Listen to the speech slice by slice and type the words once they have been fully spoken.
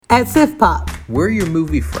At Sif Pop, we're your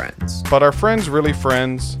movie friends. But are friends really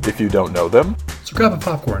friends if you don't know them? So grab a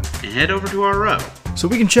popcorn and head over to our row so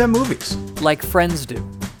we can chat movies. Like friends do.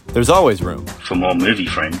 There's always room for more movie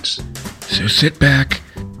friends. So sit back,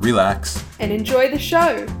 relax, and enjoy the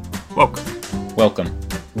show. Welcome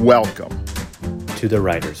to the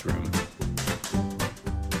writer's room.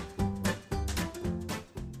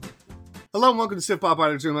 Hello and welcome to Sif Pop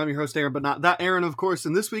Writer's Room. I'm your host, Aaron, but not that Aaron, of course.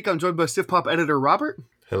 And this week I'm joined by Sif Pop editor Robert.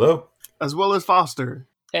 Hello. As well as Foster.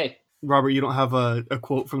 Hey. Robert, you don't have a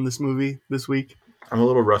quote from this movie this week? I'm a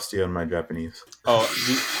little rusty on my Japanese. Oh,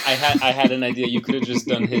 I had an idea. You could have just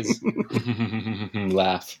done his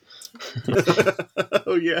laugh.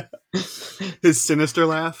 Oh, yeah. His sinister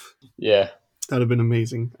laugh? Yeah. That'd have been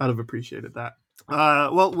amazing. I'd have appreciated that.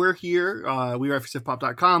 Well, we're here. We write for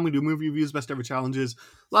SifPop.com. We do movie reviews, best ever challenges,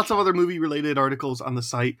 lots of other movie-related articles on the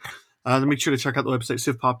site. Make sure to check out the website,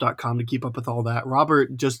 SifPop.com, to keep up with all that.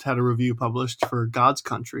 Robert just had a review published for God's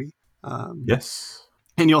Country. Yes.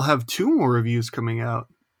 And you'll have 2 more reviews coming out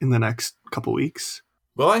in the next couple weeks.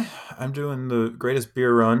 Well, I'm doing the greatest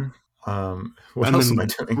beer run. What else am I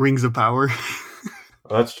doing? Rings of Power.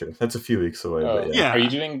 Oh, that's true. That's a few weeks away. Oh, but yeah. Are you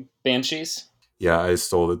doing Banshees? Yeah, I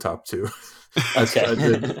stole the top 2. Okay. I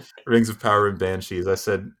did Rings of Power and Banshees. I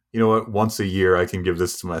said, you know what? Once a year, I can give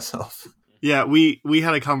this to myself. Yeah, we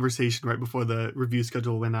had a conversation right before the review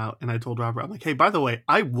schedule went out, and I told Robert, I'm like, hey, by the way,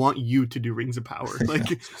 I want you to do Rings of Power.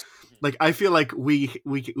 Like I feel like we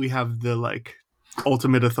have the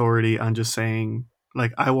ultimate authority on just saying,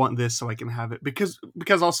 I want this so I can have it, because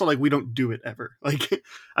also we don't do it ever. I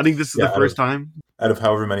think this is the first time. Out of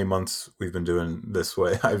however many months we've been doing this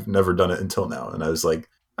way, I've never done it until now, and I was like,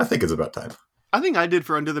 I think it's about time. I think I did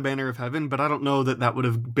for Under the Banner of Heaven, but I don't know that would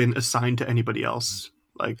have been assigned to anybody else.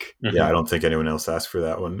 Yeah, I don't think anyone else asked for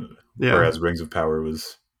that one. Yeah. Whereas Rings of Power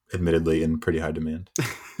was admittedly in pretty high demand.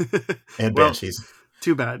 And Banshees. Well,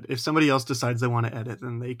 too bad. If somebody else decides they want to edit,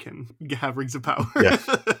 then they can have Rings of Power. Yeah.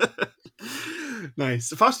 Nice.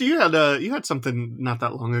 Foster, you had something not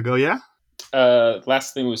that long ago, yeah?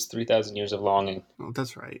 Last thing was 3,000 Years of Longing. Oh,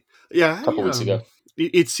 that's right. Yeah. A couple weeks ago.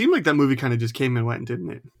 It seemed like that movie kind of just came and went,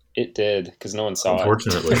 didn't it? It did, because no one saw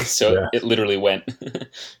Unfortunately. it. So It literally went.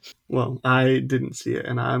 Well, I didn't see it,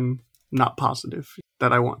 and I'm not positive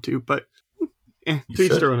that I want to, but to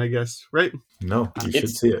each their own, I guess, right? No, you should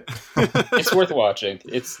see it. It's worth watching.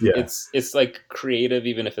 It's creative,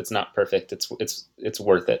 even if it's not perfect. It's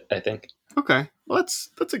worth it, I think. Okay, well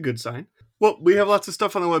that's a good sign. Well, we have lots of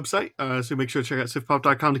stuff on the website, so make sure to check out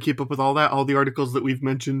sifpop.com to keep up with all that, all the articles that we've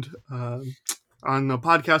mentioned on the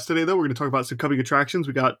podcast today. Though we're going to talk about some coming attractions.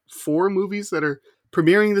 We got 4 movies that are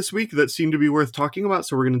premiering this week that seem to be worth talking about,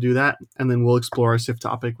 so we're going to do that, and then we'll explore our SIF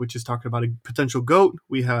topic, which is talking about a potential GOAT.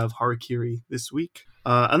 We have Harakiri this week,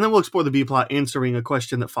 and then we'll explore the B plot, answering a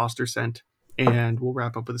question that Foster sent, and we'll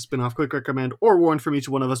wrap up with a spin-off quick recommend or one from each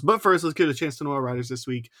one of us. But first, let's get a chance to know our writers this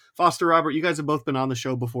week. Foster, Robert, you guys have both been on the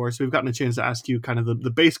show before, so we've gotten a chance to ask you kind of the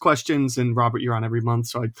base questions, and Robert, you're on every month,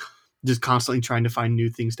 so I'm just constantly trying to find new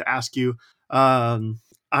things to ask you.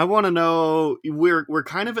 I want to know, we're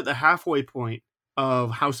kind of at the halfway point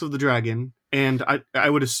of House of the Dragon, and I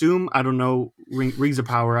would assume, I don't know, Rings of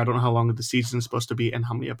Power, I don't know how long the season is supposed to be and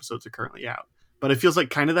how many episodes are currently out, but it feels like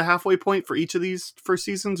kind of the halfway point for each of these first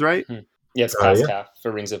seasons, right? Yeah, it's past half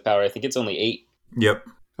for Rings of Power. I think it's only 8. Yep.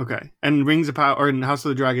 Okay, and Rings of Power, or House of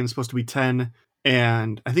the Dragon, is supposed to be 10,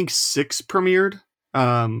 and I think 6 premiered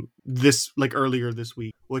earlier this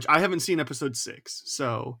week, which I haven't seen episode 6,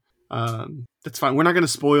 so that's fine. We're not going to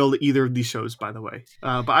spoil either of these shows, by the way,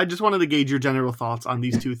 but I just wanted to gauge your general thoughts on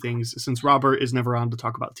these 2 things, since Robert is never on to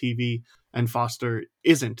talk about TV and Foster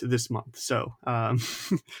isn't this month, so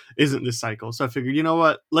isn't this cycle, so I figured, you know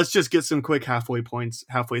what, let's just get some quick halfway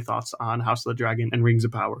thoughts on House of the Dragon and Rings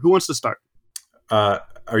of Power. Who wants to start?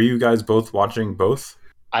 Are you guys both watching both?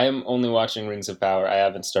 I am only watching Rings of Power. I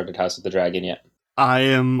haven't started House of the Dragon yet. I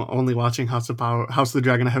am only watching House of the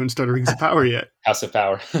Dragon. I haven't started Rings of Power yet. House of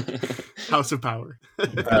Power. House of Power.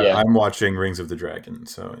 I'm watching Rings of the Dragon,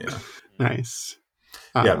 so yeah. Nice.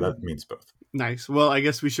 Yeah, that means both. Nice. Well, I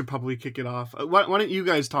guess we should probably kick it off. Why don't you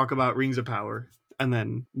guys talk about Rings of Power, and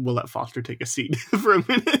then we'll let Foster take a seat for a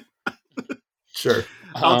minute. Sure.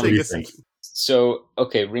 I'll take a seat. So,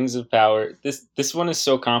 okay, Rings of Power. This one is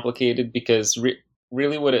so complicated because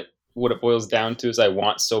really what it boils down to is I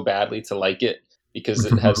want so badly to like it, because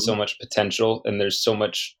it has so much potential and there's so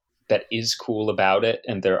much that is cool about it,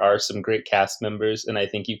 and there are some great cast members, and I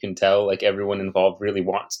think you can tell everyone involved really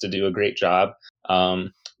wants to do a great job,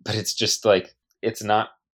 but it's just it's not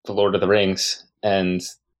The Lord of the Rings, and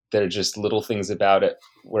there are just little things about it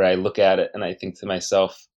where I look at it and I think to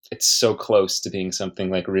myself, it's so close to being something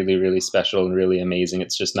like really, really special and really amazing.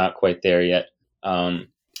 It's just not quite there yet.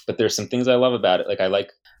 But there's some things I love about it.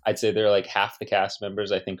 I'd say they're like half the cast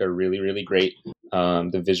members I think are really, really great.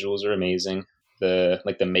 The visuals are amazing.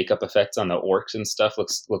 The makeup effects on the orcs and stuff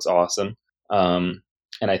looks awesome. And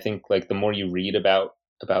I think like the more you read about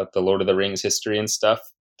the Lord of the Rings history and stuff,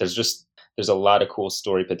 there's a lot of cool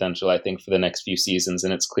story potential, I think, for the next few seasons,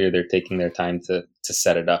 and it's clear they're taking their time to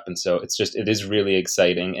set it up. And so it is really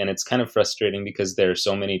exciting, and it's kind of frustrating because there are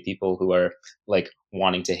so many people who are like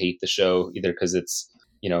wanting to hate the show, either because it's,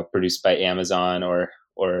 produced by Amazon or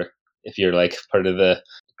if you're like part of the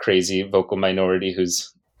crazy vocal minority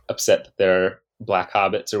who's upset that there are black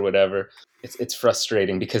hobbits or whatever. It's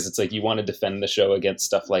frustrating because it's like you want to defend the show against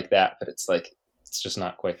stuff like that, but it's like it's just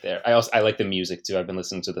not quite there. I like the music too. I've been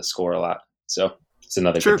listening to the score a lot, so it's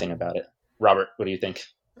another good thing about it. Robert, what do you think?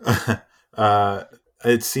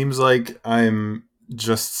 It seems like I'm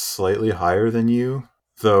just slightly higher than you,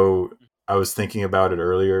 though I was thinking about it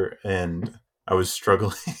earlier and I was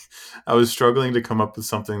struggling. I was struggling to come up with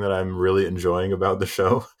something that I'm really enjoying about the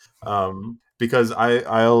show, because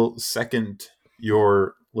I'll second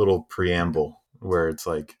your little preamble where it's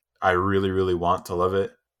like I really, really want to love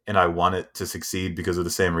it. And I want it to succeed because of the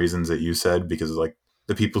same reasons that you said, because of like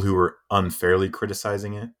the people who were unfairly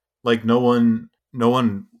criticizing it. Like no one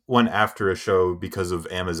went after a show because of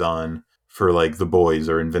Amazon for like The Boys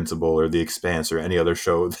or Invincible or The Expanse or any other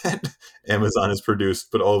show that Amazon has produced.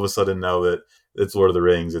 But all of a sudden now that it's Lord of the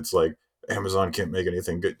Rings, it's like Amazon can't make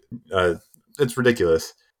anything good. It's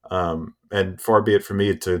ridiculous. And far be it for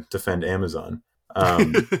me to defend Amazon.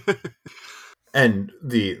 And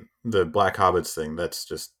the Black Hobbits thing, that's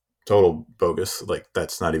just total bogus. Like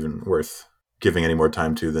that's not even worth giving any more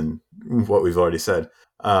time to than what we've already said.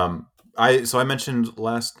 I mentioned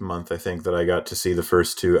last month, I think, that I got to see the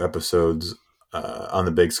first 2 episodes on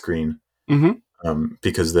the big screen,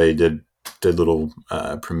 because they did little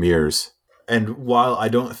premieres. And while I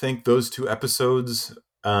don't think those 2 episodes,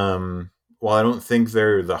 while I don't think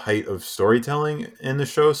they're the height of storytelling in the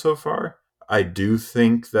show so far, I do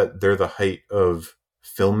think that they're the height of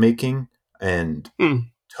filmmaking and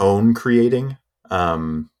tone creating,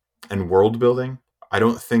 and world building. I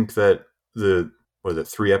don't think that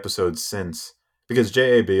 3 episodes since, because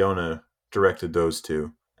J.A. Bayona directed those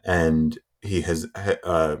 2, and he's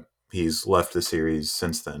left the series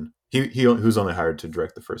since then. He was only hired to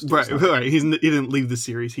direct the first 2. Right. He didn't leave the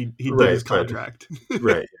series. He did his contract.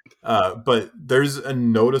 Right. But there's a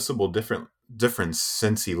noticeable difference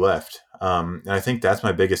since he left. And I think that's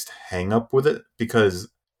my biggest hang up with it, because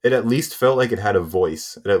it at least felt like it had a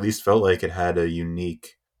voice. It at least felt like it had a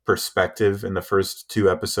unique perspective in the first 2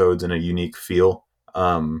 episodes and a unique feel.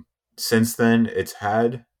 Since then, it's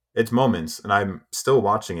had its moments, and I'm still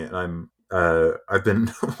watching it. And I've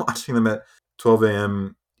been watching them at 12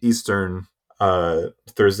 a.m. Eastern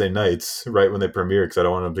Thursday nights, right when they premiere, because I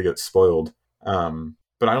don't want them to get spoiled.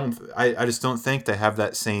 But I just don't think they have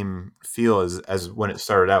that same feel as when it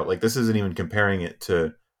started out. Like, this isn't even comparing it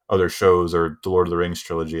to other shows or the Lord of the Rings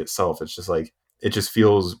trilogy itself. It's just like, it just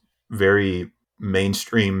feels very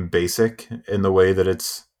mainstream basic in the way that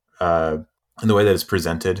it's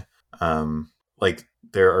presented. Like,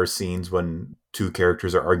 there are scenes when 2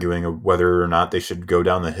 characters are arguing of whether or not they should go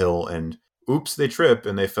down the hill, and oops, they trip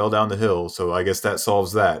and they fell down the hill. So I guess that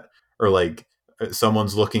solves that. Or like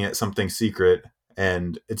someone's looking at something secret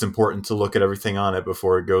and it's important to look at everything on it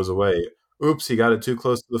before it goes away. Oops, he got it too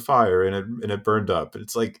close to the fire and it burned up. And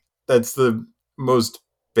it's like, that's the most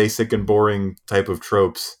basic and boring type of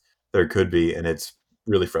tropes there could be. And it's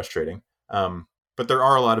really frustrating. But there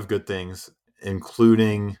are a lot of good things,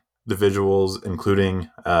 including the visuals, including,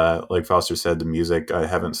 like Foster said, the music. I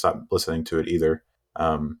haven't stopped listening to it either.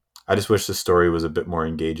 I just wish the story was a bit more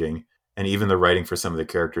engaging, and even the writing for some of the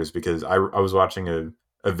characters, because I was watching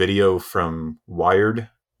a video from Wired,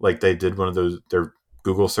 like they did one of their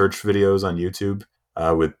Google search videos on YouTube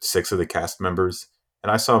with 6 of the cast members.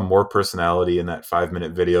 And I saw more personality in that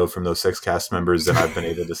 5-minute video from those 6 cast members than I've been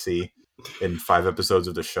able to see in 5 episodes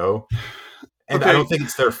of the show. And I don't think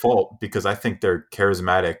it's their fault, because I think they're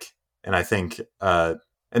charismatic. And I think, and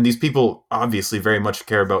these people obviously very much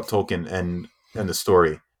care about Tolkien and the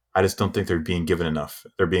story. I just don't think they're being given enough.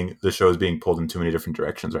 The show is being pulled in too many different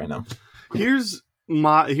directions right now. Here's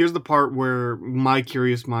the part where my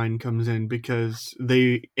curious mind comes in, because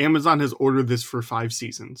Amazon has ordered this for 5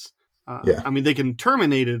 seasons. I mean, they can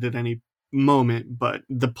terminate it at any moment, but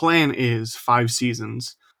the plan is 5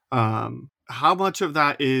 seasons. How much of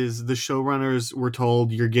that is the showrunners were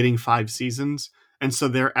told you're getting 5 seasons, and so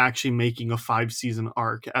they're actually making a 5-season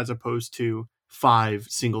arc as opposed to 5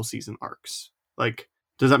 single season arcs? Like,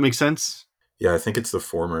 Does that make sense? Yeah, I think it's the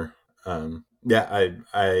former.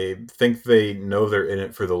 I think they know they're in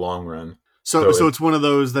it for the long run. So it's one of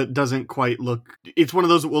those that doesn't quite look. It's one of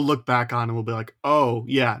those that we'll look back on and we'll be like, oh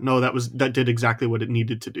yeah, no, that did exactly what it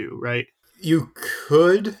needed to do, right? You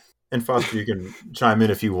could, and Foster, you can chime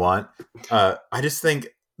in if you want. I just think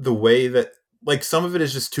the way that, like, some of it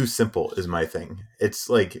is just too simple is my thing. It's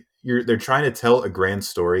like they're trying to tell a grand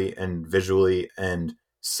story, and visually and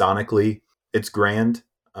sonically it's grand.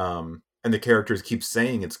 And the characters keep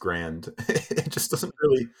saying it's grand. It just doesn't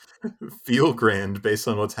really feel grand based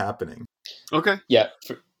on what's happening. Okay. Yeah.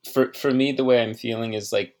 For me, the way I'm feeling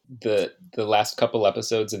is like the last couple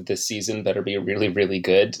episodes of this season better be really, really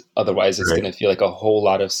good. Otherwise, it's going to feel like a whole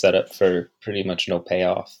lot of setup for pretty much no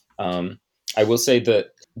payoff. I will say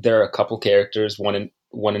that there are a couple characters, one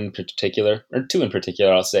in particular, or two in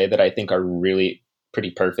particular, I'll say, that I think are really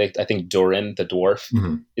pretty perfect. I think Doran, the dwarf,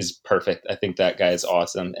 is perfect. I think that guy is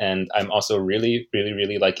awesome. And I'm also really, really,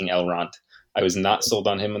 really liking Elrond. I was not sold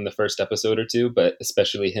on him in the first episode or two, but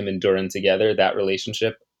especially him and Doran together, that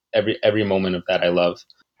relationship, every moment of that I love.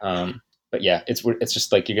 But yeah, it's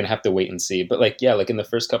just like you're going to have to wait and see. But like, yeah, like in the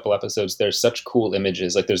first couple episodes, there's such cool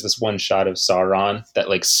images. Like there's this one shot of Sauron that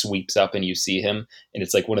like sweeps up and you see him. And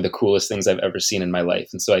it's like one of the coolest things I've ever seen in my life.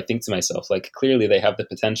 And so I think to myself, like, clearly they have the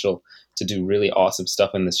potential to do really awesome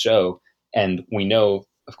stuff in this show. And we know,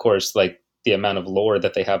 of course, like the amount of lore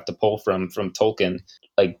that they have to pull from Tolkien,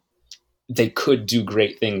 like they could do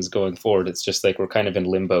great things going forward. It's just like we're kind of in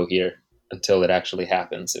limbo here until it actually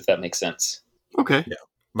happens, if that makes sense. Okay. Yeah.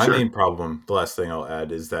 My main problem, the last thing I'll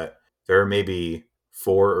add, is that there are maybe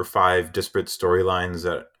 4 or 5 disparate storylines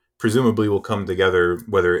that presumably will come together,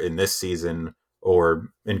 whether in this season or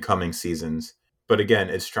in coming seasons. But again,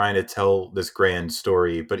 it's trying to tell this grand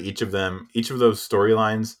story, but each of those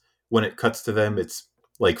storylines, when it cuts to them, it's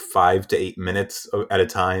like 5 to 8 minutes at a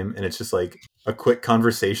time. And it's just like a quick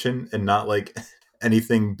conversation and not like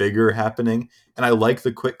anything bigger happening. And I like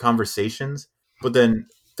the quick conversations, but then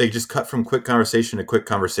they just cut from quick conversation to quick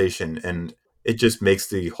conversation, and it just makes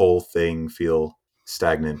the whole thing feel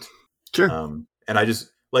stagnant. Sure. And I just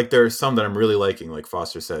like, there are some that I'm really liking, like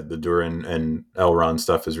Foster said, the Durin and Elrond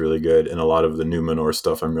stuff is really good, and a lot of the Numenor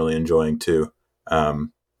stuff I'm really enjoying too.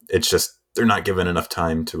 It's just they're not given enough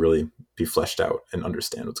time to really be fleshed out and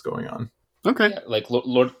understand what's going on. Okay. Yeah, like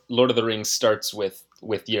Lord of the Rings starts with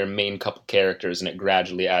your main couple characters, and it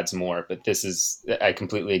gradually adds more. But I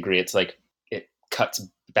completely agree. It's like it cuts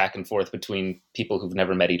back and forth between people who've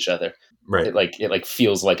never met each other. Right. It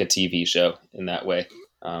feels like a TV show in that way.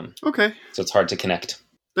 Okay. So it's hard to connect.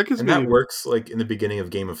 That works like in the beginning of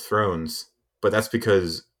Game of Thrones, but that's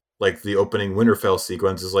because like the opening Winterfell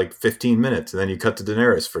sequence is like 15 minutes, and then you cut to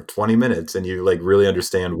Daenerys for 20 minutes, and you like really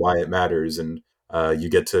understand why it matters, and you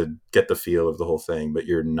get to get the feel of the whole thing, but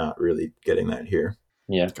you're not really getting that here.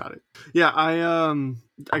 Yeah. Got it. Yeah,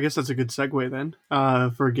 I guess that's a good segue then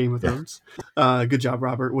for Game of Thrones. Good job,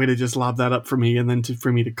 Robert. Way to just lob that up for me, and then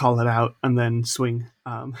for me to call it out and then swing.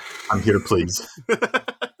 I'm here to please.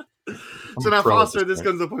 So now, Foster, this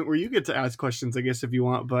comes to the point where you get to ask questions, I guess, if you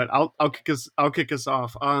want. But I'll kick us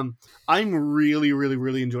off. I'm really, really,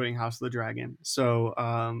 really enjoying House of the Dragon. So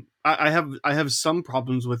I have some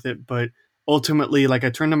problems with it, but ultimately, like, I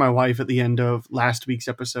turned to my wife at the end of last week's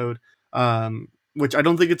episode, which I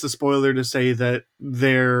don't think it's a spoiler to say that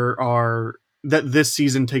that this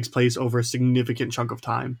season takes place over a significant chunk of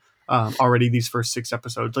time. Already these first 6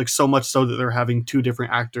 episodes, like so much so that they're having 2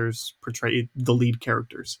 different actors portray the lead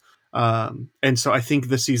characters. And so I think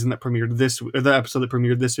the episode that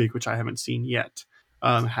premiered this week, which I haven't seen yet,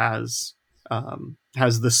 has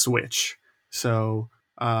the switch. So,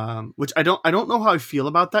 which I don't know how I feel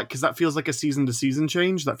about that, because that feels like a season to season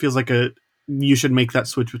change. That feels like you should make that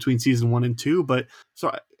switch between season 1 and 2. But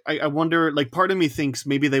so I wonder, like, part of me thinks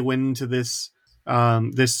maybe they went into this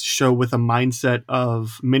show with a mindset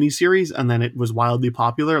of miniseries, and then it was wildly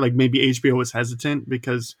popular. Like maybe HBO was hesitant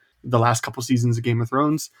because the last couple seasons of Game of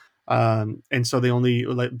Thrones. And so they're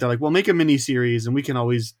like, well, make a mini series and we can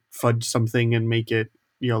always fudge something and make it,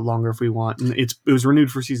 longer if we want. And it was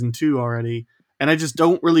renewed for season 2 already. And I just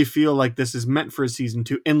don't really feel like this is meant for a season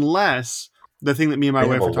 2, unless the thing that me and my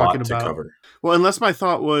wife were talking about. Well, unless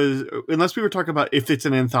we were talking about if it's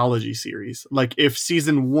an anthology series, like if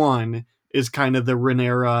season 1 is kind of the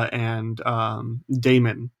Rhaenyra and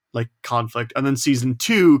Daemon like conflict, and then season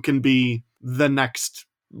 2 can be the next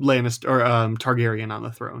Lannister or Targaryen on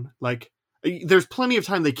the throne. Like, there's plenty of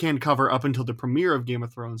time they can cover up until the premiere of Game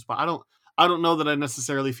of Thrones, but I don't know that I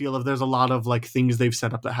necessarily feel if there's a lot of like things they've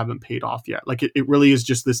set up that haven't paid off yet. Like it really is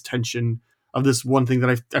just this tension of this one thing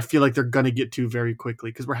that I feel like they're going to get to very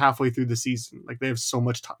quickly because we're halfway through the season. Like they have so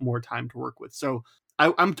much more time to work with. So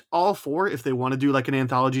I'm all for if they want to do like an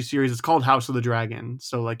anthology series. It's called House of the Dragon.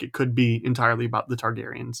 So like it could be entirely about the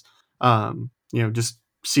Targaryens. Just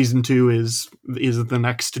season 2 is the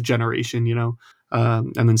next generation,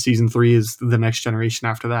 and then season 3 is the next generation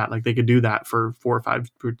after that. Like they could do that for 4 or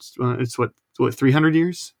 5. It's what 300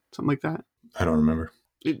 years, something like that. I don't remember.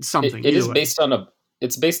 It's something. It is based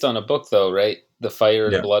on a book, though, right? The Fire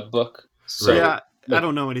and Blood book. So, yeah, I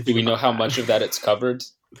don't know anything. Do we know how much of that it's covered?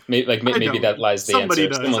 Maybe that lies the Somebody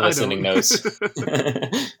answer. does. Someone listening knows.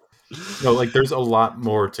 No, like there's a lot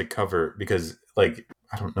more to cover because, like,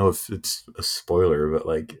 I don't know if it's a spoiler, but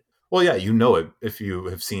like, well, yeah, you know it if you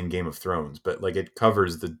have seen Game of Thrones, but like it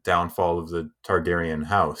covers the downfall of the Targaryen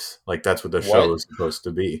house. Like that's what the show is supposed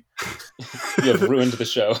to be. You have ruined the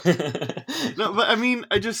show. No, but I mean,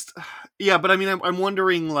 I'm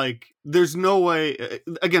wondering, like, there's no way,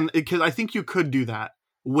 again, because I think you could do that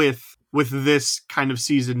with this kind of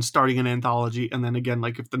season starting an anthology, and then again,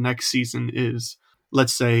 like if the next season is,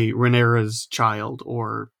 let's say, Rhaenyra's child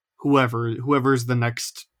or whoever's the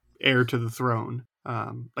next heir to the throne.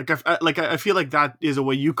 I feel like that is a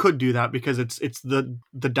way you could do that because it's the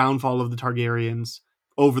downfall of the Targaryens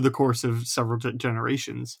over the course of several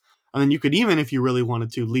generations, and then you could even, if you really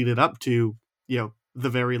wanted to, lead it up to the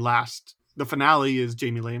very last. The finale is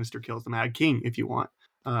Jaime Lannister kills the Mad King if you want.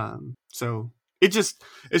 So it's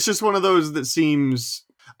just one of those that seems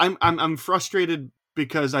I'm frustrated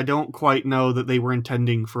because I don't quite know that they were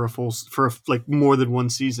intending for more than one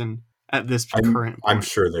season at this current point. I'm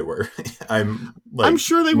sure they were. I'm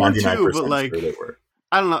sure they were too, but like, sure they were.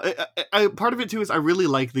 I don't know. I part of it too is I really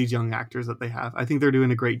like these young actors that they have. I think they're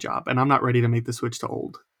doing a great job, and I'm not ready to make the switch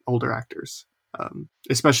to older actors,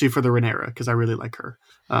 especially for the Rhaenyra, because I really like her.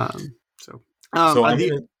 The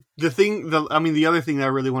other thing that I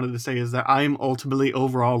really wanted to say is that I'm ultimately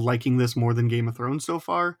overall liking this more than Game of Thrones so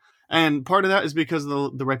far. And part of that is because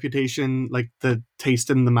of the reputation, like the taste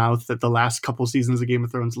in the mouth that the last couple seasons of Game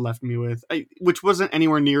of Thrones left me with, which wasn't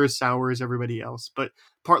anywhere near as sour as everybody else, but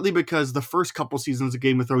partly because the first couple seasons of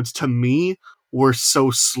Game of Thrones to me were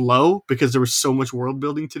so slow because there was so much world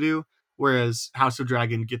building to do. Whereas House of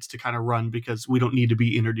Dragon gets to kind of run because we don't need to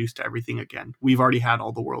be introduced to everything again. We've already had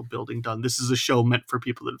all the world building done. This is a show meant for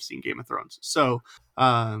people that have seen Game of Thrones. So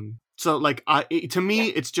to me,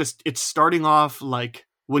 it's starting off like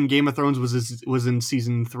when Game of Thrones was in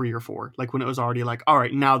season 3 or 4, like when it was already like, all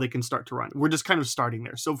right, now they can start to run. We're just kind of starting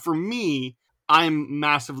there. So for me, I'm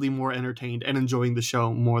massively more entertained and enjoying the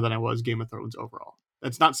show more than I was Game of Thrones overall.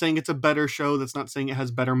 That's not saying it's a better show. That's not saying it has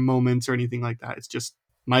better moments or anything like that. It's just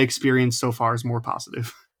my experience so far is more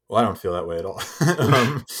positive. Well, I don't feel that way at all.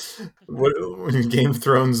 When Game of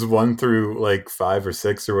Thrones 1 through like 5 or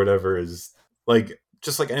 6 or whatever is like,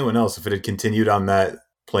 just like anyone else, if it had continued on that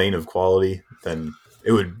plane of quality, then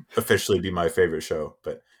it would officially be my favorite show.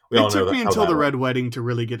 But it took me until the Red Wedding to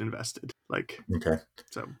really get invested. Like, okay,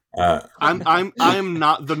 so I'm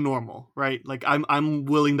not the normal, right? Like I'm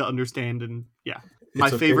willing to understand, and yeah, my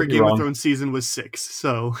favorite Game of Thrones season was 6.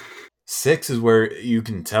 So 6 is where you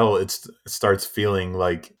can tell it starts feeling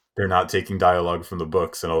like they're not taking dialogue from the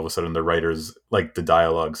books, and all of a sudden the writers, like, the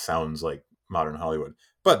dialogue sounds like modern Hollywood.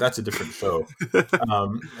 But that's a different show.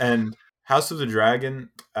 And House of the Dragon,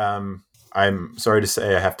 I'm sorry to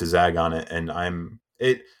say I have to zag on it, and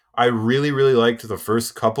I really, really liked the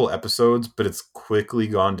first couple episodes, but it's quickly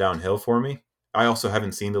gone downhill for me. I also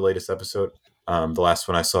haven't seen the latest episode. The last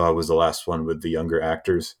one I saw was the last one with the younger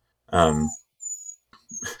actors.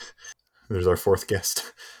 There's our fourth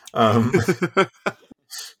guest.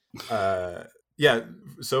 Yeah,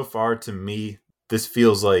 so far to me, this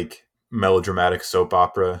feels like melodramatic soap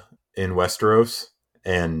opera in Westeros,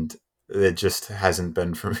 and it just hasn't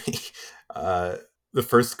been for me. The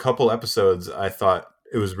first couple episodes, I thought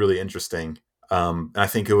it was really interesting. I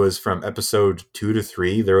think it was from episode 2 to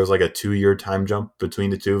 3. There was like a 2-year time jump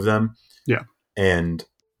between the two of them. Yeah. And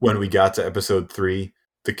when we got to episode 3,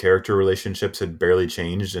 the character relationships had barely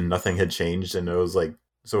changed and nothing had changed. And it was like,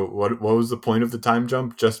 so what was the point of the time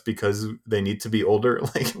jump? Just because they need to be older?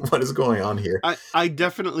 Like, what is going on here? I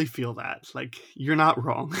definitely feel that. Like, you're not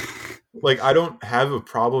wrong. Like, I don't have a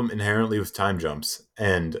problem inherently with time jumps.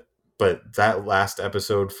 But that last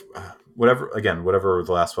episode, whatever the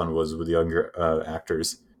last one was with the younger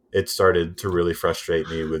actors, it started to really frustrate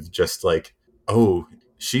me with just like, oh,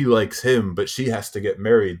 she likes him, but she has to get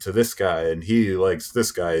married to this guy and he likes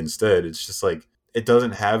this guy instead. It's just like, it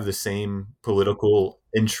doesn't have the same political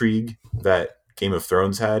intrigue that Game of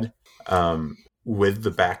Thrones had, with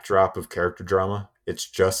the backdrop of character drama. It's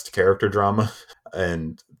just character drama.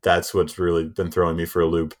 And that's what's really been throwing me for a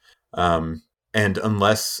loop. And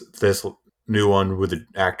unless this new one with the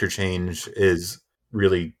actor change is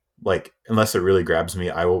really unless it really grabs me,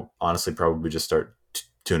 I will honestly probably just start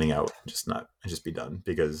tuning out, just be done,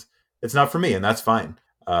 because it's not for me, and that's fine.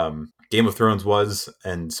 Game of Thrones was,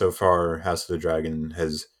 and so far House of the Dragon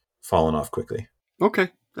has fallen off quickly.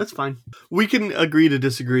 Okay, that's fine. We can agree to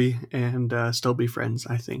disagree and still be friends,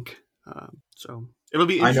 I think. So it'll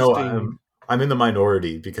be interesting. I know I'm in the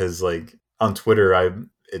minority because on Twitter,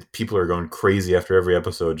 people are going crazy after every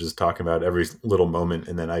episode, just talking about every little moment,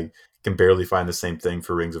 and then I can barely find the same thing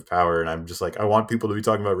for Rings of Power, and I'm just I want people to be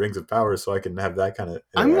talking about Rings of Power so I can have that kind of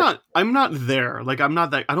interaction. I'm not there. I'm not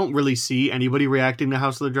that. I don't really see anybody reacting to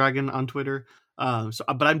House of the Dragon on Twitter. But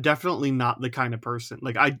I'm definitely not the kind of person.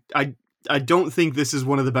 I don't think this is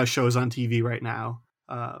one of the best shows on TV right now.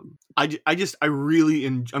 I'm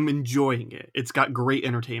enjoying it. It's got great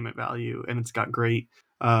entertainment value, and it's got great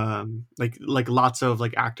lots of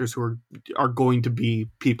actors who are going to be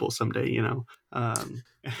people someday,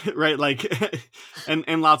 right?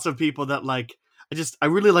 And lots of people that I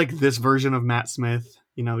really like this version of Matt Smith.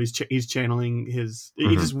 He's channeling his.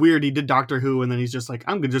 He's just weird. He did Doctor Who, and then he's just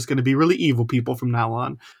I'm just going to be really evil people from now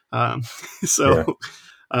on. It's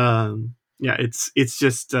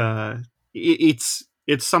just it's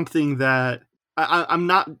something that I'm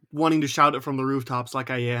not wanting to shout it from the rooftops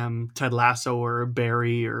like I am Ted Lasso or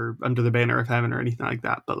Barry or Under the Banner of Heaven or anything like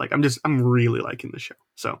that. But I'm really liking the show.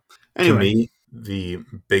 So anyway, to me, the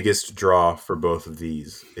biggest draw for both of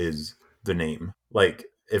these is the name.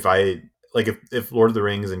 If Lord of the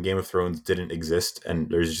Rings and Game of Thrones didn't exist and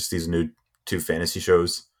there's just these new 2 fantasy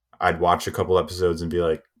shows, I'd watch a couple episodes and be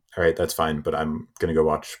like, all right, that's fine, but I'm going to go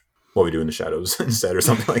watch What We Do in the Shadows instead or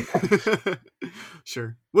something like that.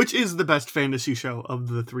 Sure. Which is the best fantasy show of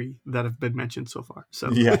the 3 that have been mentioned so far. So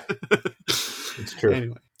yeah, it's true.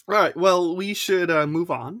 Anyway. All right. Well, we should move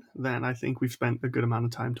on then. I think we've spent a good amount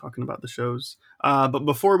of time talking about the shows. But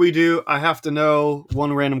before we do, I have to know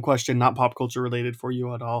one random question, not pop culture related for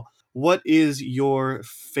you at all. What is your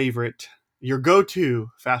go-to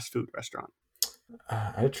fast food restaurant?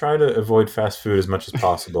 I try to avoid fast food as much as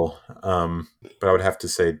possible, but I would have to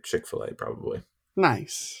say Chick-fil-A probably.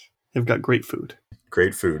 Nice. They've got great food.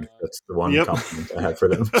 Great food. That's the one compliment I have for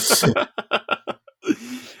them.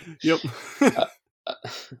 Yep.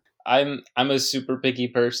 I'm a super picky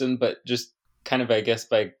person, but just kind of, I guess,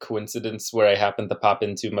 by coincidence, where I happen to pop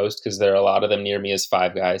into most, because there are a lot of them near me, is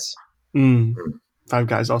Five Guys. Five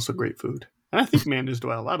Guys, also great food. And I think Man as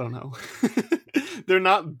well. I don't know. They're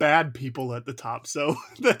not bad people at the top, so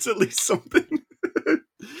that's at least something.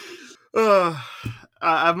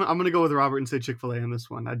 I'm going to go with Robert and say Chick-fil-A on this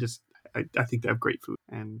one. I think they have great food,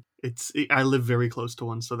 and I live very close to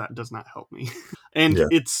one, so that does not help me. And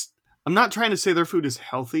I'm not trying to say their food is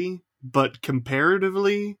healthy, but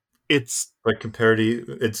comparatively, it's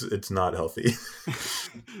not healthy.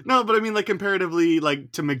 No, but I mean, comparatively,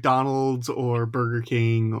 to McDonald's or Burger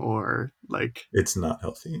King or it's not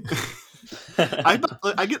healthy.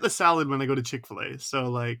 I get the salad when I go to Chick-fil-A,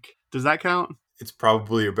 so does that count? It's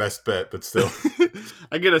probably your best bet, but still.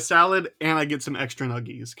 I get a salad and I get some extra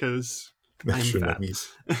nuggies because extra I'm fat. Nuggies.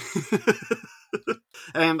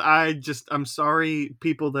 And I'm sorry,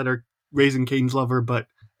 people that are Raising Cane's lover, but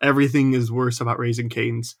everything is worse about Raising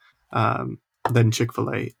Cane's than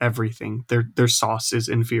Chick-fil-A. Everything. Their sauce is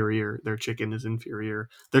inferior. Their chicken is inferior.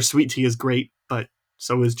 Their sweet tea is great, but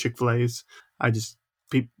so is Chick-fil-A's. That's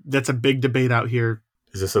a big debate out here.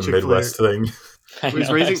 Is this a Midwest thing?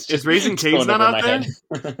 Is Raising Cane's not out there?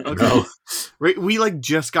 Okay. No. We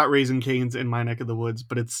just got Raising Cane's in my neck of the woods,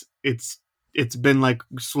 but it's been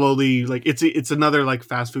slowly it's another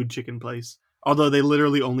fast food chicken place. Although they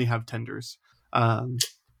literally only have tenders, and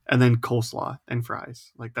then coleslaw and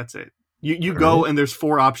fries. That's it. You go and there's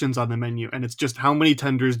 4 options on the menu, and it's just how many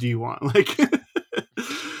tenders do you want?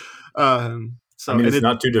 So it's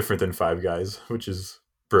not too different than Five Guys, which is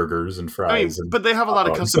burgers and fries. But they have a lot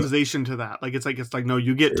of customization to that. It's no,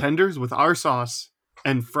 you get tenders with our sauce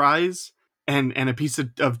and fries and a piece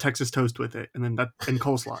of Texas toast with it, and then and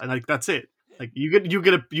coleslaw, and that's it.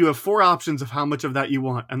 You have 4 options of how much of that you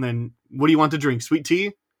want, and then what do you want to drink? Sweet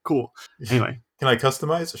tea? Cool. Anyway. Can I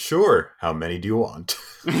customize? Sure. How many do you want?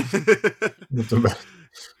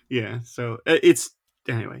 Yeah. So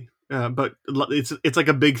anyway. But it's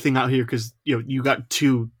a big thing out here because you got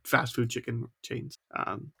 2 fast food chicken chains.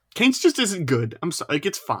 Cane's just isn't good. I'm sorry,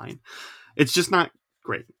 it's fine. It's just not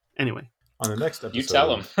great. Anyway. On the next episode, you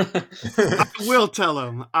tell him. I will tell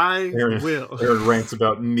him. Will. Aaron rants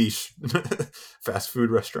about niche fast food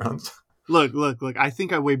restaurants. Look. I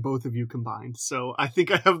think I weigh both of you combined, so I think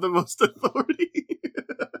I have the most authority.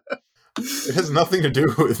 It has nothing to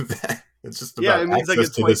do with that. It's just about it means I access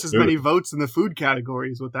get to twice this as many food. votes in the food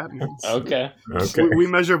category is what that means. Okay. Okay. We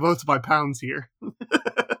measure votes by pounds here.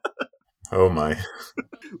 Oh my.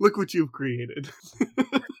 Look what you've created.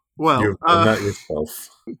 Well, You've done that yourself.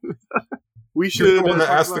 we should You're the one that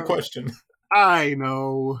talk asked the about- question. I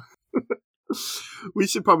know. We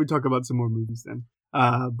should probably talk about some more movies then.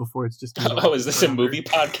 Before it's just Oh, is this a movie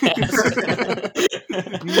podcast?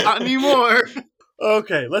 Not anymore.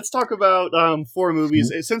 Okay, let's talk about 4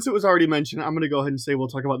 movies. Since it was already mentioned, I'm going to go ahead and say we'll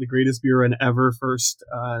talk about The Greatest Beer Run Ever first.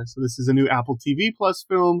 So this is a new Apple TV Plus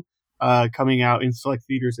film coming out in select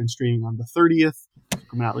theaters and streaming on the 30th.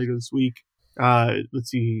 Coming out later this week. Let's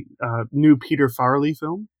see, new Peter Farrelly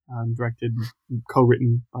film, directed,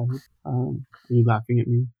 co-written by him. Are you laughing at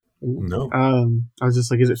me? No. I was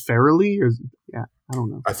just like, is it Farrelly or is it, yeah, I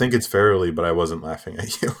don't know. I think it's fairly, but I wasn't laughing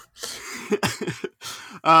at you.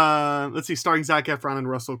 Let's see, starring Zac Efron and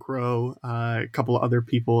Russell Crowe, a couple of other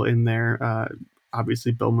people in there.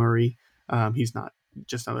 Obviously Bill Murray. He's not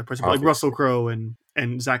just another person, but like Russell Crowe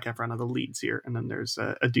and Zac Efron are the leads here, and then there's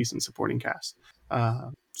a decent supporting cast.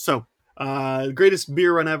 Greatest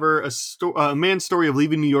Beer Run Ever, a man's story of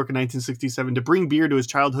leaving New York in 1967 to bring beer to his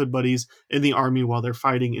childhood buddies in the army while they're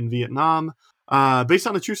fighting in Vietnam. Based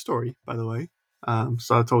on a true story, by the way.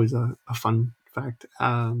 So that's always a fun fact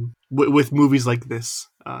with movies like this.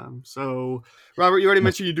 So, Robert, you already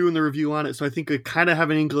mentioned you're doing the review on it, so I think I kind of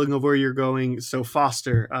have an inkling of where you're going. So,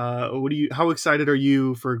 Foster, how excited are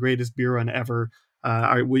you for Greatest Beer Run Ever?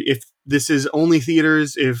 If this is only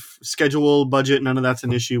theaters, if schedule, budget, none of that's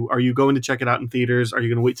an issue, are you going to check it out in theaters? Are you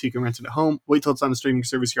going to wait till you can rent it at home? Wait till it's on the streaming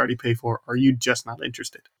service you already pay for? Are you just not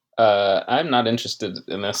interested? I'm not interested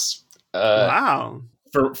in this. Wow.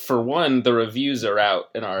 For one, the reviews are out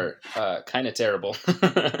and are kind of terrible.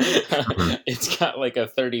 It's got like a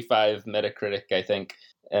 35 Metacritic, I think,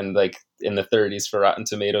 and like in the 30s for Rotten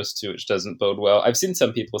Tomatoes too, which doesn't bode well. I've seen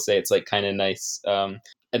some people say it's like kind of nice.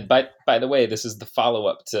 And by the way, this is the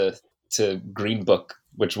follow-up to Green Book,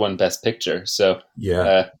 which won Best Picture. So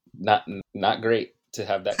Yeah. Not great to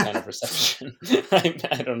have that kind of reception.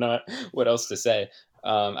 I don't know what else to say.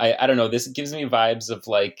 I don't know. This gives me vibes of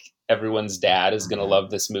like everyone's dad is going to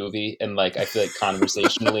love this movie. And like, I feel like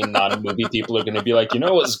conversationally non-movie people are going to be like, it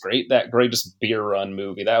was great. That Greatest Beer Run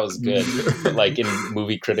movie. That was good. But like in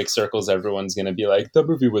movie critic circles, everyone's going to be like, the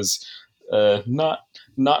movie was not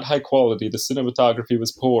high quality. The cinematography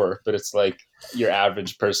was poor, but it's like your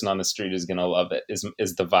average person on the street is going to love it is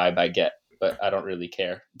the vibe I get, but I don't really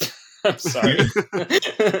care. I'm sorry.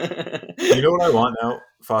 You know what I want now,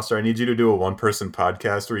 Foster? I need you to do a one-person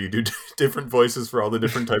podcast where you do different voices for all the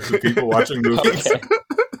different types of people watching movies.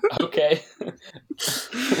 Okay.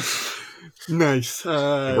 Nice.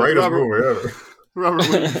 Right of movie ever. Robert,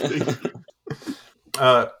 what do you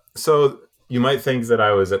think? So you might think that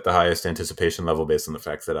I was at the highest anticipation level based on the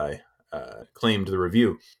fact that I claimed the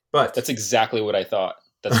review, but That's exactly what I thought.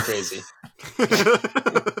 That's crazy.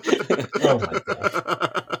 Oh my gosh.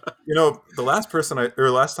 You know, the last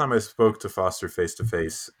time I spoke to Foster face to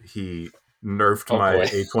face, he nerfed my boy.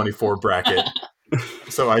 A24 bracket,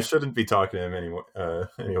 so I shouldn't be talking to him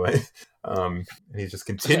anyway. And he's just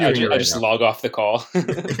continuing. I just log off the call.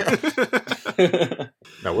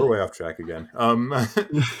 No, we're way off track again.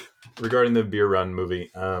 Regarding the Beer Run movie,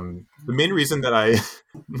 the main reason that I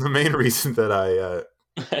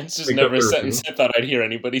It's just Pick never up a the sentence review. I thought I'd hear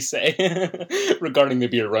anybody say regarding the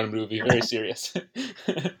Beer Run movie. Very serious.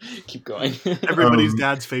 Keep going. Everybody's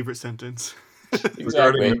dad's favorite sentence.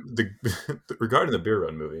 Exactly. regarding the Beer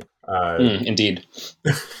Run movie, Indeed.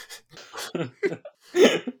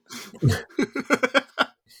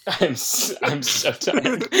 I'm so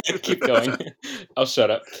tired. Keep going. I'll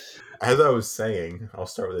shut up. as I was saying, I'll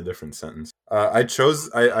start with a different sentence. I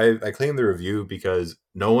claimed the review because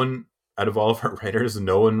no one out of all of our writers,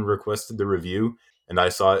 no one requested the review, and I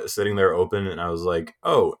saw it sitting there open, and I was like,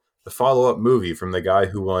 oh, the follow-up movie from the guy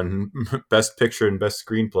who won Best Picture and Best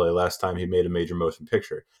Screenplay last time he made a major motion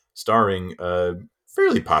picture, starring a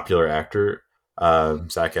fairly popular actor,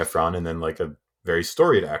 Zac Efron, and then like a very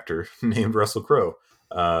storied actor named Russell Crowe.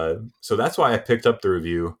 So that's why I picked up the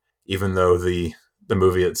review, even though the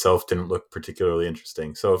movie itself didn't look particularly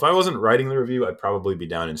interesting. So if I wasn't writing the review, I'd probably be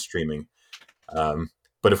down in streaming.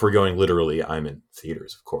 But if we're going literally, I'm in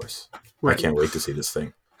theaters, of course. Right. I can't wait to see this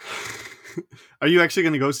thing. Are you actually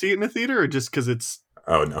going to go see it in a theater, or just because it's?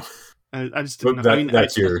 Oh no, I just didn't know.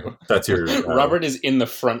 that's your. Robert is in the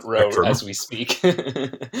front row spectrum. as we speak.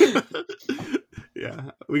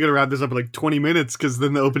 Yeah, we got to wrap this up in like 20 minutes because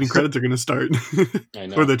then the opening credits are going to start. I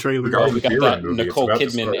know. Or the trailer. Regardless We got Beer that Run movie, it's Nicole about to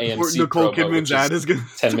Kidman start. AMC Nicole promo, Kidman's which ad is going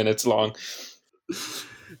 10 minutes long.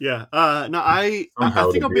 Yeah. No, I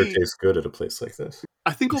Somehow think the I'll beer be. tastes good at a place like this.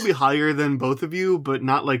 I think we'll be higher than both of you, but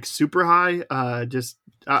not like super high. I'm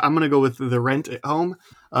gonna go with The Rent at Home.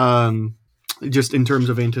 Just in terms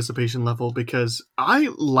of anticipation level, because I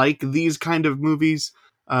like these kind of movies.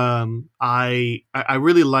 I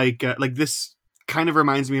really like this. Kind of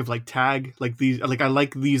reminds me of like Tag, like these, like I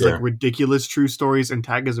like these like ridiculous true stories, and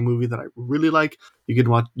Tag is a movie that I really like. You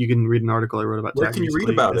can read an article I wrote about Where Tag. can you read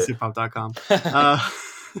about it? SipHop.com.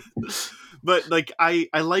 But like I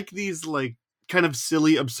like these like kind of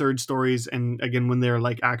silly, absurd stories, and again when they're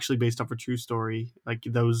like actually based off a true story, like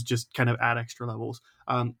those just kind of add extra levels.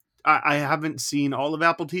 I haven't seen all of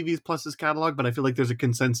Apple TV Plus's catalog, but I feel like there's a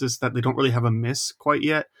consensus that they don't really have a miss quite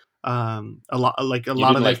yet. A lot of their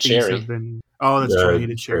things Cherry. have been. Oh, that's true. I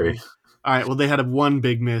hated Cherry. All right. Well, they had one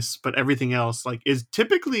big miss, but everything else like is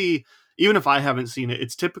typically, even if I haven't seen it,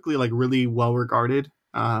 it's typically like really well regarded,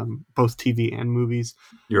 both TV and movies.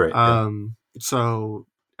 You're right.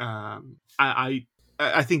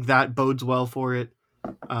 I think that bodes well for it.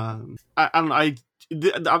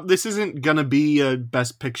 This isn't gonna be a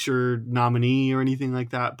Best Picture nominee or anything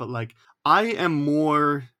like that, but like I am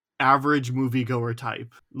more average moviegoer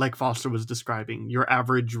type, like Foster was describing, your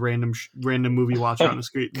average random movie watcher on the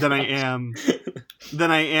screen, than I am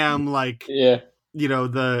like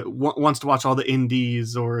the wants to watch all the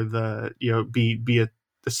indies or the be a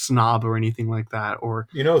snob or anything like that, or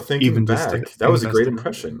thinking even back, that was a great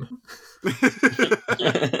impression.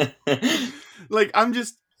 Like I'm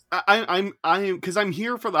because I'm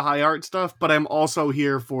here for the high art stuff, but I'm also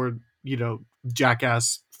here for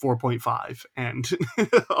Jackass 4.5 and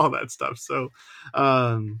all that stuff. So,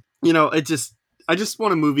 I just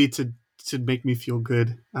want a movie to make me feel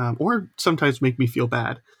good, or sometimes make me feel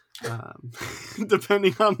bad,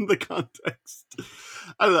 depending on the context.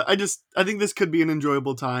 I don't know. I think this could be an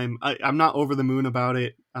enjoyable time. I'm not over the moon about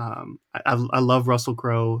it. I love Russell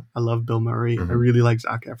Crowe. I love Bill Murray. Mm-hmm. I really like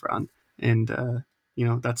Zac Efron, and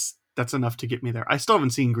that's enough to get me there. I still haven't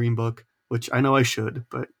seen Green Book, which I know I should,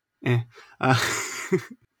 but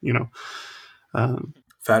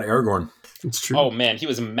Fat Aragorn. It's true. Oh man, he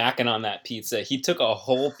was macking on that pizza. He took a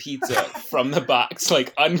whole pizza from the box,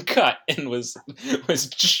 like uncut, and was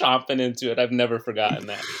chomping into it. I've never forgotten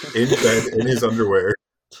that. In bed, in his underwear.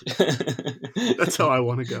 That's how I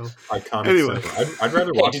want to go. Iconic. Anyway, I'd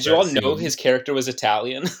rather watch. Did you all know his character was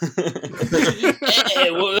Italian?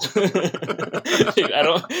 I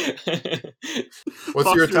don't.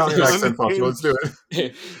 What's your Italian accent, Foster? Let's do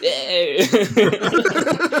it.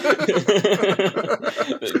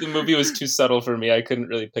 The movie was too subtle for me. I couldn't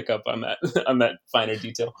really pick up on that finer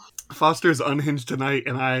detail. Foster's unhinged tonight,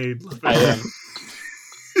 and I am.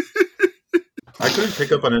 I couldn't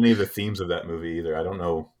pick up on any of the themes of that movie either. I don't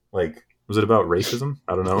know. Like, was it about racism?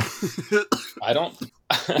 I don't know. I don't.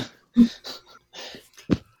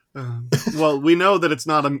 Well, we know that it's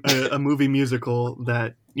not a movie musical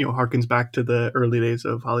that harkens back to the early days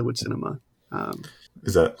of Hollywood cinema.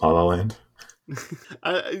 Is that La La Land?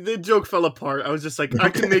 The joke fell apart. I was just like, I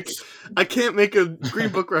can't make a Green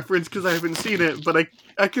Book reference because I haven't seen it, but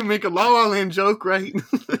I can make a La La Land joke, right?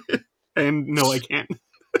 And no, I can't.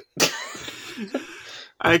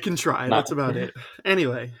 I can try. That's about it.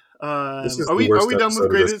 Anyway, this is are we done with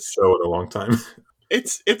greatest show in a long time?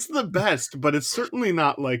 It's the best, but it's certainly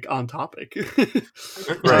not like on topic.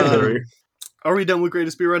 Right. Are we done with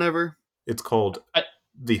greatest beer run ever? It's called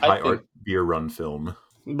the High Art Beer Run Film.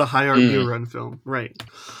 The High Art Beer Run Film, right?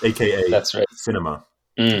 AKA that's right. Cinema.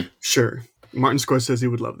 Sure. Martin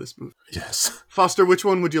Scorsese would love this movie. Yes. Foster, which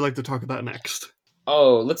one would you like to talk about next?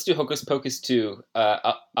 Oh, let's do Hocus Pocus 2.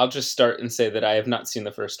 I'll just start and say that I have not seen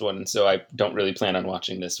the first one, and so I don't really plan on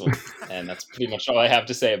watching this one. And that's pretty much all I have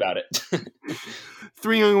to say about it.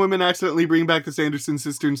 3 young women accidentally bring back the Sanderson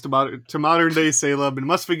cisterns to modern-day Salem and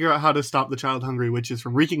must figure out how to stop the child-hungry witches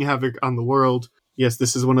from wreaking havoc on the world. Yes,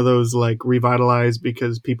 this is one of those, like, revitalized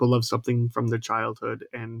because people love something from their childhood.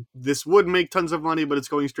 And this would make tons of money, but it's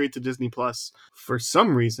going straight to Disney Plus for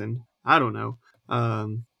some reason. I don't know.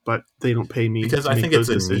 But they don't pay me because to I make think those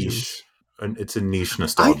it's a decisions. niche. It's a niche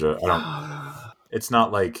nostalgia. It's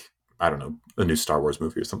not like, I don't know, a new Star Wars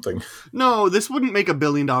movie or something. No, this wouldn't make $1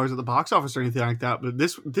 billion at the box office or anything like that. But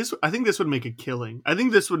this, I think this would make a killing. I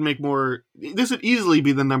think this would make more. This would easily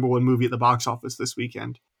be the number 1 movie at the box office this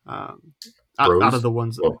weekend. Out of the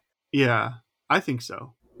ones, yeah, I think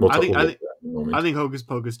so. I think Hocus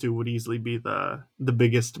Pocus 2 would easily be the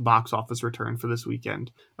biggest box office return for this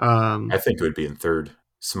weekend. I think it would be in third.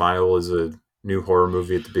 Smile is a new horror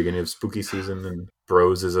movie at the beginning of spooky season, and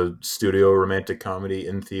Bros is a studio romantic comedy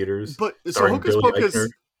in theaters. But so Hocus Pocus,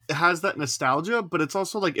 has that nostalgia, but it's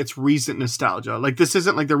also like it's recent nostalgia. Like this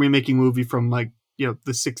isn't like they're remaking a movie from like, you know,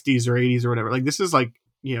 the 60s or 80s or whatever. Like this is like,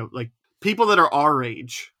 you know, like people that are our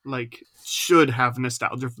age like should have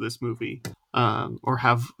nostalgia for this movie, or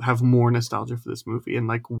have more nostalgia for this movie. And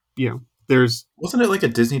like, you know, wasn't it like a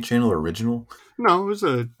Disney Channel original? No, it was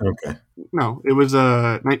a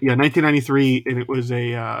 1993, and it was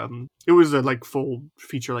a like full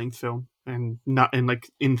feature length film, and not in like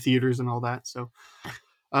in theaters and all that. So,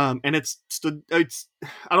 and I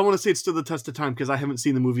don't want to say it stood the test of time because I haven't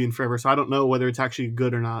seen the movie in forever, so I don't know whether it's actually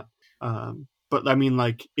good or not. But I mean,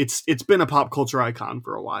 like it's been a pop culture icon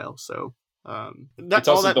for a while. So, it's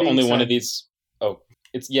also the only one of these. Oh,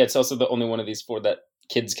 it's also the only one of these four that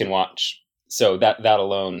kids can watch. So that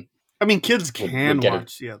alone. I mean, kids can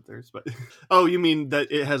watch the others, but oh, you mean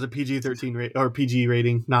that it has a PG-13 or PG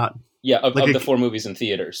rating, not of the four movies in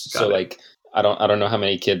theaters. So like, I don't know how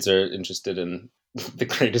many kids are interested in the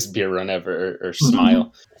greatest beer run ever or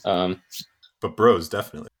Smile. But Bros,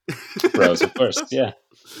 definitely. Bros, of course, yeah.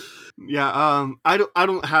 Yeah, I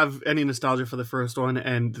don't have any nostalgia for the first one,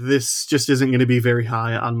 and this just isn't going to be very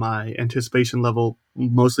high on my anticipation level,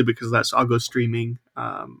 mostly because I'll go streaming.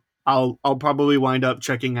 I'll probably wind up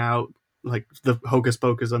checking out like the Hocus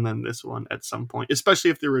Pocus and then this one at some point,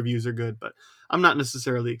 especially if the reviews are good, but I'm not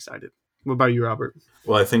necessarily excited. What about you, Robert?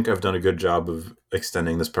 Well, I think I've done a good job of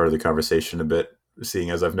extending this part of the conversation a bit,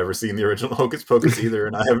 seeing as I've never seen the original Hocus Pocus either,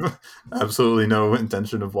 and I have absolutely no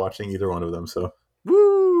intention of watching either one of them, so.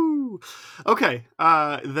 Woo! Okay,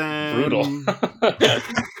 then... Brutal.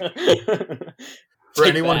 For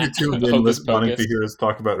anyone who tuned in wanting to hear us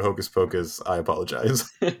talk about Hocus Pocus, I apologize.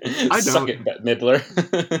 I don't. Suck it, Bette Midler.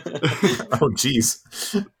 Oh, jeez.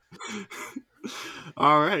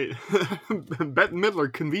 All right. Bette Midler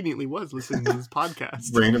conveniently was listening to this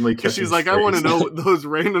podcast. Randomly because she's like, I want to know what those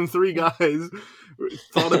random three guys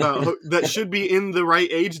thought about that should be in the right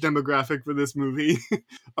age demographic for this movie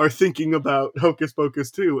are thinking about Hocus Pocus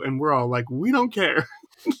 2. And we're all like, we don't care.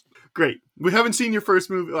 Great. We haven't seen your first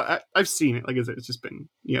movie. I've seen it. Like I said, it's just been,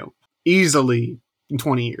 you know, easily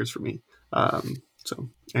 20 years for me. So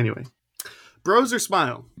anyway, Bros or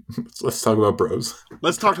Smile? Let's talk about Bros.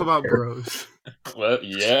 Let's talk about Bros. Well,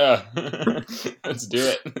 yeah. Let's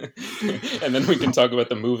do it. And then we can talk about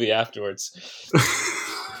the movie afterwards.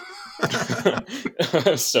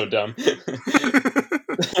 So dumb.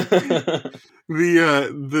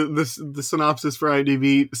 The synopsis for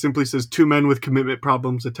IMDb simply says 2 men with commitment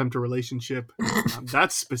problems attempt a relationship.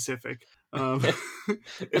 That's specific.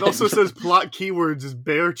 It also says plot keywords is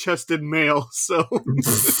bare-chested male. So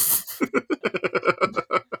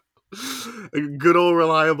a good old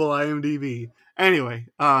reliable IMDb. Anyway,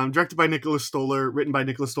 directed by Nicholas Stoller, written by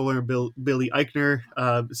Nicholas Stoller and Billy Eichner,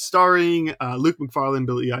 starring Luke McFarlane,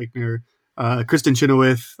 Billy Eichner, Kristen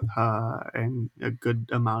Chenoweth, and a good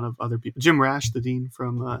amount of other people. Jim Rash, the dean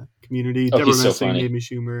from Community, Deborah Messing, Amy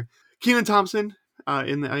Schumer, Kenan Thompson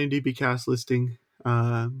in the IMDb cast listing.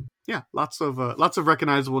 Lots of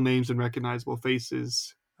recognizable names and recognizable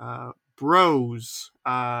faces. Bros.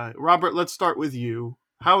 Robert, let's start with you.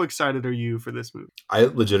 How excited are you for this movie? I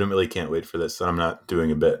legitimately can't wait for this, and I'm not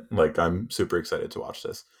doing a bit. Like, I'm super excited to watch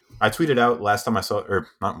this. I tweeted out last time I saw, or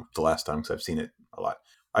not the last time because I've seen it a lot.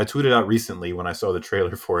 I tweeted out recently when I saw the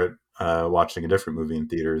trailer for it, watching a different movie in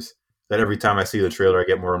theaters, that every time I see the trailer, I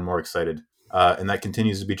get more and more excited. And that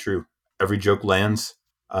continues to be true. Every joke lands,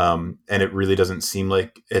 and it really doesn't seem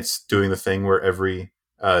like it's doing the thing where every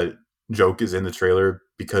joke is in the trailer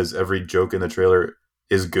because every joke in the trailer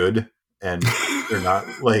is good. And they're not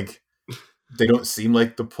like, they don't seem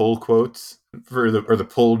like the pull quotes or the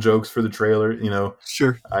pull jokes for the trailer, you know?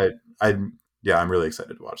 Sure. I'm really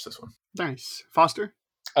excited to watch this one. Nice. Foster?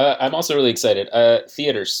 I'm also really excited.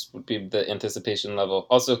 Theaters would be the anticipation level.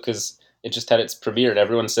 Also, because it just had its premiere, and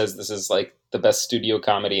everyone says this is like the best studio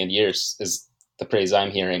comedy in years, is the praise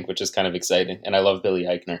I'm hearing, which is kind of exciting. And I love Billy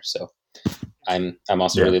Eichner, so I'm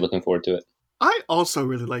also really looking forward to it. I also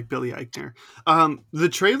really like Billy Eichner. The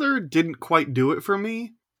trailer didn't quite do it for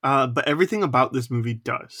me, but everything about this movie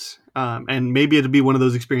does. And maybe it'll be one of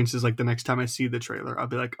those experiences like the next time I see the trailer, I'll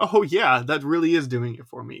be like, oh yeah, that really is doing it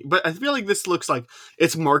for me. But I feel like this looks like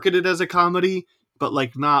it's marketed as a comedy, but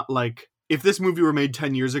like not like, if this movie were made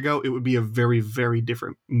 10 years ago, it would be a very, very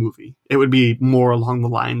different movie. It would be more along the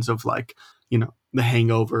lines of like, you know, The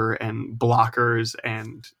Hangover and Blockers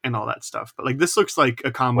and all that stuff. But like, this looks like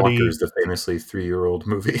a comedy. Blockers, the famously 3-year-old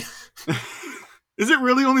movie. Is it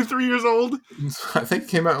really only 3 years old? I think it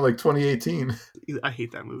came out in like 2018. I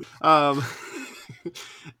hate that movie.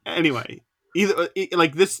 Anyway,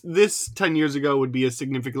 like this 10 years ago would be a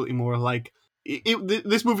significantly more like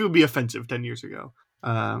this movie would be offensive 10 years ago.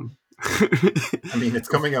 I mean, it's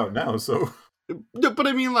coming out now, so. But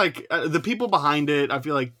I mean, like the people behind it, I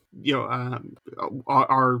feel like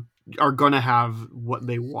are going to have what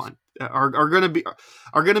they want. Are going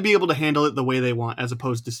to be able to handle it the way they want, as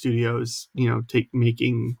opposed to studios,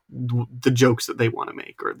 making the jokes that they want to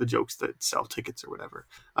make or the jokes that sell tickets or whatever.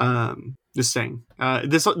 Just saying,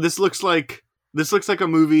 this looks like a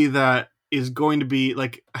movie that is going to be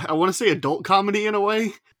like, I want to say adult comedy in a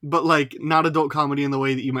way, but like not adult comedy in the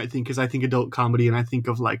way that you might think, because I think adult comedy and I think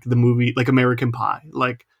of like the movie like American Pie,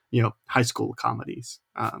 like high school comedies.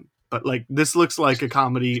 But like this looks like a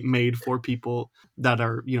comedy made for people that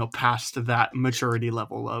are past that maturity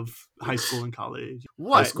level of high school and college.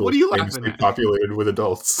 What are you laughing at? Populated with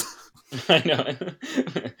adults. I know.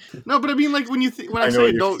 No, but I mean, like when I say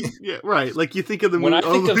adult, yeah, right. Like you think of the movie. When I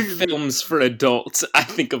think of films for adults, I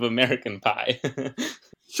think of American Pie.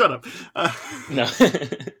 Shut up. No.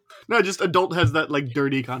 No, just adult has that like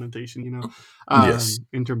dirty connotation, Yes.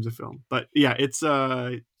 in terms of film. But yeah, it's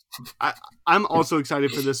I'm also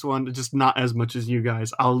excited for this one, just not as much as you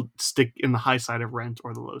guys. I'll stick in the high side of Rent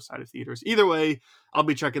or the low side of theaters. Either way, I'll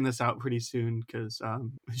be checking this out pretty soon because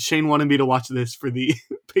Shane wanted me to watch this for the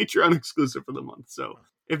Patreon exclusive for the month. So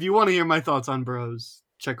if you want to hear my thoughts on Bros,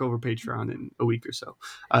 check over Patreon in a week or so.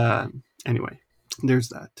 Anyway, there's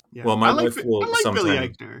that. Yeah. Well, I like Billy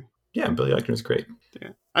Eichner. Yeah, Billy Eichner is great. Yeah,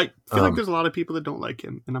 I feel like there's a lot of people that don't like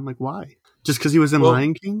him, and I'm like, why? Just because he was in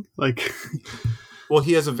Lion King? Like, well,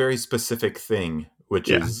 he has a very specific thing, which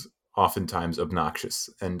is oftentimes obnoxious,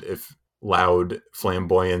 and if loud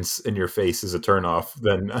flamboyance in your face is a turnoff,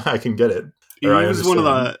 then I can get it. He was one of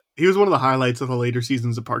the highlights of the later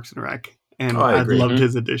seasons of Parks and Rec, and I loved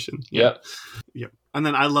his addition. Yep. And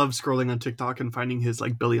then I love scrolling on TikTok and finding his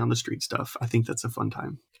like Billy on the Street stuff. I think that's a fun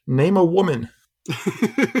time. Name a woman.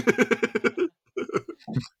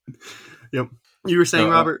 Yep. You were saying,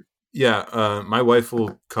 Robert? Yeah, my wife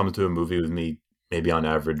will come to a movie with me maybe on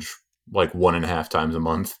average like 1.5 times a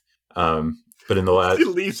month. But in the last, she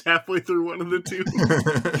leaves halfway through one of the two.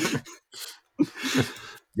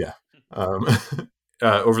 Yeah.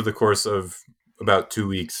 Over the course of about 2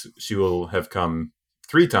 weeks, she will have come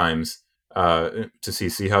 3 times to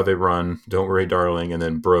see How They Run, Don't Worry Darling, and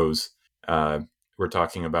then Bros. We're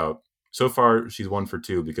talking about, so far she's 1 for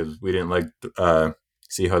 2 because we didn't like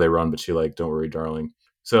See How They Run, but she liked Don't Worry Darling.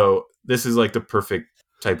 So this is like the perfect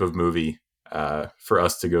type of movie for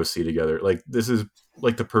us to go see together. Like this is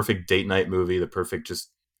like the perfect date night movie, the perfect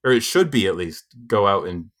or it should be at least, go out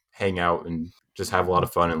and hang out and just have a lot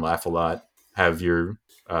of fun and laugh a lot. Have your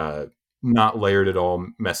not layered at all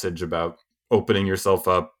message about opening yourself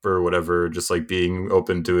up or whatever, just like being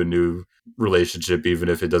open to a new relationship, even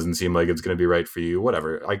if it doesn't seem like it's going to be right for you,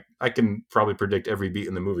 whatever. I can probably predict every beat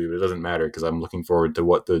in the movie, but it doesn't matter because I'm looking forward to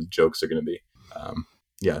what the jokes are going to be. I'm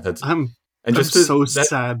so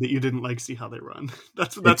sad that you didn't like See How They Run.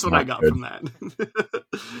 That's what I got from that.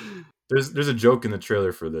 There's a joke in the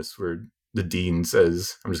trailer for this where the dean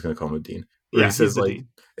says, I'm just going to call him a dean, where he says like,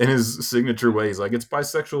 in his signature way, he's like, it's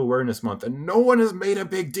Bisexual Awareness Month and no one has made a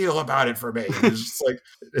big deal about it for me. And it's just like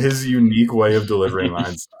his unique way of delivering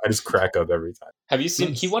lines. I just crack up every time. Have you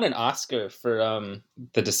seen, he won an Oscar for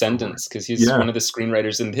The Descendants because he's one of the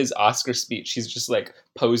screenwriters. In his Oscar speech, he's just like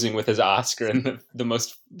posing with his Oscar in the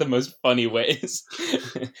most funny ways.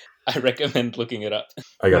 I recommend looking it up.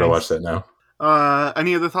 I gotta watch that now.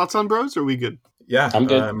 Any other thoughts on Bros, or are we good? Yeah, I'm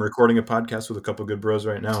good. I'm recording a podcast with a couple good bros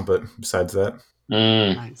right now, but besides that.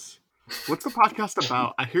 Nice. What's the podcast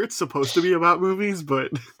about? I hear it's supposed to be about movies,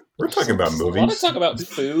 but we're talking about movies. I want to talk about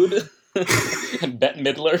food and Bette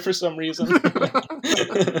Midler for some reason.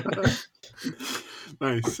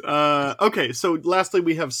 Nice. Okay, so lastly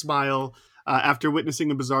we have Smile. After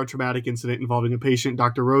witnessing a bizarre traumatic incident involving a patient,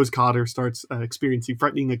 Dr. Rose Cotter starts experiencing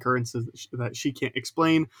frightening occurrences that she can't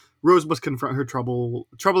explain. Rose must confront her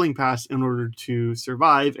troubling past in order to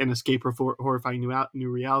survive and escape her horrifying new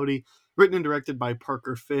reality. Written and directed by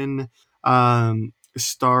Parker Finn,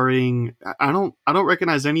 starring, I don't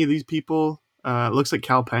recognize any of these people. It looks like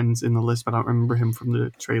Cal Penn's in the list, but I don't remember him from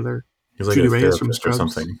the trailer. He's like a therapist or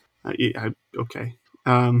something. Okay.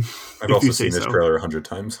 I've also seen this trailer 100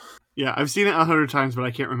 times. Yeah, I've seen it 100 times, but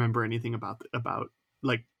I can't remember anything about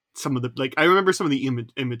like some of the, like, I remember some of the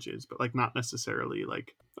images, but like not necessarily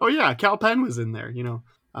like, oh yeah, Cal Penn was in there,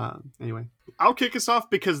 Anyway, I'll kick us off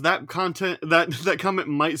because that comment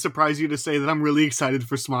might surprise you to say that I'm really excited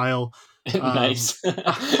for Smile. Nice.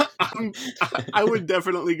 I would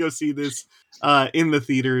definitely go see this in the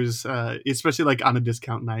theaters, especially like on a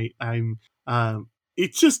discount night.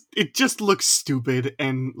 it just looks stupid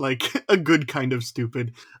and like a good kind of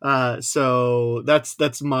stupid. So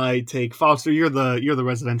that's my take. Foster, you're the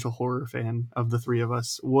residential horror fan of the three of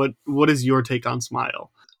us. What is your take on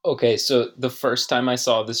Smile? Okay, so the first time I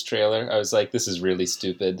saw this trailer, I was like, this is really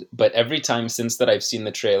stupid. But every time since that I've seen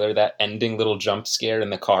the trailer, that ending little jump scare in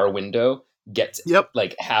the car window gets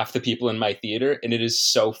like half the people in my theater, and it is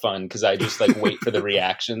so fun because I just like wait for the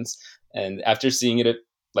reactions. And after seeing it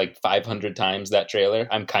like 500 times, that trailer,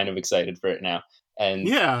 I'm kind of excited for it now. And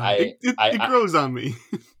it grows on me.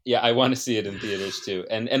 Yeah, I want to see it in theaters too.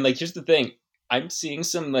 And like, here's the thing. I'm seeing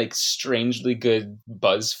some like strangely good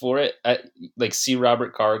buzz for it. Like C.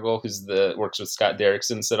 Robert Cargill, works with Scott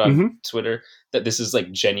Derrickson, said on Twitter that this is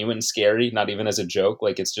like genuine scary, not even as a joke.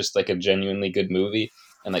 Like it's just like a genuinely good movie.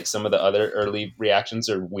 And like some of the other early reactions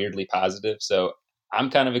are weirdly positive. So I'm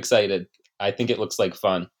kind of excited. I think it looks like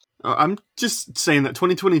fun. I'm just saying that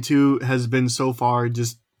 2022 has been so far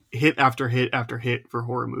just hit after hit after hit for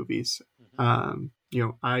horror movies.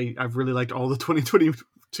 I've really liked all the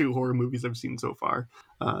 2022 horror movies I've seen so far.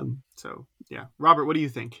 So yeah, Robert, what do you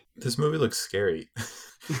think? This movie looks scary.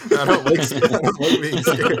 I don't like being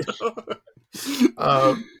scared.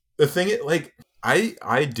 The thing, like,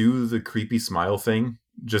 I do the creepy smile thing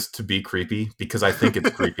just to be creepy because I think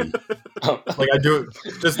it's creepy. Like I do it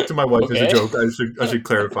just to my wife as a joke. I should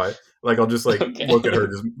clarify. Like I'll just like look at her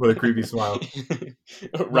just with a creepy smile.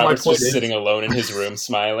 Robert's just sitting alone in his room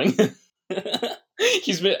smiling.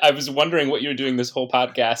 I was wondering what you were doing this whole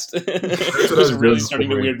podcast. It was really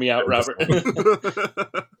starting to weird me out, Robert.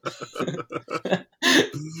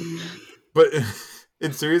 But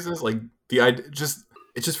in seriousness, like the idea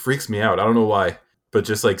it just freaks me out. I don't know why, but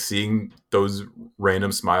just like seeing those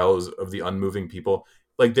random smiles of the unmoving people,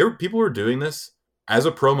 like people were doing this as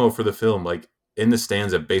a promo for the film, like in the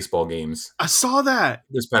stands at baseball games. I saw that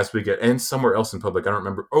this past weekend and somewhere else in public. I don't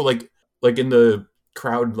remember. Oh, like in the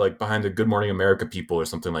crowd, like behind the Good Morning America people or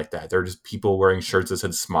something like that. There are just people wearing shirts that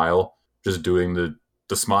said "Smile," just doing the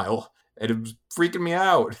smile, and it was freaking me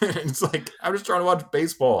out. It's like I'm just trying to watch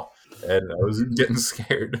baseball, and I was getting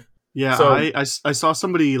scared. Yeah, so, I saw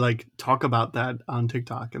somebody like talk about that on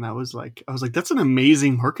TikTok, and I was like, that's an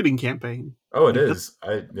amazing marketing campaign. Oh, it is.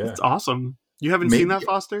 It's awesome. You haven't seen that,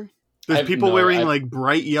 Foster? There's people wearing like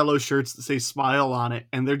bright yellow shirts that say "Smile" on it,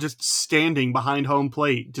 and they're just standing behind home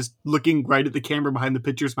plate, just looking right at the camera behind the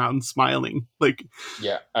pitcher's mound, smiling. Like,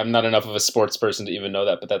 yeah, I'm not enough of a sports person to even know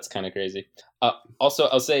that, but that's kind of crazy. Also,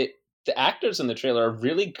 I'll say the actors in the trailer are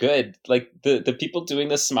really good. Like the people doing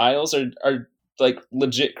the smiles are like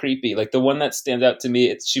legit creepy. Like the one that stands out to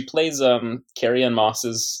me, she plays Carrie-Anne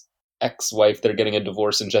Moss's ex-wife. They're getting a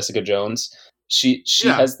divorce in Jessica Jones. She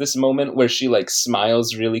has this moment where she like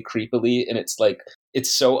smiles really creepily, and it's like it's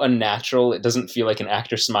so unnatural. It doesn't feel like an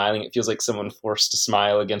actor smiling. It feels like someone forced to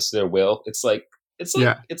smile against their will. It's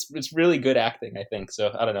it's really good acting, I think.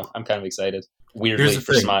 So I don't know. I'm kind of excited. Weirdly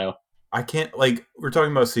for Smile. I can't, like, we're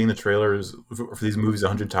talking about seeing the trailers for these movies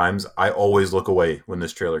 100 times. I always look away when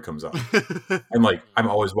this trailer comes on. I'm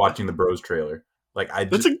always watching the Bros trailer. Like,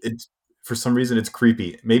 it's for some reason it's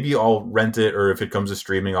creepy. Maybe I'll rent it, or if it comes to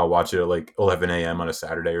streaming, I'll watch it at like 11 a.m. on a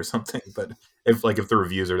Saturday or something. But if the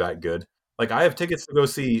reviews are that good, like I have tickets to go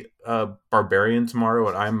see Barbarian tomorrow,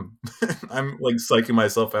 and I'm like psyching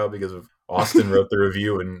myself out because of Austin wrote the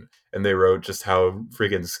review and they wrote just how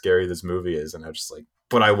freaking scary this movie is, and I'm just like,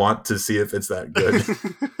 but I want to see if it's that good.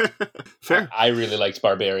 Fair. I really liked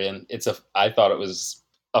Barbarian. I thought it was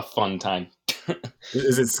a fun time.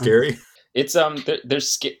 Is it scary? It's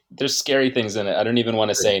there's scary things in it. I don't even want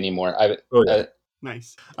to say anymore.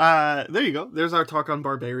 Nice. There you go. There's our talk on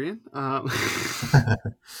Barbarian. Okay,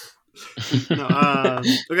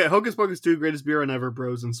 Hocus Pocus 2, Greatest Beer Ever,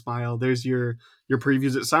 Bros, and Smile. There's your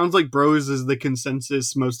previews. It sounds like Bros is the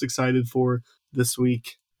consensus most excited for this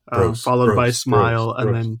week. Followed by Smile,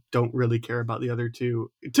 and then don't really care about the other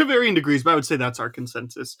two to varying degrees, but I would say that's our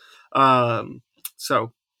consensus.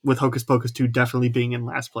 So with Hocus Pocus 2 definitely being in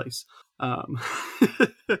last place. Aaron,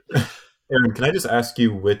 can I just ask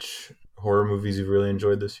you which horror movies you've really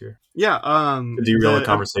enjoyed this year? Yeah. Do you derail the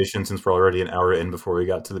conversation since we're already an hour in before we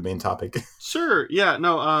got to the main topic? Sure. Yeah.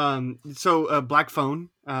 No. So Black Phone,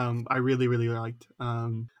 I really, really liked.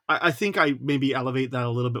 I think I maybe elevate that a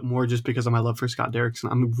little bit more just because of my love for Scott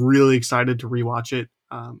Derrickson. I'm really excited to rewatch it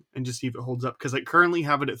and just see if it holds up, because I currently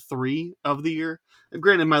have it at 3 of the year.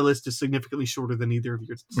 Granted, my list is significantly shorter than either of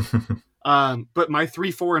yours. But my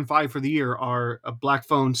 3, 4, and 5 for the year are a Black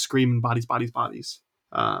Phone, Scream, and Bodies, Bodies, Bodies.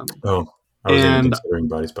 I was even considering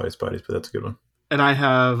Bodies, Bodies, Bodies, but that's a good one. And I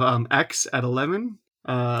have X at 11,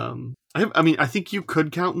 I think you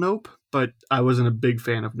could count Nope, but I wasn't a big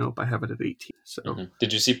fan of Nope. I have it at 18. So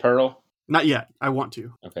Did you see Pearl? Not yet. I want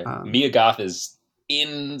to. Okay. Mia Goth is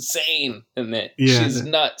insane in it. Yeah. She's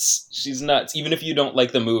nuts. She's nuts. Even if you don't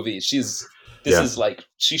like the movie, is like,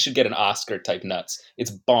 she should get an Oscar type nuts.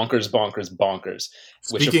 It's bonkers, bonkers, bonkers.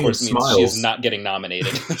 Which of course means she is not getting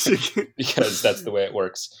nominated because that's the way it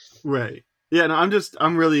works. Right. Yeah, no,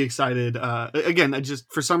 I'm really excited. Again,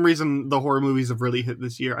 for some reason the horror movies have really hit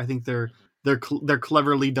this year. I think they're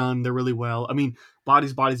cleverly done. They're really well. I mean,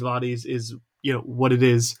 Bodies is, what it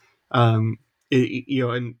is. And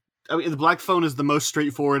I mean, The Black Phone is the most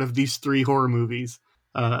straightforward of these three horror movies.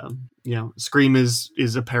 Scream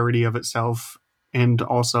is a parody of itself and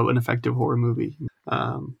also an effective horror movie.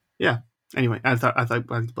 Anyway, I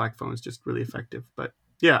think Black Phone is just really effective. But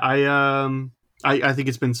yeah, I think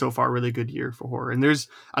it's been so far a really good year for horror. And there's,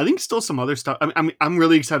 I think, still some other stuff. I'm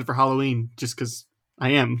really excited for Halloween just because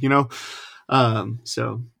I am,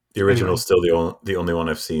 So the original is still the only one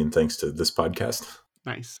I've seen thanks to this podcast.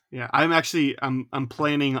 Nice. Yeah, I'm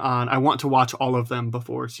planning on. I want to watch all of them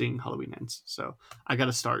before seeing Halloween Ends. So I got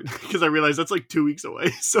to start because I realize that's like 2 weeks away.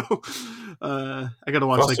 So I got to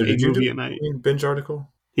watch Foster, like a movie at night. Binge article.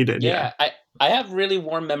 He did. Yeah, I have really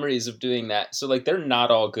warm memories of doing that. So like they're not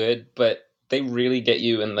all good, but they really get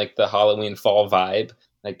you in like the Halloween fall vibe.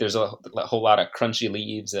 Like there's a whole lot of crunchy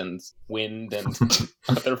leaves and wind and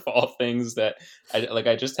other fall things that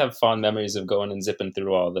I just have fond memories of going and zipping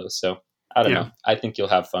through all of those. So I don't know. I think you'll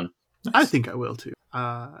have fun. I think I will too.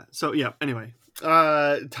 Anyway,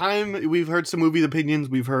 time. We've heard some movie opinions.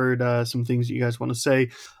 We've heard some things that you guys want to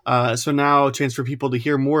say. So now a chance for people to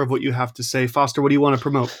hear more of what you have to say. Foster, what do you want to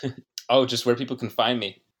promote? Oh, just where people can find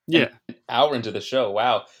me. Yeah. An hour into the show.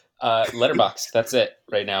 Wow. Letterboxd. That's it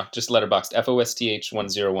right now. Just Letterboxd. FOSTH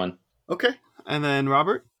 101. Okay. And then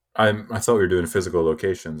Robert? I thought we were doing physical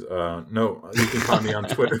locations. No, you can find me on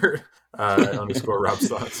Twitter _ Rob's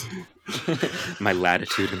Thoughts. My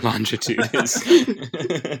latitude and longitude is.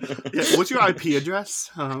 Yeah, what's your IP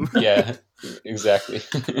address? Yeah, exactly.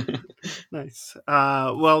 Nice.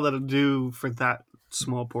 Well, that'll do for that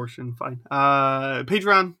small portion. Fine.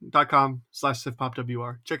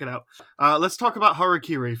 Patreon.com/SifPopWR. Check it out. Let's talk about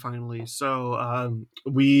Harakiri finally. So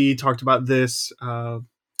we talked about this.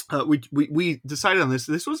 We decided on this.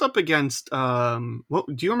 This was up against. Do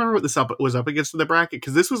you remember what this was up against in the bracket?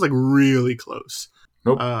 Because this was like really close.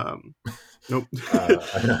 Nope. Nope.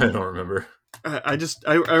 I don't remember. I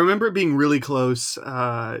remember it being really close.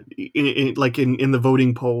 In the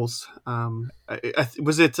voting polls.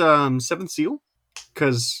 Was it Seventh Seal?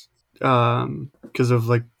 Because of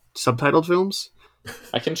like subtitled films.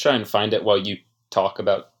 I can try and find it while you talk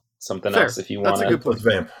about something else if you want. That's a good point. Let's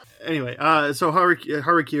vamp. Anyway, so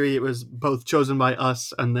Harakiri, it was both chosen by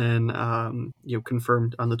us and then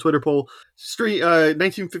confirmed on the Twitter poll.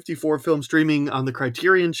 1954 film streaming on the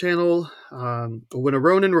Criterion Channel. When a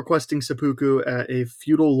Ronin requesting seppuku at a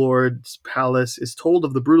feudal lord's palace is told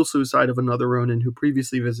of the brutal suicide of another Ronin who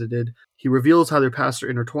previously visited, he reveals how their paths are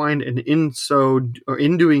intertwined, and in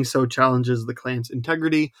doing so challenges the clan's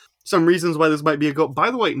integrity. Some reasons why this might be a go.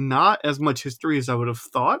 By the way, not as much history as I would have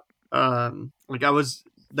thought. No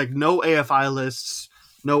AFI lists,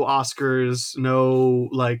 no Oscars, no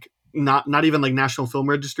not even like National Film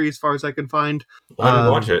Registry as far as I can find. I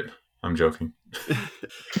didn't watch it. I'm joking.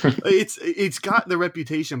 It's got the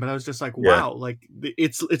reputation, but I was just like, wow,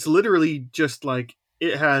 it's literally just like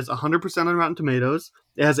it has 100% on Rotten Tomatoes.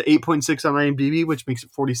 It has an 8.6 on IMDb, which makes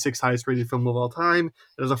it 46th highest rated film of all time.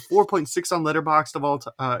 It has a 4.6 on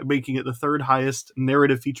Letterboxd making it the third highest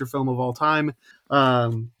narrative feature film of all time.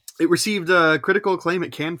 It received critical acclaim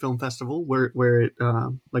at Cannes Film Festival, where it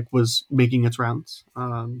was making its rounds,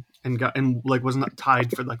 and was not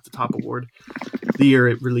tied for like the top award the year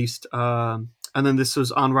it released. And then this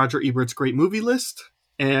was on Roger Ebert's Great Movie List,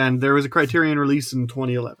 and there was a Criterion release in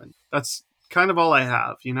 2011. That's kind of all I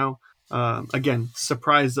have, Again,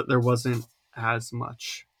 surprised that there wasn't as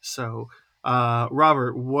much. So,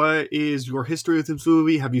 Robert, what is your history with this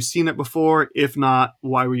movie? Have you seen it before? If not,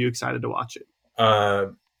 why were you excited to watch it?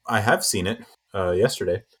 I have seen it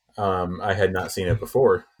yesterday. I had not seen it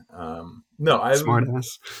before. Smart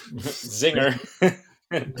ass. Zinger.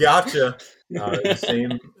 Gotcha.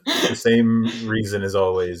 The same reason as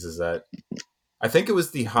always is that I think it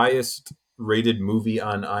was the highest rated movie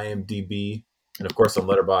on IMDb and of course on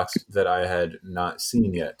Letterboxd that I had not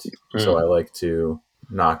seen yet. So I like to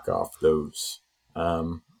knock off those.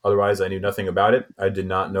 Otherwise, I knew nothing about it. I did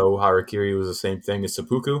not know Harakiri was the same thing as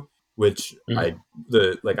seppuku, which I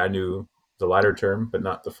knew the latter term, but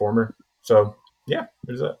not the former. So yeah,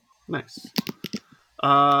 there's that. Nice.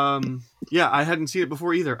 Yeah, I hadn't seen it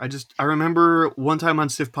before either. I remember one time on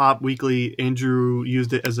Sif Pop Weekly, Andrew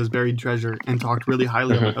used it as his buried treasure and talked really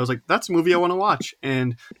highly of it. I was like, that's a movie I want to watch,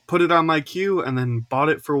 and put it on my queue, and then bought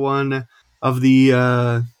it for one of the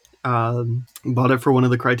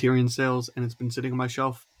Criterion sales, and it's been sitting on my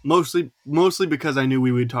shelf mostly because I knew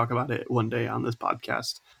we would talk about it one day on this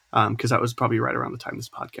podcast, because that was probably right around the time this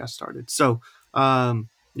podcast started. So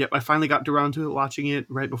yep, I finally got around to it, watching it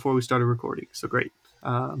right before we started recording. So great.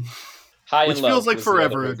 High which and Low feels like was the other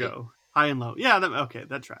forever movie. ago. High and Low. Yeah, okay,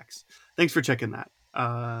 that tracks. Thanks for checking that.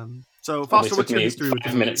 So Only Foster, took what's your me history with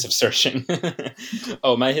 5 this minutes of searching.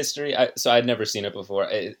 Oh, my history. So I'd never seen it before.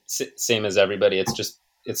 Same as everybody.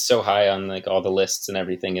 It's so high on like all the lists and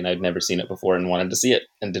everything, and I'd never seen it before and wanted to see it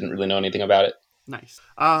and didn't really know anything about it. Nice.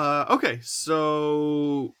 Okay,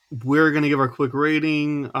 so we're gonna give our quick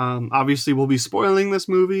rating. Obviously, we'll be spoiling this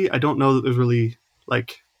movie. I don't know that there's really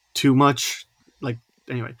like too much. Like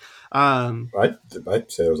anyway, I'd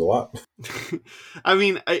say there was a lot. I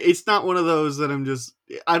mean, it's not one of those that I'm just.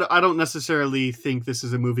 I don't necessarily think this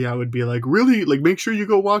is a movie I would be like, really, like, make sure you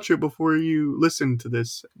go watch it before you listen to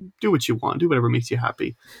this. Do what you want. Do whatever makes you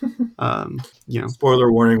happy.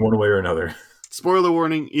 Spoiler warning, one way or another. Spoiler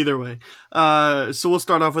warning, either way. So we'll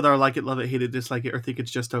start off with our like it, love it, hate it, dislike it, or think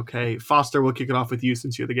it's just okay. Foster, we'll kick it off with you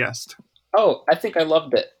since you're the guest. Oh, I think I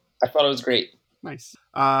loved it. I thought it was great. Nice.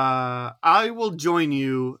 I will join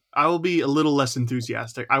you. I will be a little less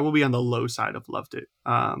enthusiastic. I will be on the low side of loved it.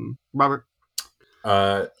 Robert?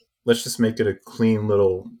 Let's just make it a clean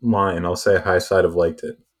little line. I'll say high side of liked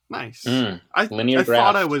it. Nice. Linear I graph.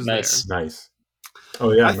 thought I was Nice. there. Nice.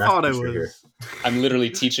 Oh yeah, I thought I math teacher was. here. I'm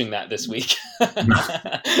literally teaching that this week.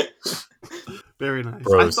 Very nice.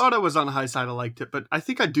 Bros. I thought I was on the high side. I liked it, but I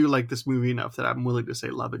think I do like this movie enough that I'm willing to say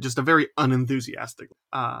love it. Just a very unenthusiastic.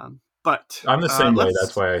 But I'm the same way. let's-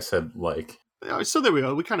 That's why I said like. So there we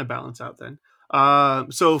go. We kind of balance out then.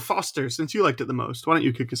 So Foster, since you liked it the most, why don't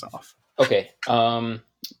you kick us off? Okay.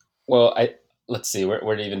 Well, let's see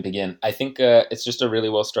where to even begin. I think it's just a really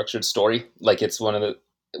well structured story. Like it's I'm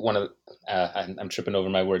tripping over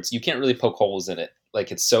my words. You can't really poke holes in it.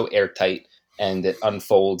 Like it's so airtight and it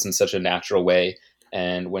unfolds in such a natural way.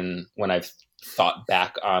 And when I've thought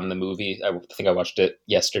back on the movie, I think I watched it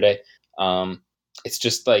yesterday. It's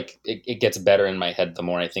just like it gets better in my head the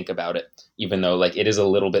more I think about it. Even though like it is a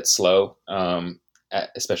little bit slow,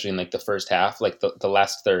 especially in like the first half. Like the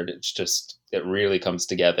last third, it really comes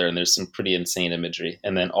together, and there's some pretty insane imagery.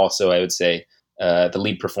 And then also I would say the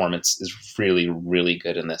lead performance is really, really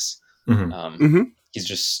good in this. Mm-hmm.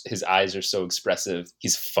 His eyes are so expressive.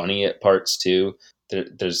 He's funny at parts too.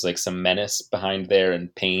 There's like some menace behind there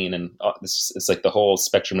and pain, and it's like the whole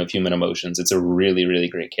spectrum of human emotions. It's a really, really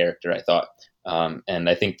great character, I thought. And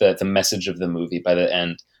I think that the message of the movie by the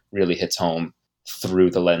end really hits home through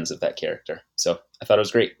the lens of that character. So I thought it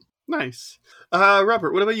was great. Nice.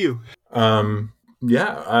 Robert, what about you?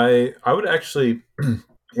 Yeah, I would actually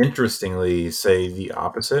interestingly say the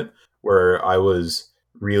opposite, where I was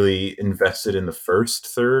really invested in the first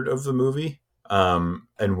third of the movie.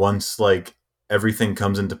 And once like everything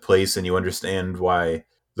comes into place and you understand why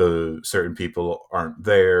the certain people aren't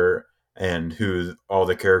there and who all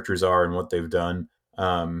the characters are and what they've done,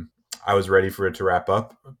 I was ready for it to wrap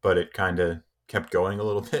up, but it kind of kept going a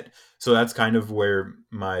little bit. So that's kind of where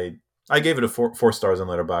I gave it a four stars on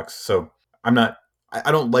Letterboxd. So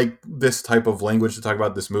I don't like this type of language to talk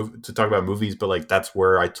about this movie, to talk about movies, but like that's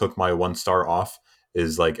where I took my 1 star off,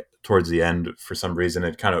 is like towards the end. For some reason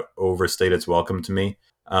it kind of overstayed its welcome to me.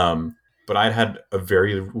 But I'd had a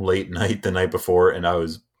very late night the night before, and I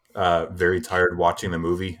was very tired watching the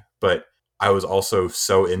movie, but I was also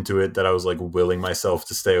so into it that I was like willing myself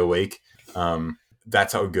to stay awake.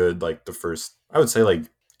 That's how good like the first, I would say like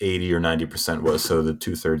 80 or 90% was. So the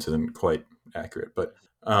 2/3 isn't quite accurate, but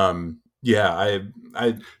yeah,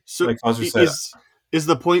 I So like Foster said, is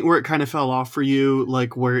the point where it kind of fell off for you,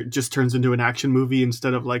 like where it just turns into an action movie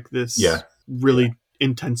instead of like this really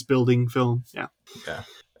intense building film? Yeah.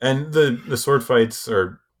 And the sword fights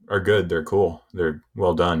are good. They're cool. They're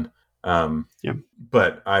well done.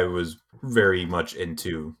 But I was very much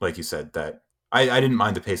into, like you said, that I didn't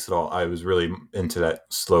mind the pace at all. I was really into that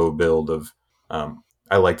slow build of,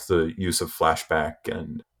 I liked the use of flashback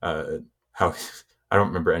and how, I don't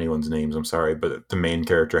remember anyone's names, I'm sorry, but the main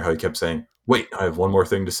character, how he kept saying, wait, I have one more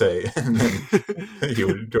thing to say. And then he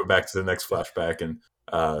would go back to the next flashback, and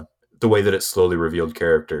the way that it slowly revealed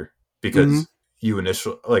character, because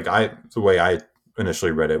the way I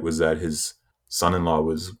initially read it was that his son-in-law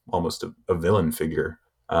was almost a villain figure,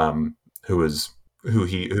 who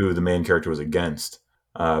the main character was against.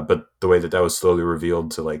 But the way that was slowly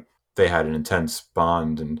revealed to like they had an intense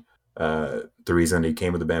bond, and the reason he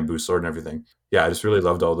came with the bamboo sword and everything. Yeah, I just really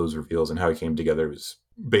loved all those reveals, and how he came together was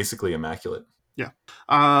basically immaculate. Yeah.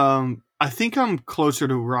 I think I'm closer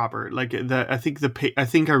to Robert. Like that, I think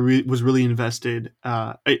was really invested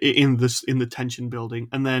in the tension building,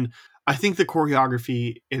 and then I think the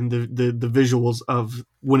choreography and the visuals of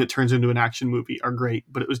when it turns into an action movie are great.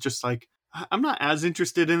 But it was just like, I'm not as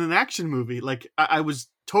interested in an action movie. Like I was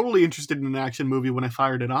totally interested in an action movie when I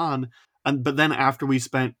fired it on, but then after we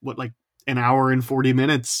spent an hour and 40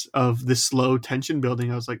 minutes of this slow tension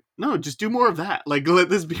building, I was like, no, just do more of that. Like, let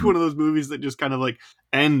this be one of those movies that just kind of like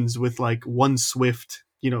ends with like one swift,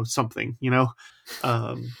 something, that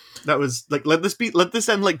was like, let this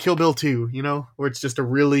end like Kill Bill 2, where it's just a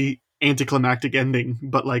really anticlimactic ending,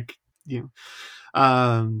 but like,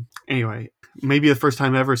 anyway, maybe the first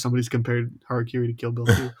time ever somebody's compared Harakiri to Kill Bill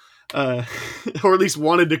 2. Or at least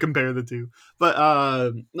wanted to compare the two. But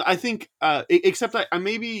I think, except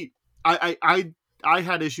I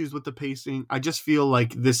had issues with the pacing. I just feel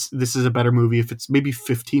like this is a better movie if it's maybe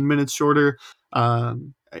 15 minutes shorter.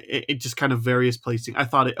 It just kind of various placing. I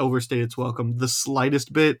thought it overstayed its welcome the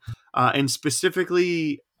slightest bit, and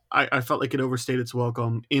specifically, I felt like it overstayed its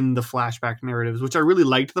welcome in the flashback narratives, which I really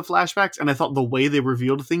liked the flashbacks, and I thought the way they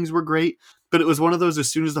revealed things were great. But it was one of those,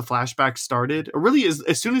 as soon as the flashback started, or really as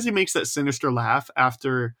soon as he makes that sinister laugh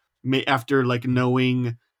after like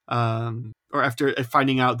knowing. Or after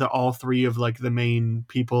finding out that all three of like the main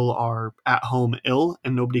people are at home ill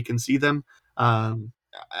and nobody can see them,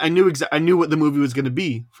 I knew what the movie was going to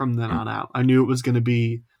be from then on out. I knew it was going to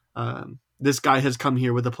be this guy has come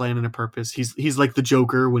here with a plan and a purpose. He's like the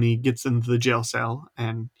Joker when he gets into the jail cell,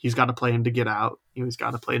 and he's got a plan to get out. He's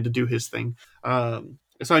got a plan to do his thing.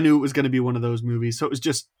 So I knew it was going to be one of those movies. So it was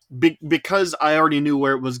just because I already knew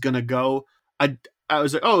where it was going to go. I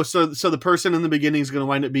was like, oh, so the person in the beginning is going to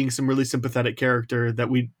wind up being some really sympathetic character that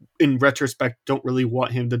we, in retrospect, don't really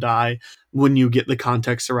want him to die when you get the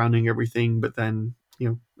context surrounding everything. But then,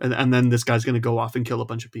 and then this guy's going to go off and kill a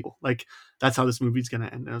bunch of people. Like, that's how this movie's going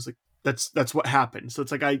to end. And I was like, that's what happened. So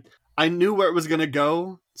it's like, I knew where it was going to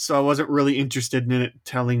go, so I wasn't really interested in it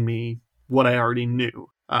telling me what I already knew.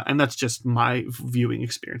 And that's just my viewing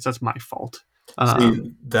experience. That's my fault.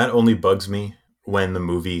 See, that only bugs me when the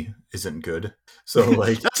movie isn't good. So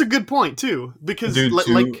like that's a good point too, because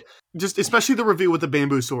like just especially the reveal with the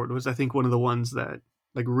bamboo sword was, I think, one of the ones that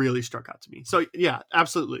like really struck out to me. So yeah,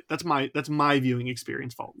 absolutely, that's my viewing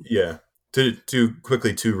experience fault. Yeah, to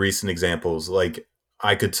quickly, two recent examples. Like,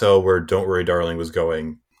 I could tell where Don't Worry Darling was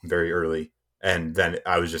going very early, and then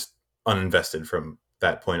I was just uninvested from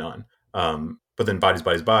that point on. But then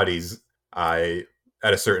Bodies, at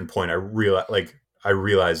a certain point I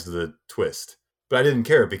realized the twist, but I didn't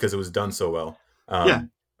care because it was done so well.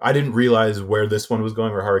 I didn't realize where this one was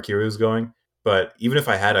going, where Harakiri was going, but even if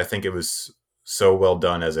I had, I think it was so well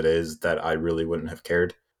done as it is that I really wouldn't have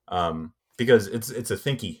cared, because it's a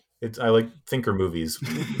thinky. I like thinker movies,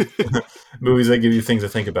 movies that give you things to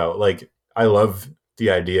think about. Like, I love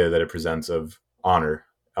the idea that it presents of honor,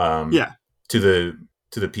 to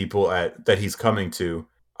the people that he's coming to.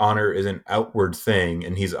 Honor is an outward thing,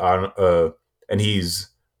 and he's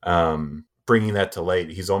bringing that to light.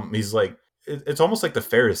 He's like, it's almost like the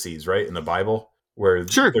Pharisees, right, in the Bible, where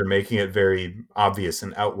they're making it very obvious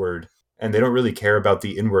and outward, and they don't really care about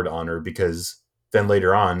the inward honor, because then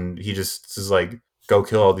later on he just is like, go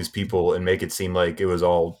kill all these people and make it seem like it was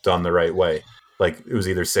all done the right way, like it was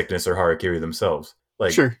either sickness or Harakiri themselves.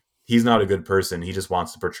 Like, he's not a good person. He just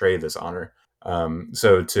wants to portray this honor.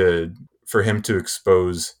 So for him to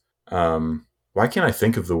expose, why can't I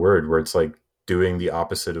think of the word where it's like doing the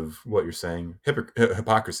opposite of what you're saying?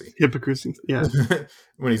 Hypocrisy. Yeah.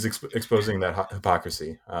 When he's exposing that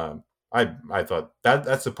hypocrisy, I thought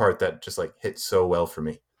that's the part that just like hit so well for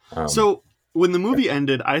me. So when the movie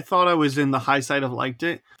ended, I thought I was in the high side of liked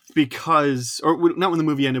it because, or not when the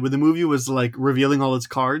movie ended, when the movie was like revealing all its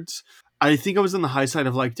cards. I think I was in the high side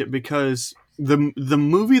of liked it because the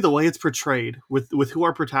movie, the way it's portrayed with who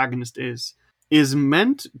our protagonist is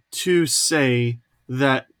meant to say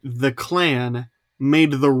that the clan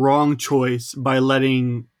made the wrong choice by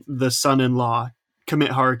letting the son-in-law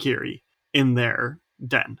commit Harakiri in their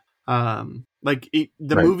den. The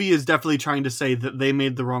movie is definitely trying to say that they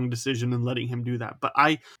made the wrong decision in letting him do that. But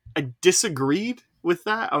I disagreed with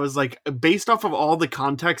that. I was like, based off of all the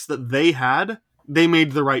context that they had, they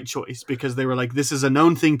made the right choice, because they were like, this is a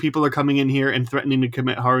known thing. People are coming in here and threatening to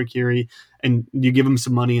commit Harakiri, and you give them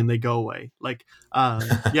some money and they go away. Like,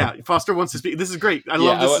 Foster wants to speak. This is great. I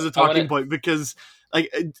love this as a talking point, because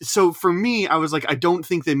So for me, I was like, I don't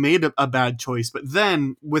think they made a bad choice. But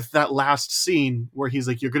then with that last scene where he's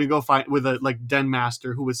like, you're going to go fight with a Den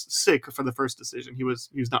Master who was sick for the first decision. He was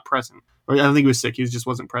not present. Or I don't think he was sick. He just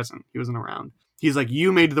wasn't present. He wasn't around. He's like,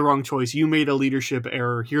 you made the wrong choice. You made a leadership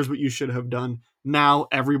error. Here's what you should have done. Now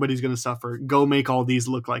everybody's going to suffer. Go make all these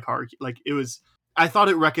look like hard. Like it was, I thought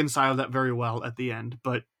it reconciled that very well at the end.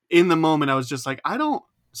 But in the moment, I was just like,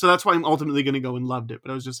 so that's why I'm ultimately going to go and loved it. But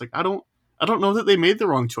I was just like, I don't know that they made the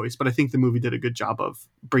wrong choice, but I think the movie did a good job of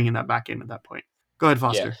bringing that back in at that point. Go ahead,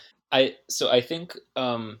 Foster. Yeah. I think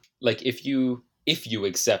like if you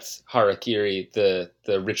accept Harakiri,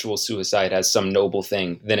 the ritual suicide as some noble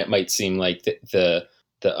thing, then it might seem like the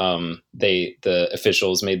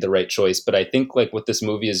officials made the right choice. But I think like what this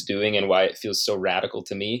movie is doing and why it feels so radical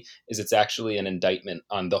to me is it's actually an indictment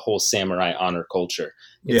on the whole samurai honor culture.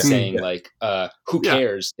 It's saying like, who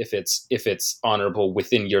cares if it's honorable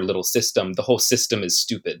within your little system? The whole system is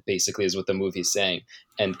stupid, basically, is what the movie is saying.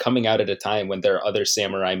 And coming out at a time when there are other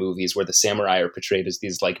samurai movies where the samurai are portrayed as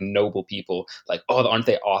these like noble people, like, oh, aren't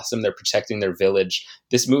they awesome? They're protecting their village.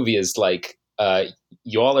 This movie is like,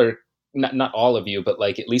 y'all are, not all of you, but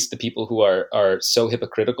like at least the people who are so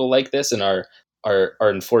hypocritical like this and are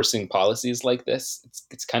enforcing policies like this,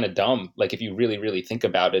 it's kind of dumb. Like if you really, really think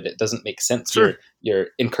about it, it doesn't make sense. Sure. You're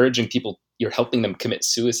encouraging people, you're helping them commit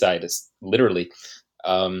suicide, is literally.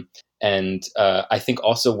 And I think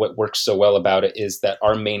also what works so well about it is that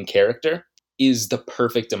our main character is the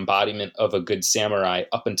perfect embodiment of a good samurai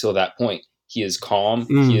up until that point. He is calm.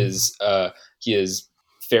 He is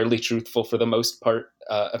fairly truthful for the most part,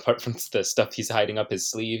 apart from the stuff he's hiding up his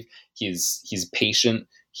sleeve. He's patient.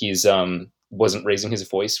 He's wasn't raising his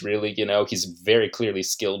voice really, he's very clearly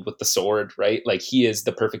skilled with the sword, right? Like he is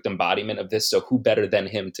the perfect embodiment of this. So who better than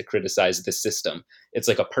him to criticize the system? It's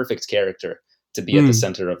like a perfect character to be at the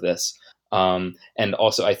center of this. And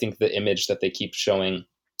also I think the image that they keep showing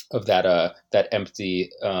of that empty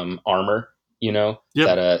armor,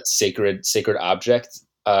 that sacred object.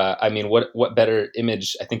 I mean, what better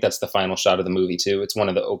image? I think that's the final shot of the movie too. It's one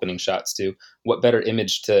of the opening shots too. What better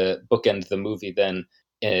image to bookend the movie than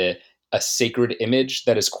a sacred image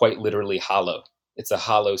that is quite literally hollow? It's a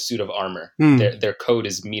hollow suit of armor. Their code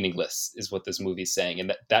is meaningless, is what this movie's saying.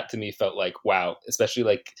 And that to me felt like, wow, especially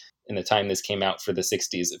like in the time this came out for the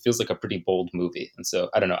 60s, it feels like a pretty bold movie. And so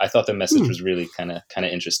I don't know. I thought the message was really kind of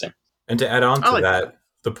interesting. And to add on to that,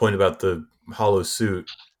 the point about the hollow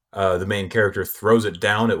suit, the main character throws it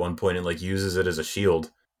down at one point and like uses it as a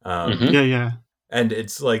shield. Yeah. And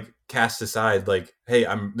it's like cast aside, like, hey,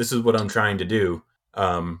 this is what I'm trying to do.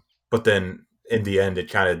 But then in the end, it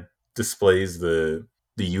kind of displays the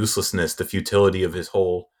uselessness, the futility of his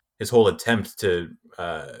whole attempt to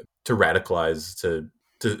radicalize,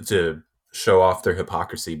 to show off their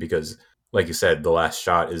hypocrisy, because like you said, the last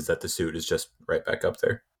shot is that the suit is just right back up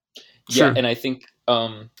there. Yeah. Sure. And I think,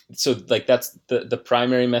 so like that's the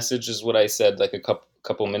primary message is what I said like a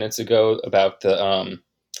couple minutes ago about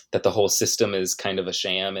that the whole system is kind of a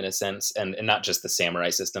sham in a sense, and not just the samurai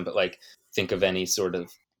system, but like think of any sort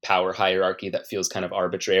of power hierarchy that feels kind of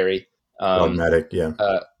arbitrary. Dogmatic, yeah.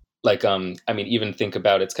 I mean, even think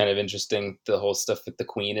about, it's kind of interesting, the whole stuff with the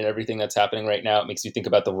queen and everything that's happening right now. It makes you think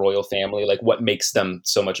about the royal family, like what makes them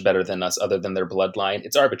so much better than us other than their bloodline.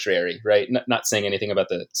 It's arbitrary, right? Not saying anything about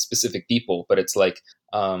the specific people, but it's like,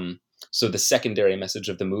 so the secondary message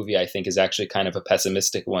of the movie, I think, is actually kind of a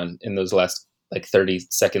pessimistic one in those last like 30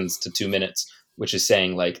 seconds to 2 minutes, which is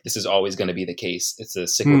saying like, this is always going to be the case. It's a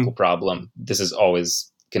cyclical problem. This is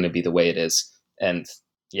always going to be the way it is. And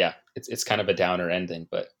yeah, it's kind of a downer ending,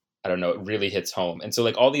 but I don't know, it really hits home. And so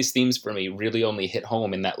like all these themes for me really only hit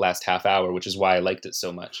home in that last half hour, which is why I liked it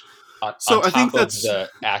so much. On I think top of the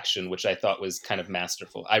action, which I thought was kind of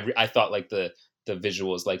masterful. I thought like the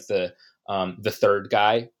visuals, like the third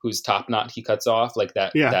guy whose top knot he cuts off, like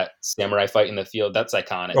that samurai fight in the field, that's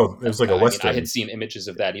iconic. Oh, it was like a Western. I had seen images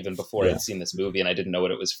of that even before I'd seen this movie, and I didn't know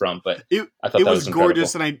what it was from, but I thought it that was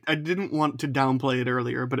gorgeous, incredible. and I didn't want to downplay it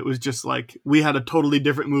earlier, but it was just like, we had a totally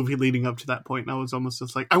different movie leading up to that point, and I was almost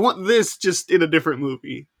just like, I want this just in a different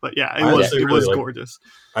movie. But yeah, it was gorgeous.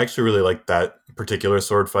 I actually really liked that particular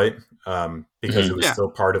sword fight, because it was still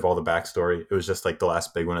part of all the backstory. It was just like the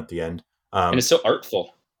last big one at the end. And it's so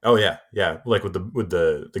artful. Oh yeah, like with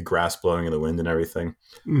the grass blowing in the wind and everything.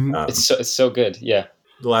 It's so good. Yeah.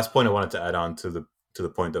 The last point I wanted to add on to the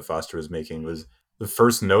point that Foster was making was the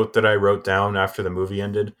first note that I wrote down after the movie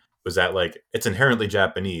ended was that like it's inherently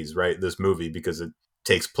Japanese, right? This movie, because it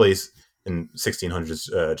takes place in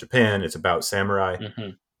 1600s Japan. It's about samurai,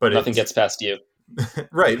 but nothing gets past you.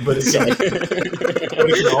 Right, but it's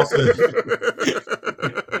also.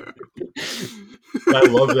 I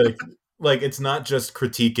love that. Like, it's not just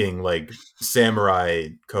critiquing like samurai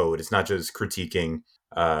code. It's not just critiquing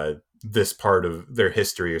this part of their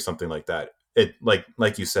history or something like that. It like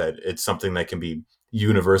you said, it's something that can be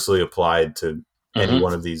universally applied to any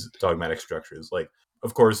one of these dogmatic structures. Like,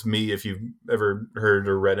 of course, me, if you've ever heard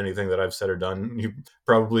or read anything that I've said or done, you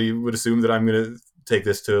probably would assume that I'm going to take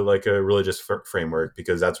this to like a religious framework,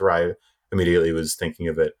 because that's where I immediately was thinking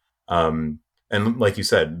of it. And like you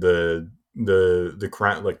said, the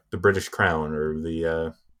crown, like the British crown or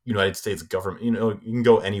the United States government, you can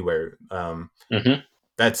go anywhere.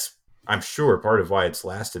 That's, I'm sure, part of why it's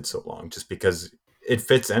lasted so long, just because it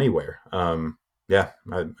fits anywhere. Yeah,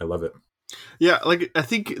 I love it. Yeah, like, I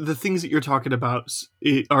think the things that you're talking about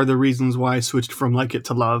are the reasons why I switched from like it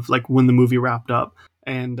to love, like when the movie wrapped up.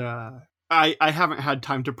 And I haven't had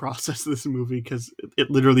time to process this movie because it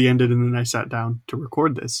literally ended and then I sat down to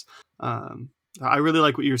record this. I really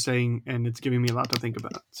like what you're saying, and it's giving me a lot to think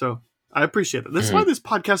about. So I appreciate it. This is why this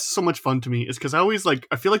podcast is so much fun to me, is because I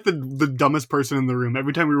feel like the dumbest person in the room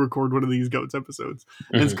every time we record one of these GOATS episodes.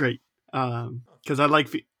 And it's great. Because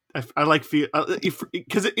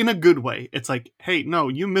because in a good way, it's like, hey, no,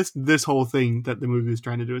 you missed this whole thing that the movie was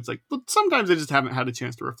trying to do. It's like, well, sometimes I just haven't had a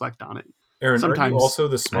chance to reflect on it. Aaron, sometimes are you also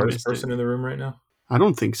the smartest person in the room right now? I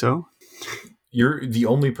don't think so. You're the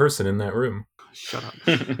only person in that room. Shut up.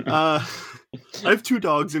 I have 2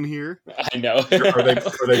 dogs in here. I know. Are they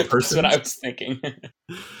persons? That's what I was thinking.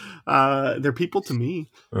 They're people to me.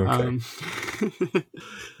 Okay.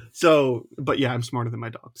 So, but yeah, I'm smarter than my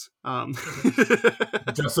dogs.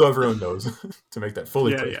 Just so everyone knows, to make that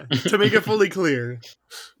fully clear. Yeah. To make it fully clear,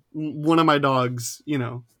 one of my dogs,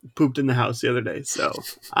 pooped in the house the other day. So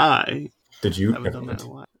Did you? haven't done that in a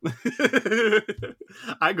while.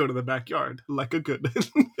 I go to the backyard like a good,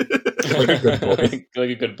 Like a good boy. Like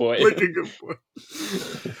a good boy. like a good boy.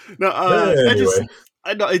 No, Anyway.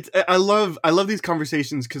 I love these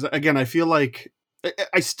conversations because, again, I feel like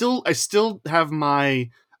I still have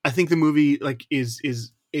I think the movie like is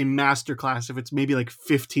a masterclass if it's maybe like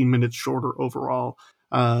 15 minutes shorter overall.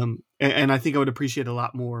 And I think I would appreciate it a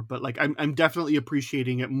lot more, but like I'm definitely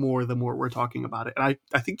appreciating it more the more we're talking about it. And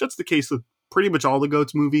I think that's the case with pretty much all the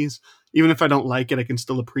GOATS movies. Even if I don't like it, I can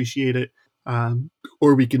still appreciate it.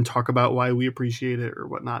 Or we can talk about why we appreciate it or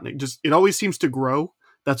whatnot. And it always seems to grow.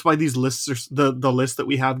 That's why these lists are the list that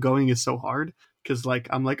we have going is so hard. Cause like,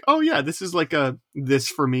 I'm like, oh yeah, this is like this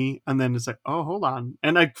for me. And then it's like, oh, hold on.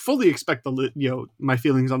 And I fully expect my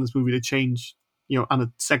feelings on this movie to change, on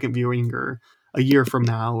a second viewing or a year from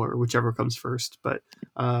now or whichever comes first. But,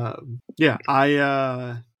 yeah,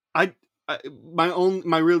 my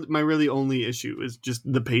really only issue is just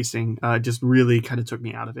the pacing. Just really kind of took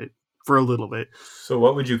me out of it for a little bit. So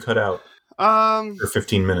what would you cut out for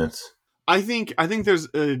 15 minutes? I think there's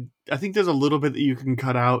a little bit that you can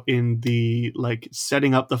cut out in the like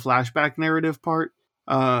setting up the flashback narrative part.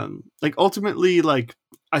 Like ultimately, like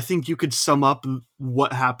I think you could sum up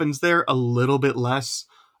what happens there a little bit less.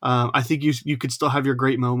 I think you could still have your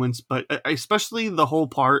great moments, but especially the whole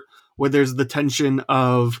part where there's the tension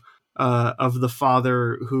of the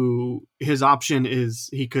father who his option is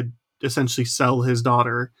he could essentially sell his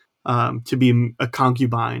daughter to be a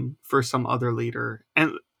concubine for some other leader,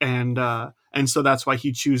 and so that's why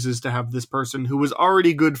he chooses to have this person who was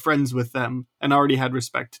already good friends with them and already had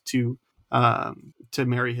respect to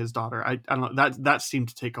marry his daughter. I don't know, that seemed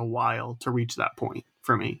to take a while to reach that point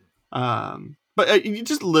for me. But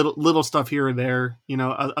just little stuff here and there,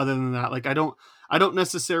 other than that, like I don't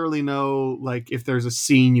necessarily know like if there's a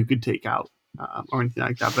scene you could take out or anything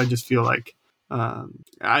like that. But I just feel like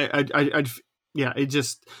it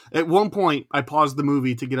just at one point I paused the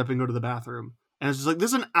movie to get up and go to the bathroom, and I was just like,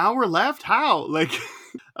 "There's an hour left? How?" Like,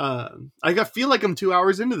 I feel like I'm 2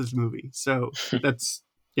 hours into this movie, so that's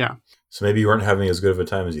yeah. So maybe you weren't having as good of a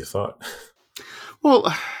time as you thought.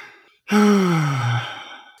 Well,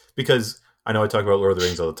 because I know I talk about Lord of the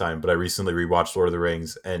Rings all the time, but I recently rewatched Lord of the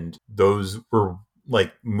Rings, and those were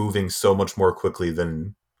like moving so much more quickly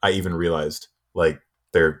than I even realized. Like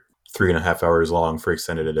they're 3.5 hours long for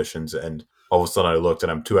extended editions, and all of a sudden I looked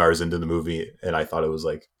and I'm 2 hours into the movie and I thought it was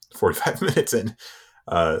like 45 minutes in.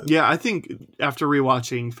 Yeah, I think after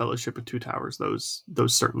rewatching Fellowship of Two Towers, those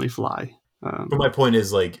certainly fly. But my point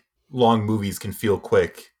is like long movies can feel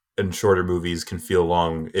quick and shorter movies can feel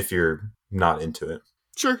long if you're not into it.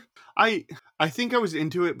 Sure. I think I was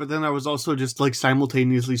into it, but then I was also just like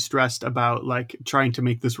simultaneously stressed about like trying to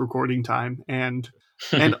make this recording time and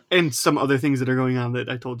some other things that are going on that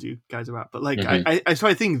I told you guys about. But like, so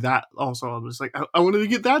I think that also I was like, I wanted to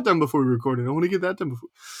get that done before we recorded. I want to get that done before.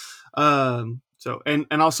 So, and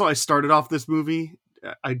also I started off this movie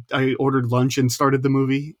I ordered lunch and started the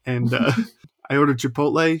movie, and I ordered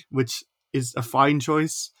Chipotle, which is a fine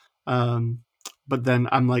choice. But then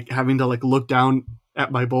I'm like having to like look down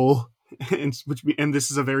at my bowl, and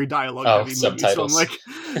this is a very dialogue heavy movie. Subtitles. So I'm like,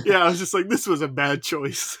 I was just like, this was a bad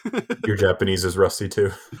choice. Your Japanese is rusty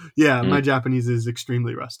too. Yeah, my Japanese is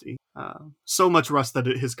extremely rusty. So much rust that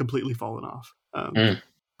it has completely fallen off.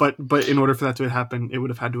 But in order for that to happen, it would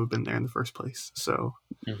have had to have been there in the first place. So,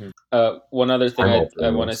 one other thing I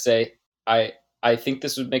want to say, I think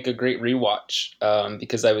this would make a great rewatch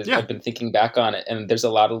because I've been thinking back on it, and there's a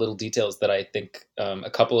lot of little details that I think a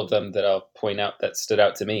couple of them that I'll point out that stood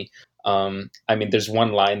out to me. I mean, there's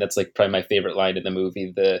one line that's like probably my favorite line in the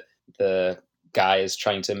movie. The guy is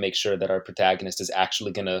trying to make sure that our protagonist is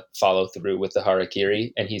actually going to follow through with the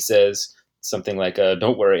harakiri, and he says something like,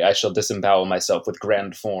 "Don't worry, I shall disembowel myself with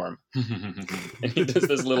grand form." And he does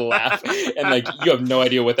this little laugh, and like you have no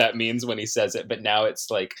idea what that means when he says it, but now it's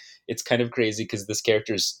like it's kind of crazy because this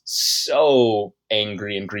character is so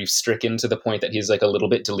angry and grief stricken to the point that he's like a little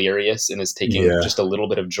bit delirious and is taking just a little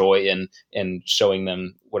bit of joy in showing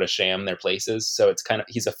them what a sham their place is. So it's kind of,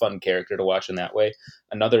 he's a fun character to watch in that way.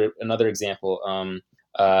 Another example,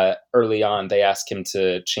 early on, they ask him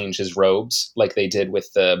to change his robes like they did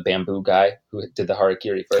with the bamboo guy who did the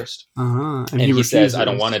harakiri first. And he says, "I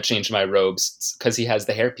don't want to change my robes," because he has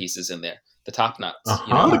the hair pieces in there, the top knots.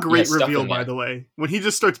 What a great reveal, by the way, when he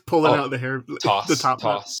just starts pulling out the hair, the top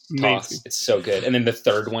toss. It's so good. And then the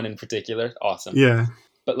third one in particular, awesome. Yeah.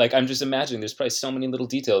 But like, I'm just imagining there's probably so many little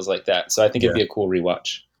details like that. So I think it'd be a cool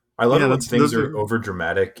rewatch. I love it when things are over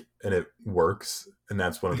dramatic and it works. And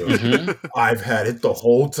that's one of those. I've had it the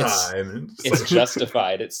whole time. It's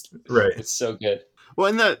justified. It's right. It's so good. Well,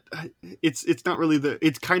 and that it's not really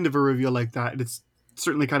it's kind of a reveal like that. It's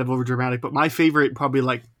certainly kind of over dramatic. But my favorite, probably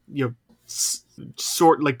like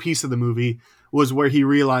sort like piece of the movie was where he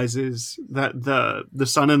realizes that the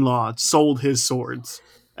son-in-law sold his swords,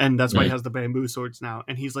 and that's why he has the bamboo swords now.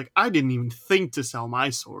 And he's like, I didn't even think to sell my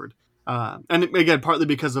sword. And again, partly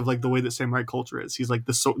because of like the way that samurai culture is. He's like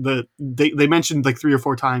they mentioned like 3 or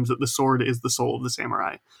 4 times that the sword is the soul of the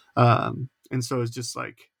samurai. And so it's just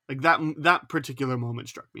like that particular moment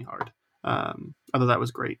struck me hard. I thought that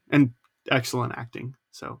was great and excellent acting.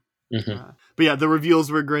 So, but yeah, the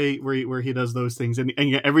reveals were great where he does those things. And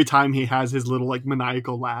yeah, every time he has his little like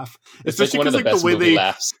maniacal laugh, especially because like the way they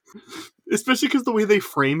laughs. Especially because the way they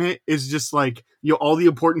frame it is just like, all the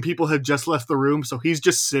important people have just left the room, so he's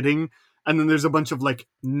just sitting, and then there's a bunch of like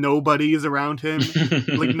nobodies around him,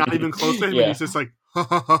 like not even close to him, and he's just like,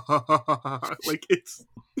 like it's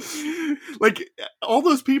like all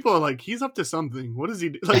those people are like, he's up to something. What is he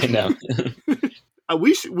do? Like, I know.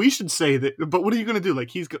 we should say that, but what are you gonna do?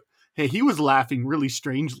 Like hey, he was laughing really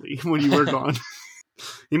strangely when you were gone.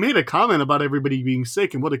 He made a comment about everybody being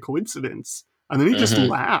sick, and what a coincidence. And then he just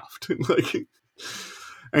laughed. Like,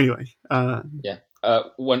 anyway.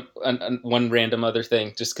 One random other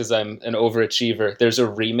thing, just because I'm an overachiever. There's a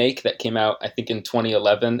remake that came out, I think, in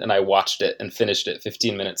 2011, and I watched it and finished it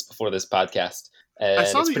 15 minutes before this podcast. And I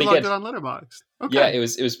saw it's that pretty you logged good. it on Letterboxd. Okay. Yeah, it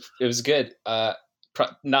was good.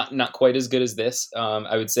 Not quite as good as this.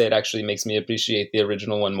 I would say it actually makes me appreciate the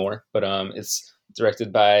original one more. But it's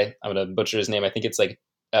directed by, I'm gonna butcher his name. I think it's like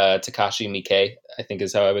Takashi Miike, I think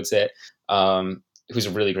is how I would say it. Who's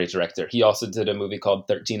a really great director. He also did a movie called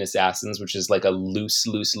 13 Assassins, which is like a loose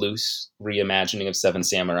reimagining of Seven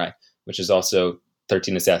Samurai, which is also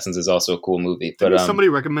 13 Assassins is also a cool movie. Did somebody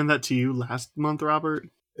recommend that to you last month, Robert?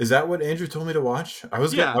 Is that what Andrew told me to watch? I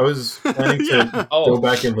was planning to go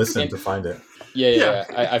back and listen to find it. Yeah.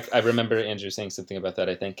 I remember Andrew saying something about that,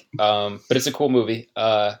 I think. But it's a cool movie.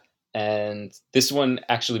 And this one,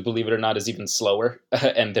 actually, believe it or not, is even slower.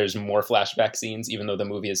 And there's more flashback scenes, even though the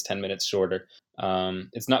movie is 10 minutes shorter.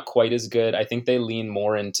 It's not quite as good. I think they lean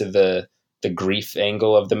more into the grief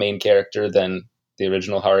angle of the main character than the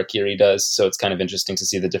original Harakiri does. So it's kind of interesting to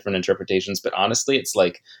see the different interpretations. But honestly, it's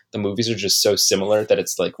like the movies are just so similar that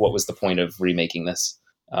it's like, what was the point of remaking this?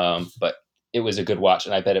 But it was a good watch,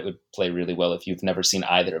 and I bet it would play really well if you've never seen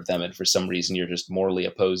either of them, and for some reason you're just morally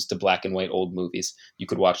opposed to black and white old movies. You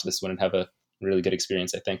could watch this one and have a really good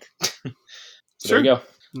experience, I think. So There you go.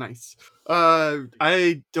 Nice.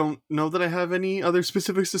 I don't know that I have any other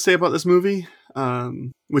specifics to say about this movie,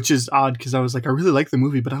 which is odd because I was like, I really like the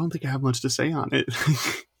movie, but I don't think I have much to say on it.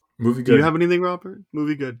 Movie good. Do you have anything, Robert?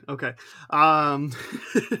 Movie good. Okay.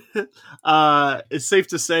 It's safe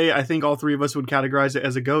to say I think all 3 of us would categorize it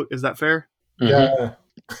as a GOAT. Is that fair? Yeah.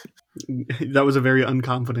 That was a very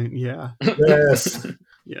unconfident yeah. Yes.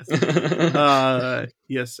 Yes.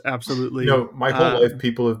 Yes, absolutely. My whole life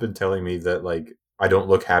people have been telling me that like I don't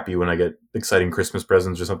look happy when I get exciting Christmas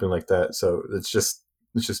presents or something like that. So it's just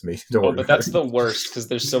me. Don't worry. But that's the worst because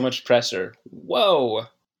there's so much pressure. Whoa,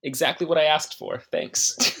 exactly what I asked for.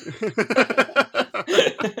 Thanks.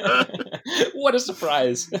 What a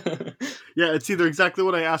surprise. Yeah, it's either exactly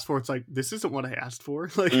what I asked for. It's like, this isn't what I asked for.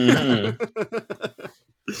 Like,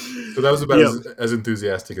 So that was about as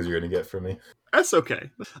enthusiastic as you're going to get from me. That's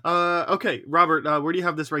okay. Okay, Robert, where do you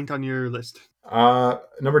have this ranked on your list?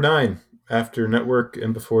 Number 9, after Network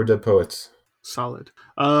and before Dead Poets. Solid.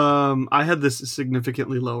 I had this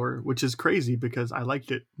significantly lower, which is crazy because I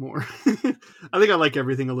liked it more. I think I like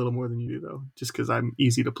everything a little more than you do, though, just because I'm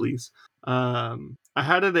easy to please. I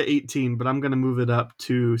had it at 18, but I'm going to move it up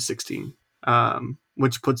to 16,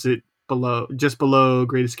 which puts it just below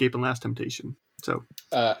Great Escape and Last Temptation. So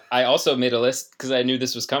I also made a list because I knew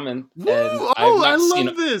this was coming. Woo! And I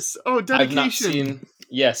love this. Oh, dedication.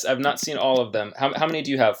 I've not seen all of them. How many do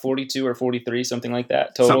you have? 42 or 43, something like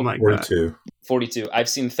that total? Something like 42. that. 42. I've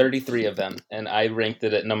seen 33 of them, and I ranked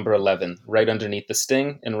it at number 11, right underneath The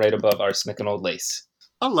Sting and right above Arsenic and Old Lace.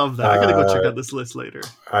 I love that. I gotta go check out this list later.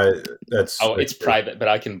 It's private, but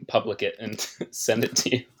I can public it and send it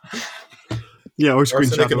to you. Yeah, or screenshot.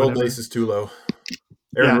 Arsenic and Old Lace is too low.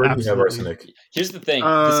 Aaron, where do you have Arsenic? Here's the thing.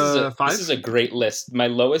 This is a great list. My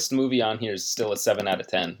lowest movie on here is still a 7 out of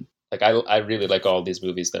 10. Like I really like all these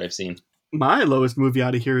movies that I've seen. My lowest movie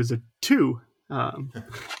out of here is a 2.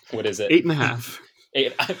 What is it? 8.5.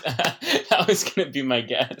 8. That was going to be my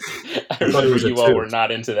guess. I remember you all were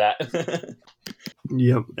not into that.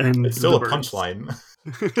 Yep, and it's still a punchline.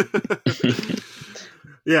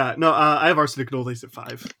 Yeah, no, I have Arsenic and Old Lace at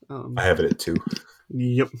 5. I have it at 2.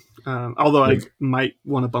 Yep. Although I might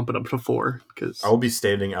want to bump it up to 4 because I'll be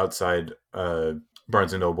standing outside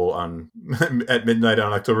Barnes and Noble at midnight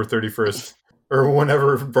on October 31st, or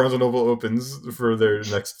whenever Barnes and Noble opens for their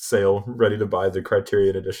next sale, ready to buy the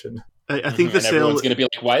Criterion edition. I think the sale. Everyone's going to be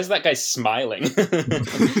like, "Why is that guy smiling?"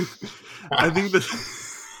 I think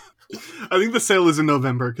the sale is in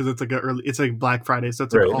November because it's it's like Black Friday, so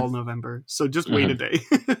it's like all November. So just wait a day.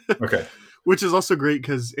 Okay. Which is also great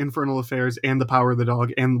because Infernal Affairs and The Power of the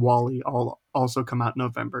Dog and WALL-E all also come out in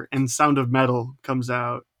November, and Sound of Metal comes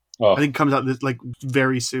out. I think comes out this like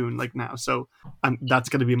very soon, like now. So that's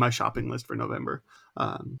going to be my shopping list for November.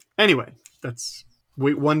 Anyway, that's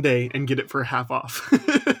wait one day and get it for half off.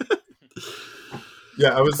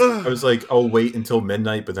 Yeah, I was like, I'll wait until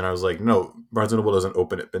midnight, but then I was like, no, Barnes & Noble doesn't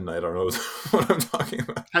open at midnight. I don't know what I'm talking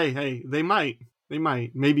about. Hey, they might.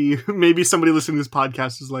 Maybe somebody listening to this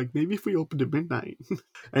podcast is like, maybe if we opened at midnight.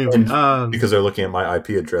 Anyway, because they're looking at my IP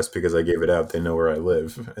address because I gave it out, they know where I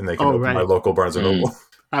live, and they can open my local Barnes & Noble.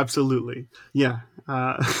 Absolutely. Yeah.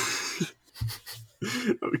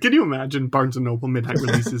 Can you imagine Barnes & Noble midnight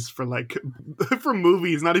releases for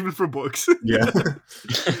movies, not even for books? Yeah.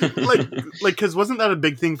 like because wasn't that a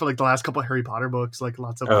big thing for like the last couple of Harry Potter books? Like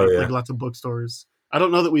lots of lots of bookstores. I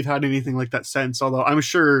don't know that we've had anything like that since, although I'm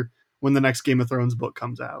sure when the next Game of Thrones book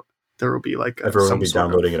comes out, there will be like everyone will be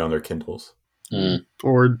downloading it on their Kindles.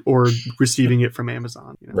 Or receiving it from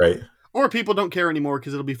Amazon. You know? Right. Or people don't care anymore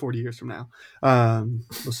because it'll be 40 years from now.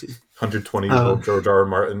 We'll see. 120-year-old George R. R.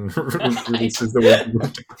 Martin releases the word.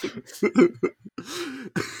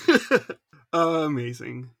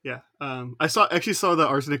 Amazing. Yeah. I actually saw the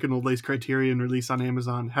Arsenic and Old Lace Criterion release on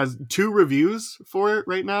Amazon. Has 2 reviews for it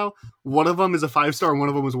right now. One of them is a 5-star and one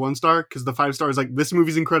of them is 1-star because the 5-star is like, this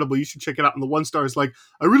movie's incredible, you should check it out. And the 1-star is like,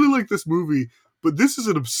 I really like this movie, but this is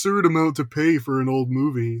an absurd amount to pay for an old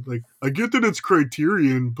movie. Like, I get that it's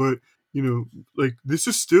Criterion, but you know, like this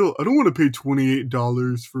is still, I don't want to pay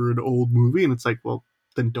 $28 for an old movie. And it's like, well,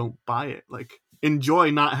 then don't buy it. Like,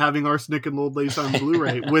 enjoy not having Arsenic and Old Lace on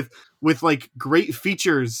Blu-ray with like great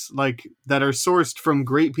features like that are sourced from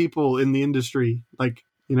great people in the industry. Like,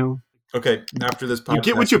 you know. Okay, after this podcast, you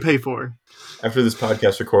get what you pay for. After this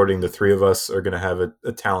podcast recording, the 3 of us are going to have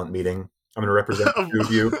a talent meeting. I'm going to represent the 2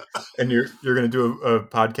 of you, and you're going to do a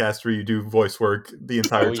podcast where you do voice work the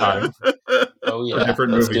entire time. Oh yeah,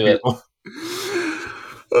 different movie people.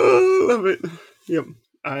 Oh, love it. Yep.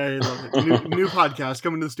 I love it. New podcast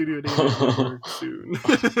coming to the studio soon.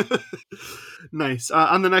 Nice.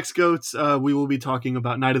 On the next Goats, we will be talking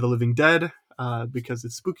about Night of the Living Dead because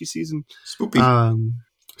it's spooky season. Spoopy.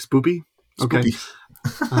 Spoopy? Okay.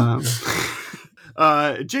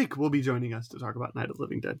 Jake will be joining us to talk about Night of the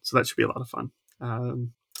Living Dead, so that should be a lot of fun.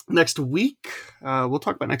 Next week, we'll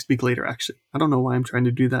talk about next week later, actually. I don't know why I'm trying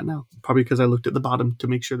to do that now. Probably because I looked at the bottom to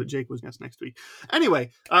make sure that Jake was next week. Anyway,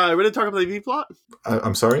 ready to talk about the B plot?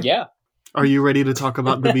 I'm sorry? Yeah. Are you ready to talk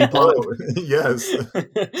about the B plot? Oh, yes.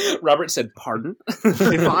 Robert said, "Pardon."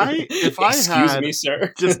 If I Excuse had me,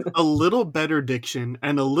 sir. just a little better diction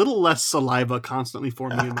and a little less saliva constantly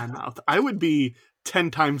forming in my mouth, I would be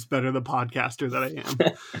 10 times better the podcaster that I am.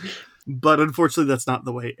 But unfortunately, that's not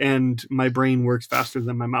the way. And my brain works faster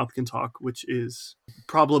than my mouth can talk, which is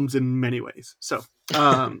problems in many ways. So,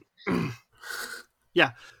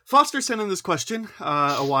 yeah. Foster sent in this question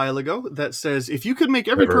a while ago that says, if you could make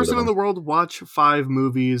every Never heard person of in the world watch 5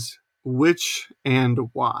 movies, which and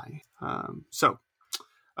why?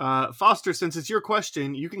 Foster, since it's your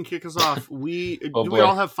question, you can kick us off. Do we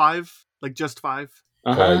all have 5? Like just 5?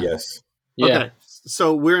 Yes. Yeah. Okay.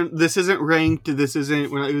 So this isn't ranked. We're not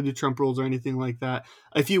going to do Trump rules or anything like that.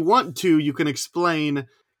 If you want to, you can explain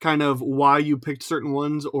kind of why you picked certain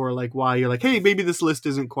ones, or like why you're like, hey, maybe this list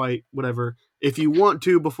isn't quite whatever. If you want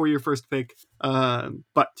to, before your first pick.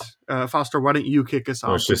 But Foster, why don't you kick us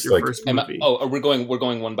off with your first movie? We're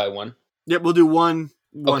going one by one. Yep, we'll do one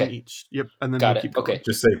Okay. each. Yep, and then Got we'll it. keep going. Okay.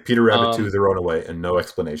 Just say Peter Rabbit 2, The Runaway, and no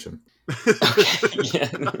explanation. Okay.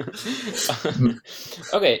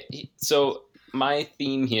 Okay. So my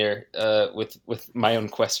theme here, with my own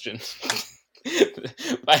question.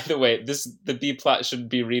 By the way, the B plot should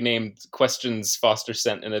be renamed "Questions Foster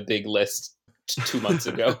Sent in a Big List" 2 months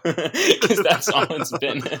ago, because that's all it's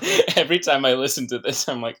been. Every time I listen to this,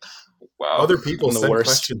 I'm like, wow. Other people I'm the send worst.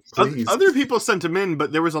 questions, please. Other people sent them in,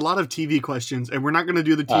 but there was a lot of TV questions, and we're not going to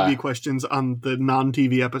do the TV questions on the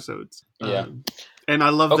non-TV episodes. Yeah. And I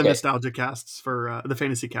love the Okay. nostalgia casts for the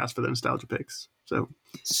fantasy cast for the nostalgia picks.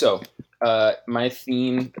 So My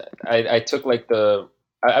theme, I took like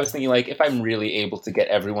I was thinking like, if I'm really able to get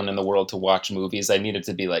everyone in the world to watch movies, I needed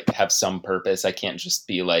to be like, have some purpose. I can't just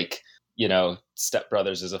be like, Step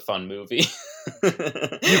Brothers is a fun movie. You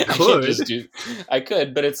could. I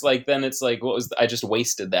could, but it's like, then it's like, I just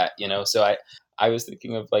wasted that, So I was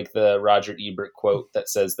thinking of like the Roger Ebert quote that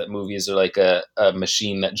says that movies are like a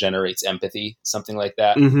machine that generates empathy, something like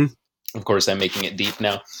that. mm-hmm. Of course, I'm making it deep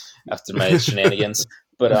now after my shenanigans.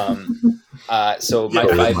 But so my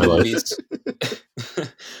Yeah. 5 My life. movies,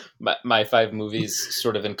 my 5 movies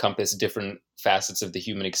sort of encompass different facets of the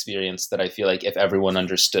human experience that I feel like if everyone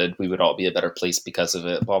understood, we would all be a better place because of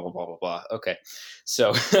it. Blah blah blah blah blah. Okay,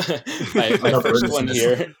 so my first one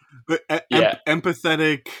here. But Yeah.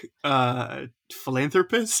 empathetic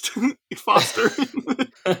philanthropist, Foster.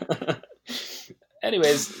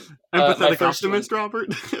 Anyways, my Empathetic first optimist,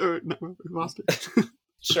 Robert. Or not Robert, Foster.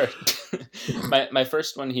 Sure. my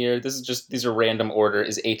first one here, these are random order,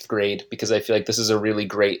 is 8th grade, because I feel like this is a really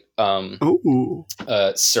great Ooh.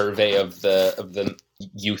 survey of the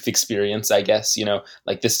youth experience, I guess.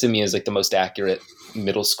 Like this to me is like the most accurate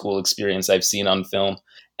middle school experience I've seen on film.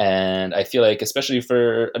 And I feel like, especially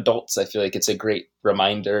for adults, I feel like it's a great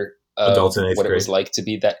reminder of Adults in 8th what it was grade. like to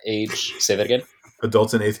be that age. Say that again.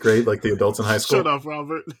 Adults in 8th grade, like the adults in high school. Shut up,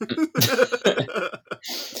 Robert.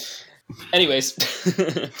 Anyways,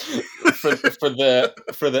 for the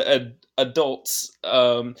adults,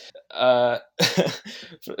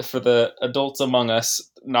 for the adults among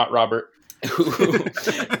us, not Robert, who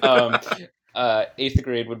 8th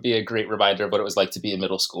grade would be a great reminder of what it was like to be in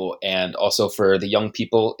middle school, and also for the young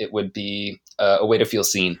people, it would be a way to feel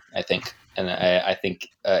seen, I think. And I think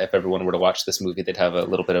if everyone were to watch this movie, they'd have a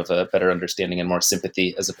little bit of a better understanding and more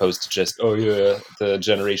sympathy, as opposed to just, oh yeah, the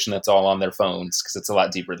generation that's all on their phones, because it's a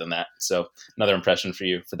lot deeper than that. So another impression for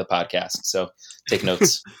you for the podcast. So take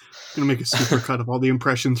notes. Gonna make a super cut of all the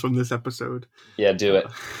impressions from this episode. Yeah, do it.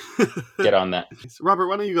 Get on that. Robert,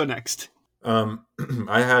 why don't you go next?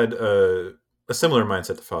 I had a similar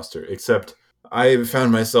mindset to Foster, except I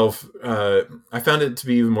found myself, I found it to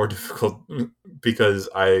be even more difficult because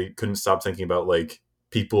I couldn't stop thinking about like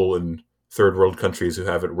people in third world countries who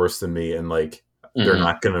have it worse than me, and like they're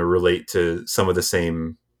not going to relate to some of the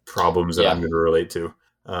same problems that I'm going to relate to.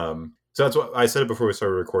 So that's what I said it before we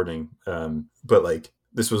started recording. But like,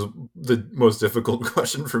 this was the most difficult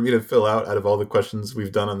question for me to fill out of all the questions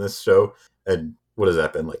we've done on this show. And what has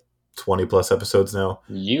that been, like 20 plus episodes now?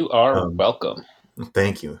 You are welcome.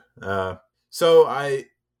 Thank you. So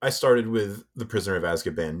I started with The Prisoner of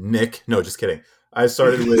Azkaban. Nick, no, just kidding. I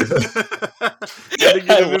started with. Gotta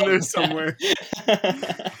get him in there somewhere.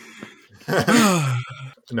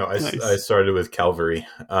 No, Nice. I started with Calvary,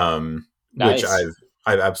 Nice. which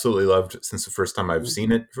I've absolutely loved since the first time I've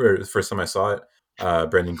seen it. For the first time I saw it,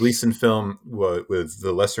 Brendan Gleeson film with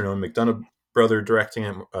the lesser known McDonough brother directing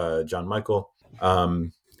it, John Michael.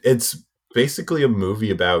 It's basically a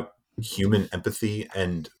movie about human empathy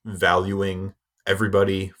and valuing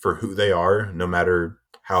everybody for who they are, no matter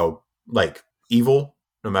how like evil,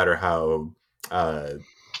 no matter how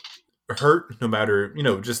hurt, no matter,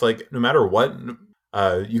 just like no matter what.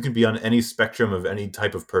 You can be on any spectrum of any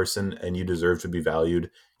type of person, and you deserve to be valued.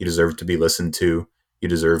 You deserve to be listened to. You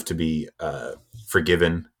deserve to be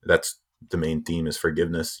forgiven. That's the main theme, is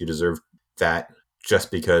forgiveness. You deserve that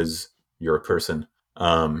just because you're a person.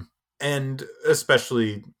 And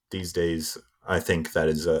especially these days, I think that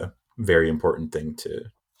is a very important thing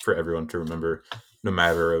for everyone to remember, no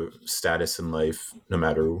matter status in life, no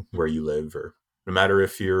matter where you live, or no matter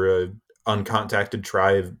if you're a uncontacted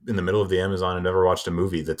tribe in the middle of the Amazon and never watched a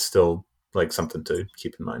movie. That's still like something to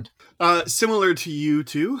keep in mind. Similar to you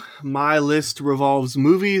two, my list revolves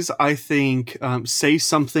movies I think say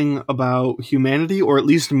something about humanity, or at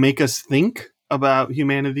least make us think about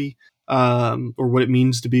humanity, or what it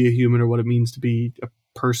means to be a human, or what it means to be a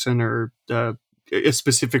person, or a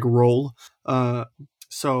specific role.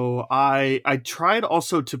 So I tried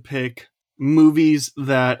also to pick movies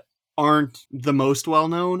that aren't the most well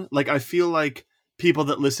known. Like, I feel like people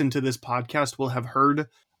that listen to this podcast will have heard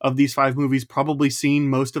of these 5 movies, probably seen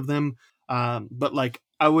most of them. But like,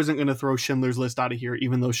 I wasn't going to throw Schindler's List out of here,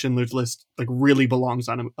 even though Schindler's List like really belongs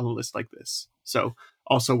on a list like this. So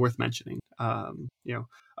also worth mentioning. So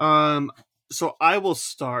I will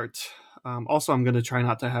start. Also, I'm going to try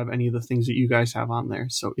not to have any of the things that you guys have on there.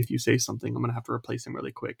 So if you say something, I'm going to have to replace them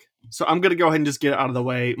really quick. So I'm going to go ahead and just get it out of the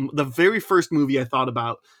way. The very first movie I thought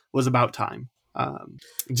about was About Time.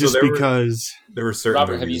 Just because there were certain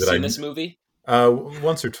Robert, have you seen this movie?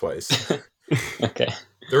 Once or twice. Okay.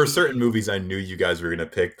 There were certain movies I knew you guys were going to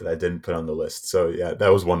pick that I didn't put on the list. So yeah,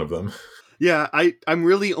 that was one of them. Yeah, I'm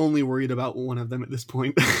really only worried about one of them at this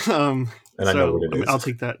point. And I know what it is. I'll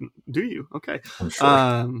take that. Do you? Okay. I'm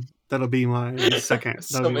sure. That'll be my second.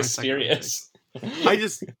 So mysterious.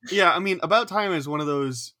 About Time is one of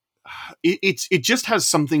those. It just has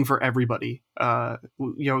something for everybody.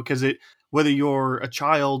 Because whether you're a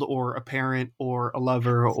child or a parent or a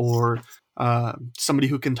lover or somebody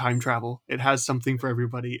who can time travel, it has something for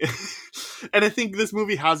everybody. And I think this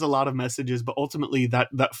movie has a lot of messages, but ultimately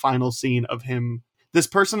that final scene of him, this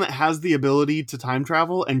person that has the ability to time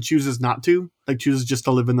travel and chooses not to, like chooses just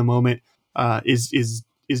to live in the moment, is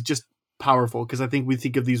just powerful. Because I think we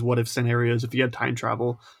think of these what if scenarios. If you had time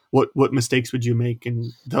travel, what mistakes would you make?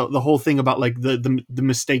 And the whole thing about like the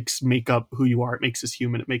mistakes make up who you are. It makes us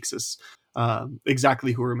human. It makes us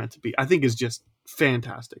exactly who we're meant to be. I think is just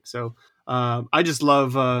fantastic. So I just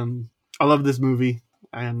love I love this movie,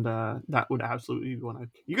 and that would absolutely be one.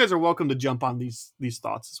 You guys are welcome to jump on these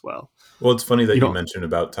thoughts as well. Well, it's funny that you mentioned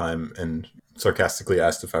About Time and sarcastically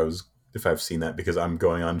asked if I've seen that, because I'm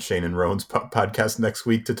going on Shane and Rowan's podcast next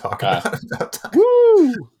week to talk about Time.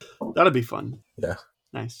 Woo! That'll be fun. Yeah.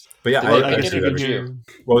 Nice. But yeah, I guess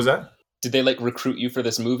what was that? Did they like recruit you for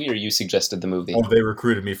this movie, or you suggested the movie? Oh, they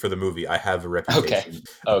recruited me for the movie. I have a reputation.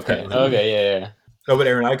 Okay, yeah. No, but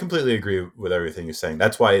Aaron, I completely agree with everything you're saying.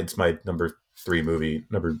 That's why it's my number 3 movie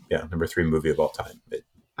of all time.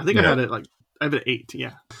 I think I have it 8.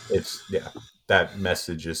 Yeah. That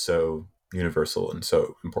message is so universal and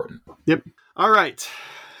so important. Yep. All right.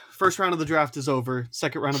 First round of the draft is over.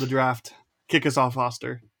 Second round of the draft. Kick us off,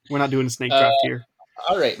 Foster. We're not doing a snake draft here.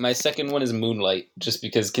 All right. My second one is Moonlight, just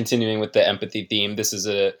because continuing with the empathy theme, this is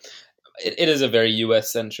it is a very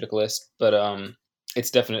US centric list, but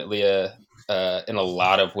it's definitely in a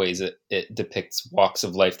lot of ways it depicts walks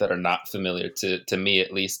of life that are not familiar to me,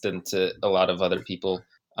 at least, and to a lot of other people,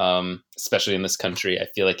 especially in this country. I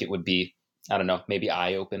feel like it would be, I don't know, maybe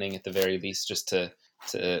eye-opening at the very least, just to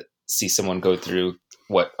see someone go through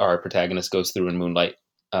what our protagonist goes through in Moonlight.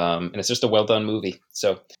 And it's just a well-done movie.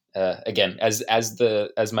 So again, as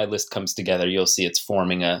my list comes together, you'll see it's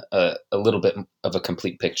forming a little bit of a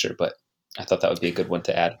complete picture, but I thought that would be a good one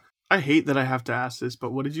to add. I hate that I have to ask this,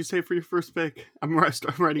 but what did you say for your first pick? I'm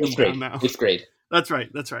writing them down now. 8th grade. That's right.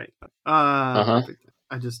 I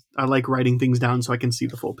like writing things down so I can see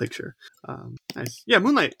the full picture. Nice. Yeah,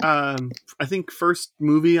 Moonlight. I think first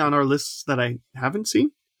movie on our lists that I haven't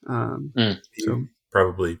seen. So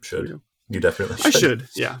probably should. You definitely should. I should.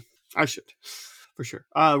 Yeah, I should. For sure.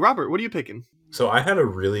 Robert, what are you picking? So I had a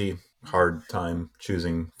really hard time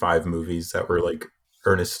choosing 5 movies that were like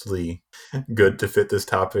earnestly good to fit this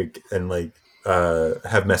topic and like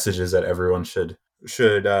have messages that everyone should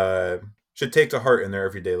take to heart in their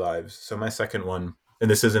everyday lives. So my second one, and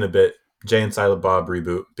this isn't a bit, Jay and Silent Bob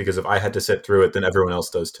reboot, because if I had to sit through it, then everyone else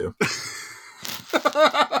does too.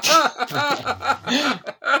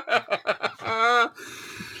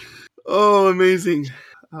 Oh, amazing.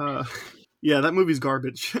 Yeah, that movie's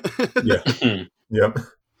garbage. Yeah. Yep.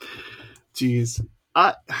 Jeez.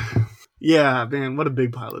 Yeah, man, what a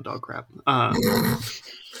big pile of dog crap. What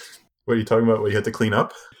are you talking about? What you had to clean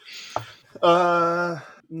up?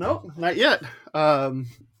 Nope, not yet.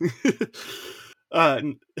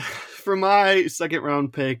 For my second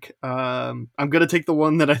round pick, I'm gonna take the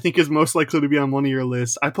one that I think is most likely to be on one of your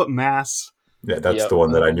lists. I put Mass. Yeah, that's Yep. the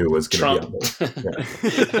one that I knew was going to Trump. be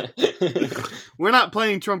on there. We're not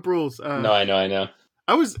playing Trump rules. No, I know.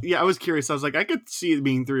 I was curious. I was like, I could see it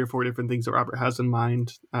being 3 or 4 different things that Robert has in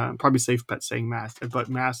mind. Probably safe bet saying Mass, but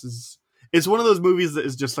Mass it's one of those movies that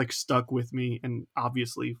is just like stuck with me, and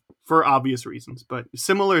obviously for obvious reasons. But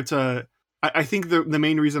similar to, I think the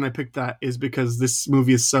main reason I picked that is because this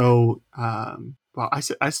movie is so. Well, I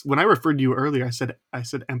when I referred to you earlier, I said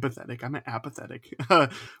empathetic. I meant apathetic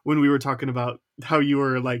when we were talking about how you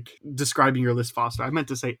were like describing your list, Foster. I meant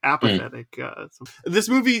to say apathetic. So this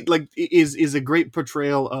movie like is a great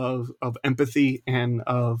portrayal of empathy and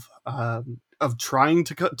of trying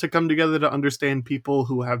to come together to understand people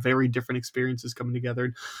who have very different experiences coming together,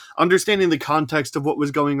 and understanding the context of what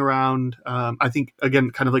was going around. I think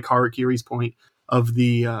again, kind of like Harakiri's point of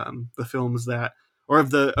the films that, or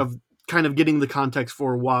of kind of getting the context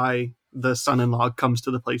for why the son-in-law comes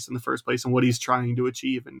to the place in the first place and what he's trying to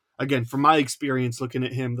achieve. And again, from my experience looking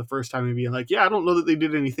at him the first time and being like, yeah, I don't know that they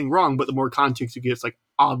did anything wrong, but the more context you get, it's like,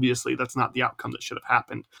 obviously that's not the outcome that should have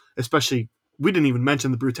happened. Especially, we didn't even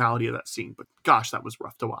mention the brutality of that scene, but gosh, that was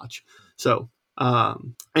rough to watch. So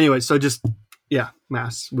anyway, so just, yeah,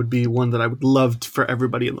 Mass would be one that I would love for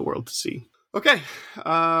everybody in the world to see. Okay.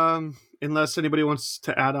 Unless anybody wants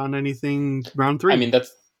to add on anything, round 3. I mean,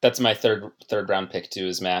 that's my third round pick too,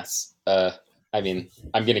 is Mass. I mean,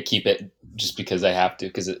 I'm gonna keep it just because I have to,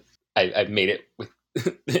 because I've made it with.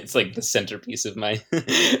 It's like the centerpiece of my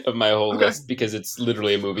whole list, because it's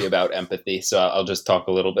literally a movie about empathy. So I'll just talk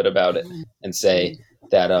a little bit about it and say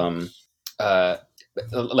that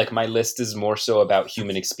like my list is more so about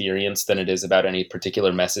human experience than it is about any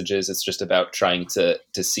particular messages. It's just about trying to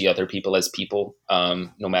see other people as people,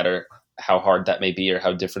 no matter how hard that may be or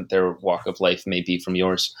how different their walk of life may be from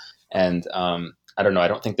yours. And I don't know, I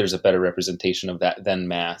don't think there's a better representation of that than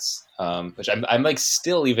Mass, which I'm like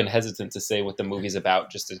still even hesitant to say what the movie's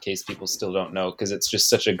about, just in case people still don't know, because it's just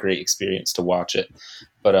such a great experience to watch it.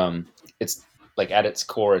 But it's like at its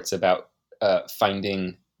core, it's about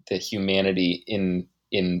finding the humanity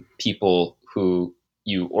in people who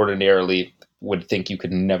you ordinarily would think you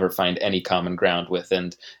could never find any common ground with,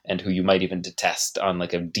 and who you might even detest on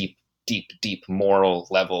like a deep moral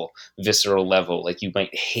level, visceral level. Like you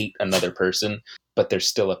might hate another person, but they're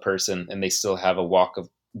still a person, and they still have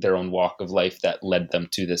their own walk of life that led them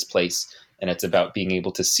to this place. And it's about being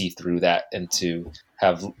able to see through that and to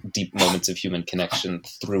have deep moments of human connection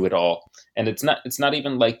through it all. And it's not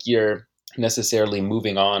even like you're necessarily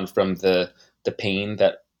moving on from the pain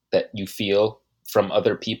that you feel from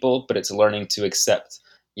other people, but it's learning to accept,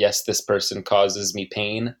 yes, this person causes me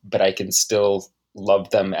pain, but I can still love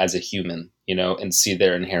them as a human, and see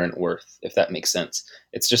their inherent worth, if that makes sense.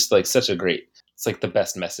 It's just like it's like the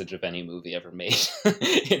best message of any movie ever made.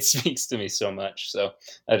 It speaks to me so much. So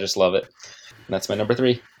I just love it. And that's my number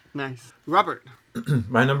 3. Nice. Robert.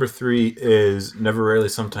 My number 3 is Never, Rarely,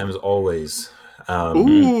 Sometimes, Always.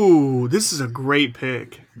 Ooh, this is a great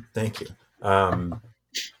pick. Thank you.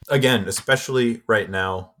 Again, especially right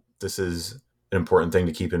now, this is an important thing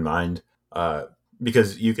to keep in mind,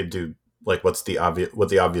 because you could do like what the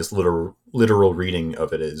obvious literal reading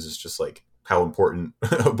of it is just like how important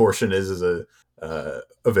abortion is as a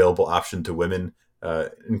available option to women,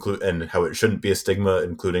 and how it shouldn't be a stigma,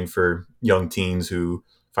 including for young teens who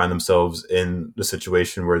find themselves in the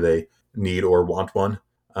situation where they need or want one.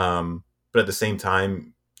 But at the same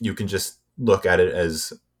time, you can just look at it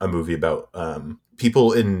as a movie about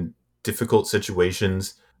people in difficult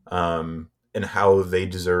situations, and how they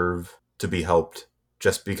deserve to be helped.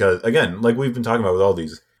 Just because, again, like we've been talking about with all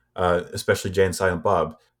these, especially Jay and Silent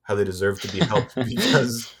Bob, how they deserve to be helped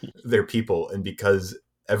because they're people, and because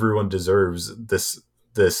everyone deserves this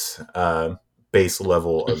base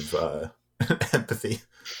level of empathy,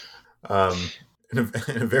 in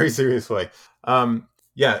a very serious way.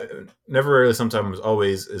 Yeah, Never, Rarely, Sometimes,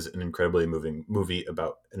 Always is an incredibly moving movie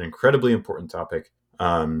about an incredibly important topic.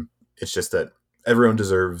 It's just that everyone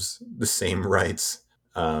deserves the same rights,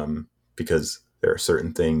 because there are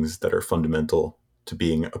certain things that are fundamental to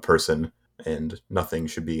being a person, and nothing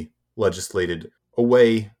should be legislated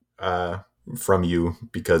away from you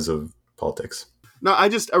because of politics. No, I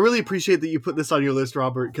really appreciate that you put this on your list,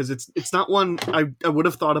 Robert, because it's not one I would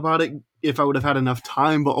have thought about it if I would have had enough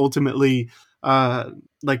time, but ultimately, I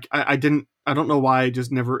don't know why it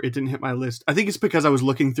didn't hit my list. I think it's because I was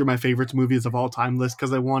looking through my favorites movies of all time list,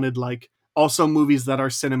 because I wanted like also movies that are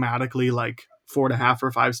cinematically like 4.5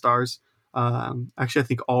 or 5 stars. Actually, I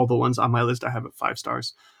think all the ones on my list I have at 5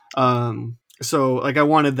 stars. So like I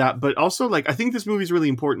wanted that, but also like I think this movie is really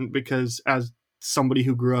important because as somebody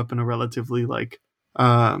who grew up in a relatively like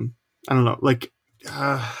I don't know, like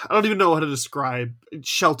I don't even know how to describe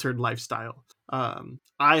sheltered lifestyle.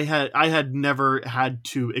 I had never had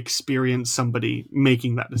to experience somebody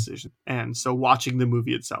making that decision, and so watching the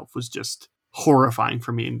movie itself was just horrifying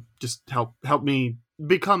for me, and just help me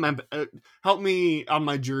become help me on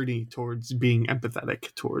my journey towards being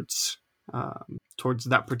empathetic towards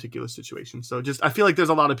that particular situation. So just I feel like there's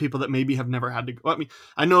a lot of people that maybe have never had to. I mean,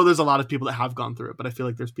 I know there's a lot of people that have gone through it, but I feel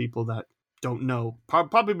like there's people that don't know,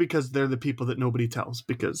 probably because they're the people that nobody tells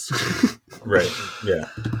because Right. Yeah.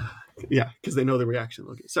 yeah, because they know the reaction.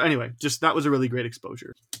 Okay. So anyway, just that was a really great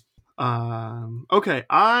exposure. Okay,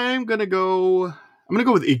 I'm gonna go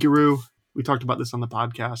with Ikiru. We talked about this on the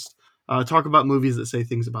podcast. Talk about movies that say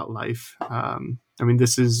things about life. I mean,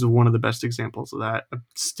 this is one of the best examples of that. I'm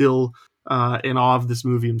still in awe of this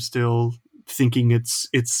movie. I'm still thinking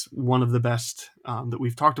it's one of the best that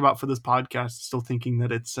we've talked about for this podcast. Still thinking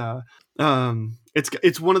that it's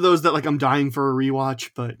one of those that like I'm dying for a rewatch,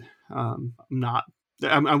 but I'm not.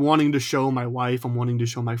 I'm wanting to show my wife. I'm wanting to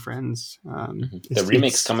show my friends. The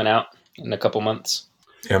remake's coming out in a couple months.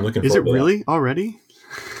 Yeah, I'm looking Is forward it to really already?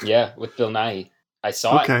 Yeah, with Bill Nighy. I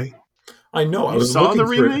saw it. Okay. that. I know. I You was saw looking the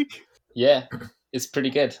through- remake? Yeah, it's pretty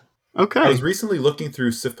good. Okay. I was recently looking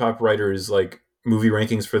through Sif Pop Writers like movie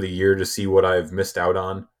rankings for the year to see what I've missed out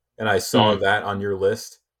on, and I saw that on your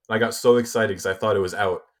list. And I got so excited because I thought it was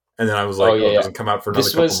out, and then I was like, it doesn't come out for another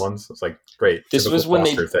couple months. It's like great. This Typical was when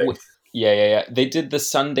Foster thing. Yeah. They did the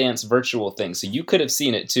Sundance virtual thing, so you could have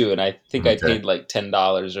seen it too. And I think I paid like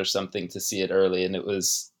 $10 or something to see it early, and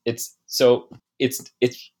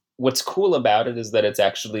it's what's cool about it is that it's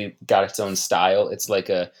actually got its own style. It's like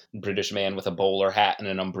a British man with a bowler hat and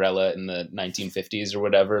an umbrella in the 1950s or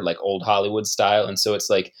whatever, like old Hollywood style. And so it's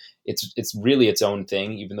like it's really its own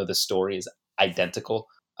thing, even though the story is identical.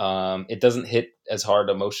 It doesn't hit as hard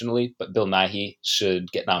emotionally, but Bill Nighy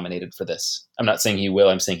should get nominated for this. I'm not saying he will.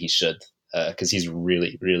 I'm saying he should because he's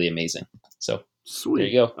really, really amazing. So Sweet. there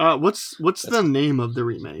you go. What's the name of the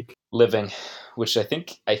remake? Living, which I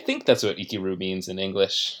think that's what Ikiru means in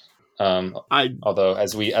English. Although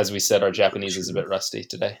as we said, our Japanese is a bit rusty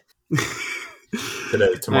today.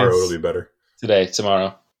 Tomorrow it'll be better.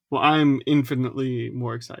 Tomorrow. Well, I'm infinitely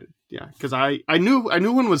more excited. Yeah, because I knew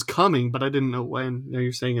one was coming, but I didn't know when. Now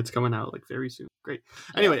you're saying it's coming out like very soon. Great.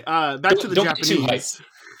 Anyway, back to the don't get too Japanese.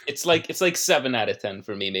 hyped. It's like 7 out of 10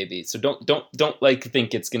 for me, maybe. So don't like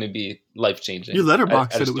think it's going to be life changing. Your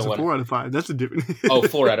letterbox said it was a 4 out of 5. That's a different.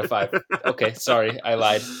 4 out of 5. Okay, sorry, I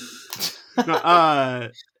lied. No,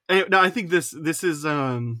 I think this is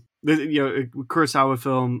a Kurosawa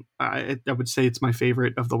film. I would say it's my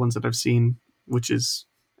favorite of the ones that I've seen, which is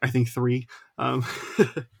I think 3. No,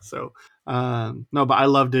 but I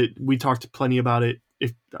loved it. We talked plenty about it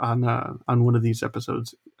on one of these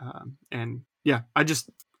episodes, and yeah,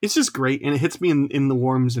 it's just great, and it hits me in the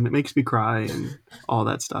warms, and it makes me cry, and all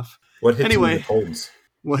that stuff. What hits you in the colds?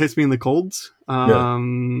 What hits me in the colds?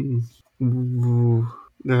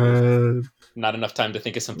 Not enough time to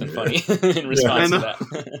think of something funny in response to that.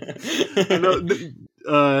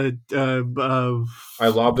 I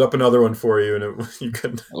lobbed up another one for you, and you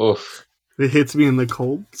couldn't. Oof. It hits me in the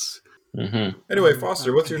colds. Mm-hmm. Anyway,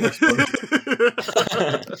 Foster, what's your next one?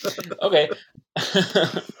 Okay.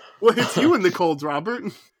 What hits you in the colds, Robert?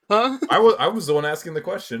 Huh? I was the one asking the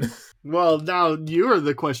question. Well, now you're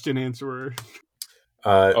the question answerer.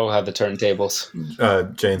 How the turntables.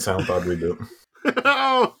 Jay and Silent Bob reboot.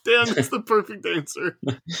 Oh, damn, that's the perfect answer.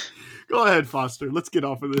 Go ahead, Foster. Let's get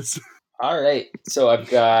off of this. All right. So I've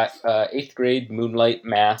got 8th grade, Moonlight,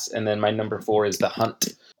 Mass, and then my number 4 is The Hunt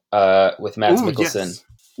with Mads Mikkelsen, yes.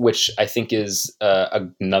 which I think is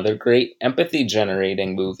another great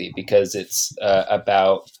empathy-generating movie because it's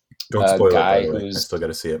about Don't spoil a guy it, by the way. who's... I still got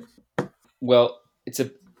to see it. Well, it's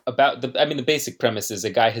about the basic premise is a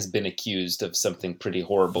guy has been accused of something pretty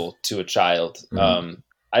horrible to a child. Mm-hmm.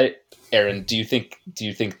 Aaron, do you think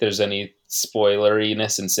there's any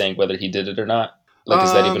spoileriness in saying whether he did it or not? Like,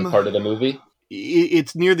 is that even part of the movie?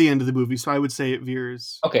 It's near the end of the movie, so I would say it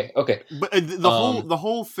veers. Okay. But the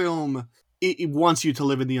whole film it wants you to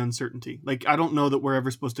live in the uncertainty. Like, I don't know that we're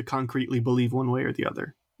ever supposed to concretely believe one way or the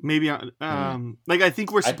other. Maybe I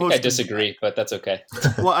think we're supposed. I disagree, but that's okay.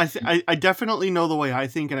 Well, I definitely know the way I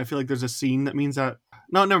think, and I feel like there's a scene that means that.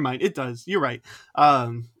 No, never mind. It does. You're right.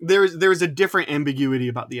 There's a different ambiguity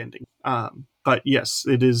about the ending. But yes,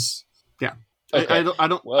 it is. Yeah. Okay. I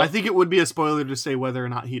don't. Well, I think it would be a spoiler to say whether or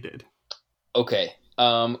not he did. Okay.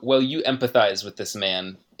 Well, you empathize with this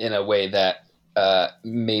man in a way that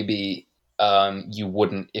maybe you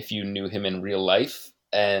wouldn't if you knew him in real life.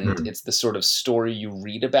 And it's the sort of story you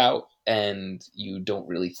read about, and you don't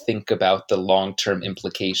really think about the long-term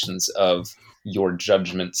implications of your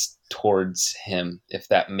judgments towards him, if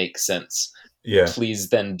that makes sense. Yeah. Please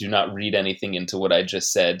then do not read anything into what I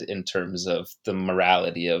just said in terms of the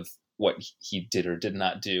morality of what he did or did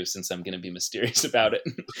not do, since I'm going to be mysterious about it.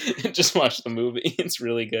 And just watch the movie. It's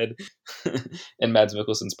really good. And Mads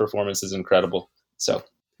Mikkelsen's performance is incredible. So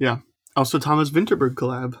Yeah. Also Thomas Vinterberg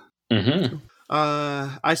collab. Mm-hmm.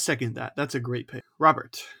 I second that. That's a great pick.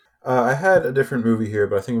 Robert. I had a different movie here,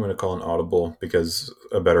 but I think I'm going to call an audible because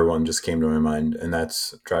a better one just came to my mind, and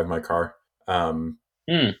that's Drive My Car.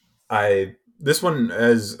 This one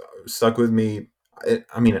has stuck with me. It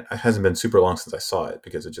hasn't been super long since I saw it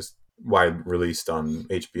because it just wide released on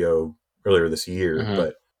HBO earlier this year,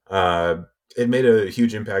 but it made a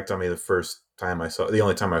huge impact on me the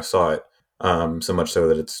only time I saw it, so much so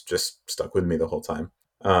that it's just stuck with me the whole time.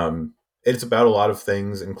 It's about a lot of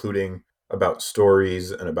things, including about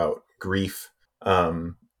stories and about grief.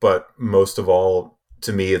 But most of all,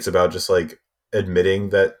 to me, it's about just like admitting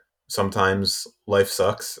that sometimes life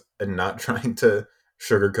sucks and not trying to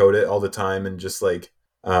sugarcoat it all the time, and just like,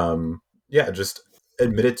 just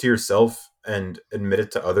admit it to yourself and admit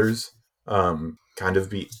it to others. Kind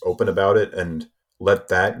of be open about it and let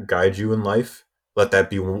that guide you in life. Let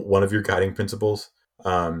that be one of your guiding principles,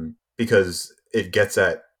 because it gets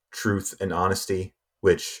at truth and honesty,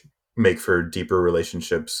 which make for deeper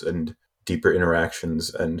relationships and deeper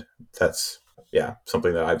interactions, and that's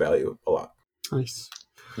something that I value a lot. Nice.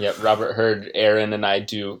 Yeah, Robert heard Aaron and I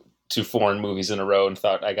do 2 foreign movies in a row and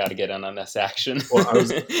thought I got to get in on this action. Well, I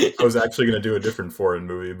was actually going to do a different foreign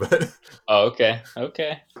movie, but oh, okay.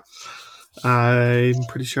 I'm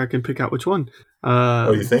pretty sure I can pick out which one.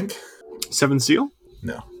 You think? Seventh Seal?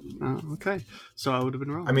 No. Okay, so I would have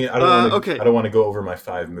been wrong. I mean, I don't want to go over my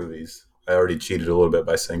 5 movies. I already cheated a little bit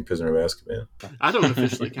by saying Prisoner of Azkaban. I don't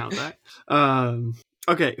officially count that.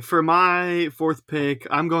 Okay, for my 4th pick,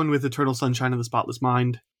 I'm going with Eternal Sunshine of the Spotless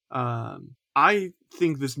Mind. I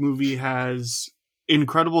think this movie has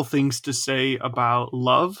incredible things to say about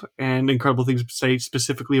love, and incredible things to say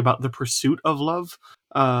specifically about the pursuit of love.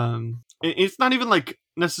 It's not even like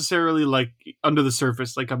necessarily like under the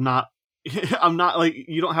surface. Like I'm not like,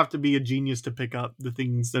 you don't have to be a genius to pick up the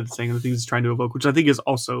things that it's saying and the things it's trying to evoke, which I think is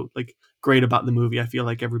also like great about the movie. I feel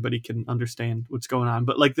like everybody can understand what's going on,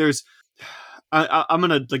 but like I'm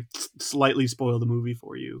gonna like slightly spoil the movie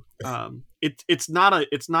for you. It's not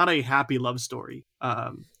a happy love story.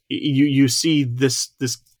 You see this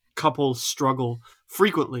couple struggle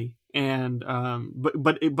frequently, and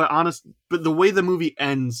but the way the movie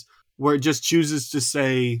ends, where it just chooses to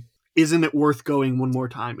say, isn't it worth going one more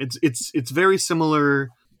time? It's very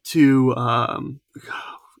similar to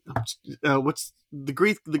what's the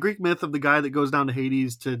Greek myth of the guy that goes down to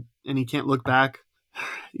Hades and he can't look back.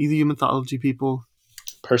 Either you mythology people.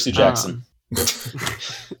 Percy Jackson.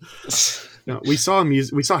 No, we saw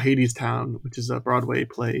Hades Town, which is a Broadway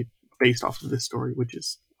play based off of this story, which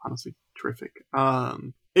is honestly terrific.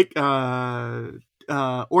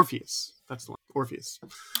 Orpheus. That's the one. Orpheus.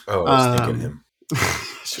 Oh, I was thinking him.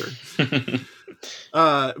 Sure.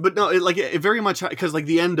 But no, it very much, because like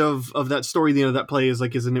the end of that story, the end of that play is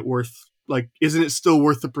like, isn't it still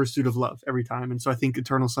worth the pursuit of love every time? And so I think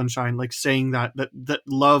Eternal Sunshine, like saying that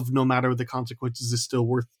love, no matter the consequences, is still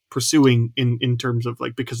worth pursuing in terms of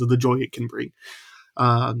like, because of the joy it can bring.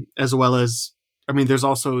 As well as, I mean, there's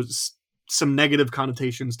also some negative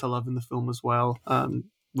connotations to love in the film as well,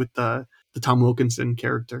 with the Tom Wilkinson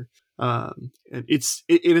character. It's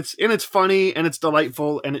funny and it's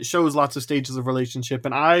delightful and it shows lots of stages of relationship,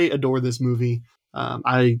 and I adore this movie.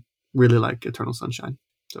 I really like Eternal Sunshine.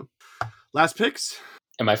 So, last picks.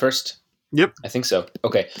 Am I first? Yep, I think so.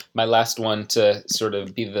 Okay, my last one to sort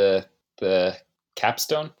of be the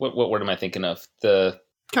capstone. What word am I thinking of? The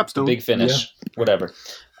capstone. Big Finish. Yeah. Whatever.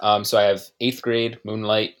 So I have 8th Grade,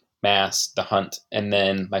 Moonlight, Mass, The Hunt, and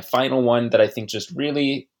then my final one that I think just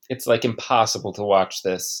really, it's like impossible to watch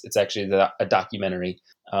this. It's actually a documentary,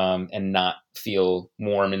 and not feel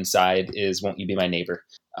warm inside, is Won't You Be My Neighbor?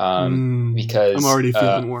 Because I'm already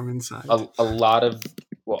feeling warm inside. A lot of,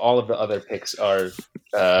 all of the other picks are,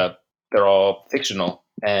 they're all fictional,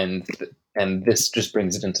 and this just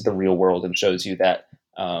brings it into the real world and shows you that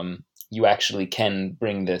you actually can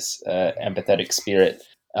bring this empathetic spirit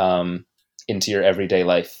into your everyday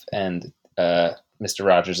life. And Mr.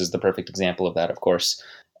 Rogers is the perfect example of that, of course.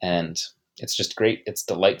 And it's just great. It's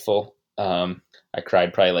delightful. I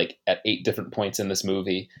cried probably like at 8 different points in this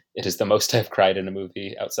movie. It is the most I've cried in a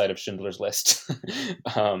movie outside of Schindler's List.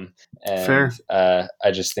 And Fair.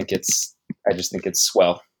 I just think it's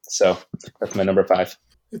swell. So that's my number 5.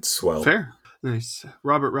 It's swell. Fair. Nice.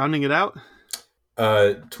 Robert, rounding it out.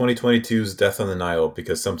 2022's Death on the Nile,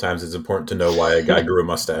 because sometimes it's important to know why a guy grew a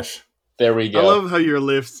mustache. There we go. I love how your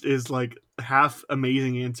list is like half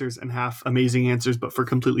amazing answers and half amazing answers, but for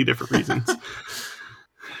completely different reasons.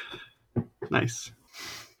 Nice.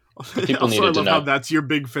 People also, needed I love to know. how that's your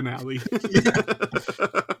big finale.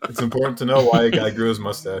 It's important to know why a guy grew his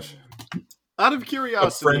mustache. Out of A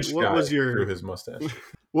curiosity, French what guy was grew your his mustache.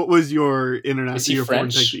 what was your Is he international your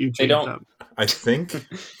foreign French? take that you They changed don't- up? I think.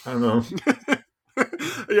 I don't know.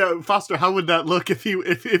 Yeah, Foster, how would that look if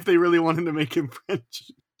they really wanted to make him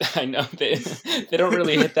French? I know they don't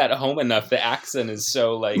really hit that home enough. The accent is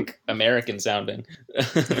so like American sounding.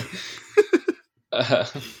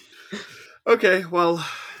 Okay, well,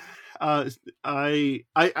 I'm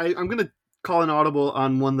gonna call an audible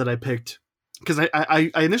on one that I picked because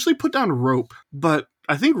I initially put down Rope, but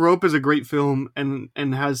I think Rope is a great film and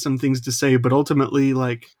has some things to say, but ultimately,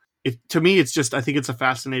 like, to me, it's just, I think it's a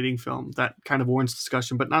fascinating film that kind of warrants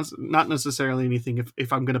discussion, but not necessarily anything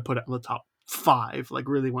if I'm gonna put it on the top 5, like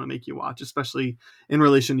really want to make you watch, especially in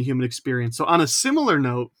relation to human experience. So on a similar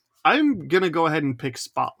note, I'm gonna go ahead and pick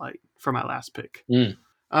Spotlight for my last pick.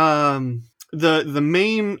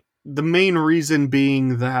 The main reason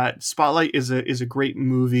being that Spotlight is a great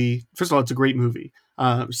movie. First of all, it's a great movie.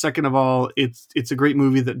 Second of all, it's a great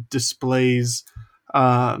movie that displays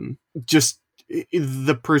just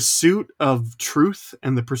the pursuit of truth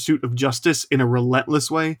and the pursuit of justice in a relentless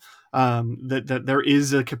way. That there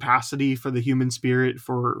is a capacity for the human spirit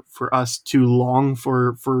for us to long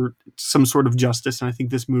for some sort of justice, and I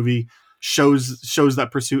think this movie shows that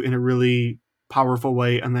pursuit in a really powerful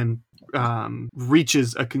way, and then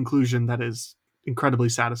reaches a conclusion that is incredibly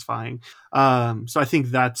satisfying. So I think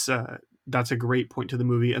that's a great point to the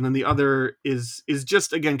movie. And then the other is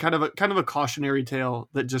just, again, kind of a cautionary tale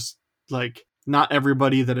that just, like, not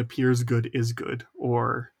everybody that appears good is good,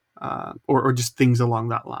 or just things along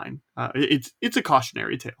that line. It's a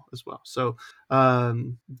cautionary tale as well. So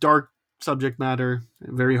dark subject matter,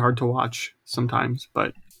 very hard to watch sometimes,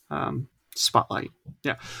 but Spotlight.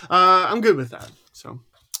 Yeah. I'm good with that. So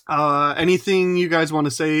anything you guys want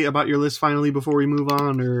to say about your list finally before we move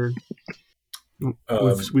on, or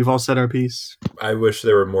we've all said our piece? I wish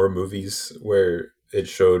there were more movies where it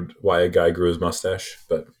showed why a guy grew his mustache,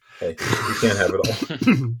 but hey, you can't have it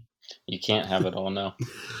all. You can't have it all, no.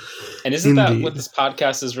 And isn't that Indeed. what this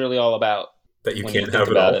podcast is really all about? That you when can't think have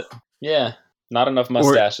it about all. Yeah, not enough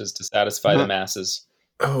mustaches to satisfy the masses.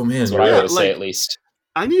 Oh man, That's what I Yeah, always say, like- at least.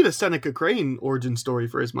 I need a Seneca Crane origin story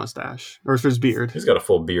for his mustache, or for his beard. he's got a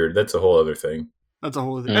full beard. That's a whole other thing. That's a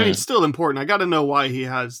whole other. I mean, it's still important. I got to know why he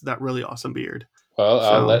has that really awesome beard. Well,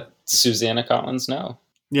 I'll So- let Susanna Collins know.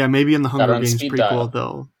 Yeah, maybe in the Got Hunger on Games speed prequel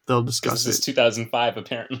dial. they'll This discuss is it. 2005,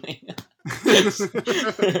 apparently.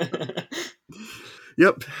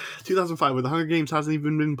 Yep, 2005, where the Hunger Games hasn't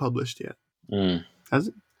even been published yet. Has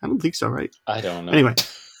it? I don't think so, right? I don't know. Anyway,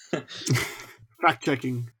 fact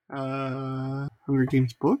checking. Hunger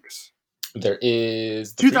Games books. There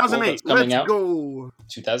is the prequel 2008. that's coming Let's out. go.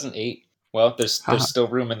 2008. Well, there's Haha. still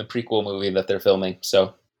room in the prequel movie that they're filming.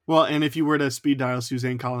 So Well, and if you were to speed dial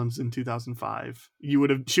Suzanne Collins in 2005, she would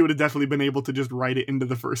have definitely been able to just write it into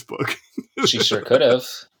the first book. she sure could have.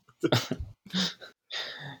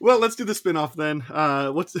 Well, let's do the spin-off then.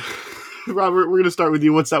 What's Robert, we're going to start with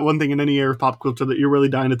you. What's that one thing in any area of pop culture that you're really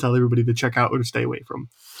dying to tell everybody to check out or to stay away from?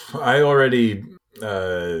 I already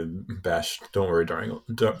bashed Don't Worry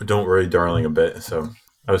Darling a bit, so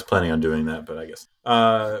I was planning on doing that, but I guess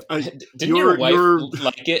Didn't your wife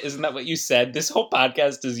like it? Isn't that what you said? This whole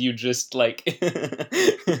podcast is you just like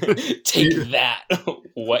take that.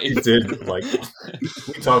 What he did like.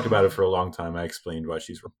 We talked about it for a long time. I explained why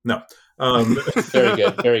she's wrong. No, very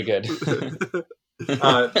good, very good.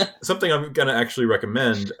 Something I'm gonna actually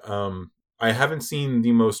recommend. I haven't seen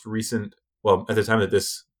the most recent. Well, at the time that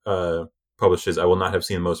this publishes, I will not have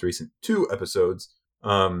seen the most recent 2 episodes.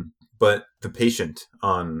 But The Patient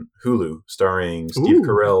on Hulu, starring Steve Ooh.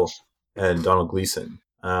 Carell and Donald Gleason,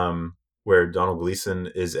 where Donald Gleason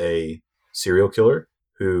is a serial killer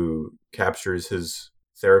who captures his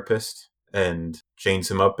therapist and chains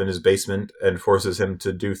him up in his basement and forces him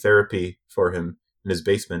to do therapy for him in his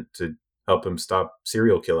basement to help him stop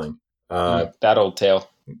serial killing. That old tale.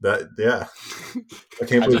 I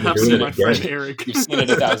can't believe I've you're seen doing it, it friend again. Eric. You've seen it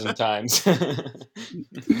 1,000 times.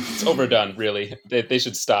 It's overdone, really. They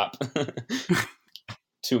should stop.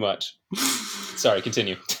 Too much. Sorry,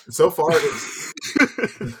 continue. So far,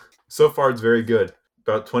 So far, it's very good.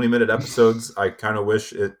 About 20-minute episodes. I kind of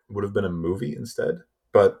wish it would have been a movie instead.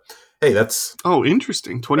 But hey, that's Oh,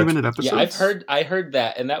 interesting. 20-minute episodes. Yeah, I heard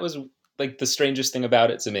that, and that was like the strangest thing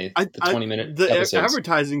about it to me. The 20-minute episodes.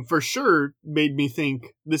 Advertising for sure made me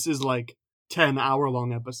think this is like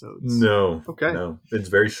 10-hour-long episodes. no. Okay. No, it's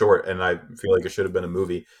very short, and I feel like it should have been a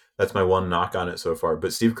movie. That's my one knock on it so far.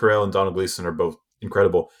 But Steve Carell and Donald Gleason are both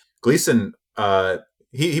incredible. Gleason,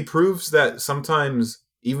 he proves that sometimes,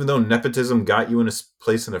 even though nepotism got you in a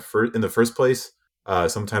place in the first place,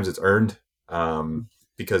 sometimes it's earned.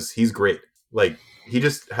 Because he's great. Like, he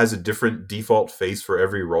just has a different default face for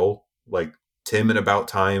every role. Like, Tim in About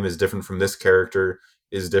Time is different from this character,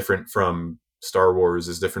 is different from Star Wars,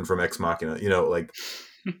 is different from Ex Machina. You know, like,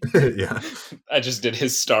 yeah. I just did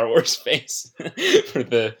his Star Wars face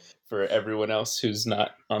for everyone else who's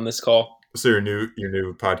not on this call. So your new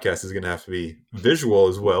podcast is going to have to be visual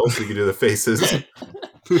as well, so you can do the faces.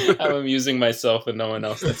 I'm amusing myself and no one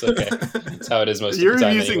else. That's okay. That's how it is most You're of the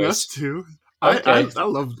time. amusing anyways. us too. Okay. I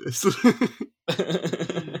love this.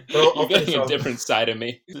 Well, You're getting a different side of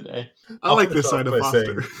me today. I like this side of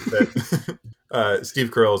Foster. That,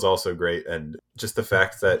 Steve Carell is also great, and just the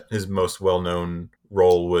fact that his most well-known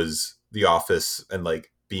role was The Office, and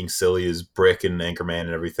like being silly as Brick and Anchorman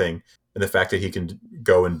and everything, and the fact that he can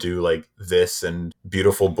go and do like this and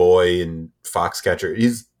Beautiful Boy and Foxcatcher.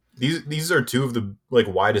 These are two of the like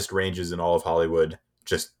widest ranges in all of Hollywood,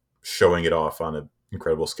 just showing it off on an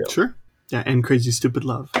incredible scale. Sure. Yeah, and Crazy Stupid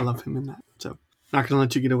Love. I love him in that. So, not going to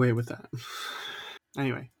let you get away with that.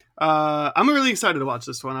 Anyway, I'm really excited to watch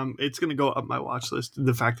this one. It's going to go up my watch list.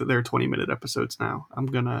 The fact that they're 20-minute episodes now, I'm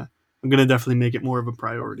gonna definitely make it more of a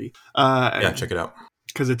priority. Yeah, check it out.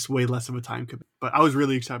 Because it's way less of a time commitment. But I was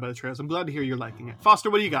really excited by the trailers. I'm glad to hear you're liking it. Foster,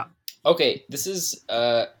 what do you got? Okay, this is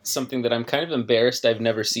something that I'm kind of embarrassed I've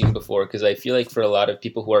never seen before, because I feel like for a lot of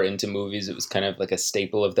people who are into movies, it was kind of like a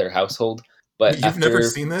staple of their household. But You've never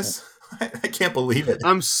seen this? I can't believe it.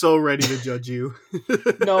 I'm so ready to judge you.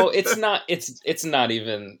 No, it's not. It's not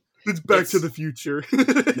even. It's Back to the Future.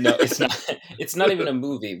 No, it's not. It's not even a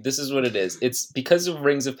movie. This is what it is. It's because of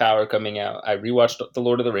Rings of Power coming out. I rewatched the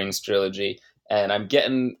Lord of the Rings trilogy, and I'm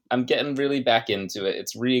getting really back into it.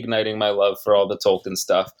 It's reigniting my love for all the Tolkien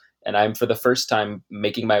stuff, and I'm for the first time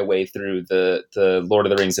making my way through the Lord of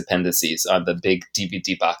the Rings appendices on the big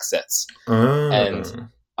DVD box sets.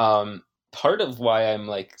 And part of why I'm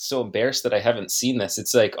like so embarrassed that I haven't seen this,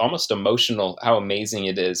 it's like almost emotional how amazing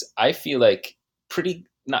it is. I feel like pretty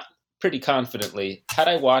confidently, had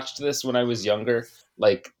I watched this when I was younger,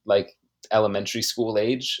 like elementary school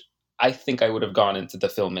age, I think I would have gone into the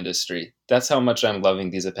film industry. That's how much I'm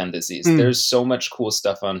loving these appendices. There's so much cool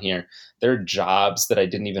stuff on here. There are jobs that I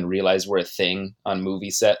didn't even realize were a thing on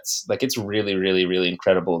movie sets. Like, it's really, really, really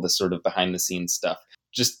incredible, the sort of behind the scenes stuff.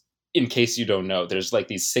 Just in case you don't know, there's like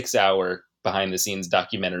these 6-hour behind the scenes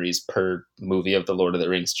documentaries per movie of the Lord of the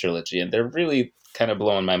Rings trilogy, and they're really kind of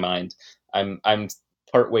blowing my mind. I'm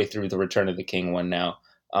partway through the Return of the King one now.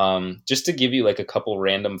 Just to give you like a couple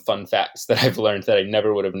random fun facts that I've learned that I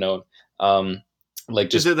never would have known.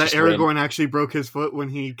 Is it that Aragorn actually broke his foot when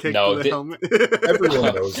he kicked the helmet?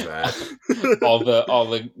 Everyone knows that. all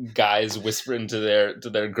the guys whispering to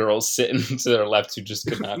their girls sitting to their left who just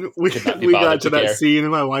could not be we bothered got to that care. scene,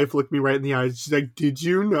 and my wife looked me right in the eyes. She's like, "Did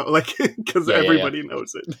you know?" Like, because everybody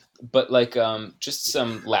knows it. But like, just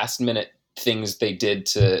some last minute things they did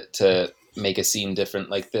to make a scene different,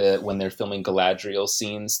 like when they're filming Galadriel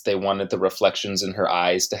scenes, they wanted the reflections in her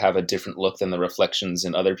eyes to have a different look than the reflections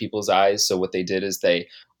in other people's eyes. So what they did is they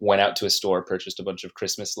went out to a store, purchased a bunch of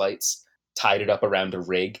Christmas lights, tied it up around a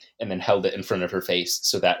rig, and then held it in front of her face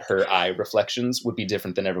so that her eye reflections would be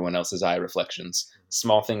different than everyone else's eye reflections.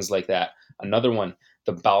 Small things like that. Another one,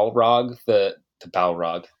 the Balrog, the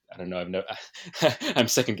Balrog. I don't know. I'm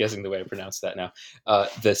second guessing the way I pronounce that now.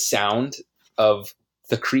 The sound of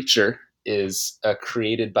the creature is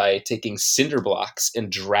created by taking cinder blocks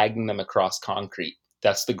and dragging them across concrete.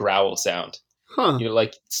 That's the growl sound. Huh. You know,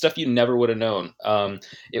 like stuff you never would have known.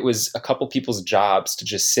 It was a couple people's jobs to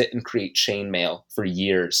just sit and create chainmail for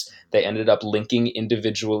years. They ended up linking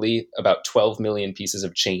individually about 12 million pieces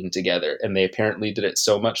of chain together, and they apparently did it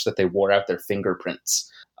so much that they wore out their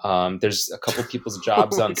fingerprints. There's a couple people's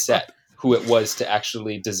jobs on set who it was to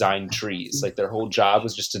actually design trees. Like, their whole job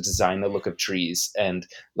was just to design the look of trees. And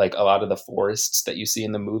like a lot of the forests that you see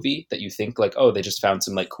in the movie that you think like, oh, they just found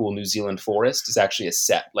some like cool New Zealand forest, is actually a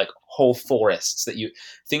set, like whole forests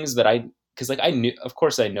because like I knew, of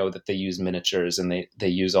course I know that they use miniatures and they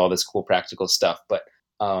use all this cool practical stuff. But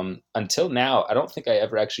until now, I don't think I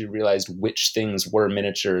ever actually realized which things were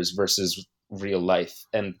miniatures versus real life.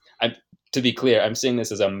 And to be clear, I'm saying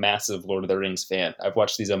this as a massive Lord of the Rings fan. I've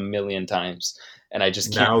watched these a million times, and I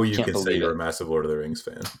just can't. Now you can't can say believe you're it. a massive Lord of the Rings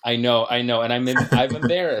fan. I know, and I'm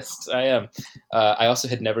embarrassed. I am. I also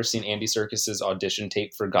had never seen Andy Serkis's audition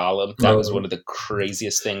tape for Gollum. That was one of the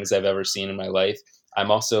craziest things I've ever seen in my life. I'm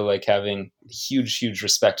also like having huge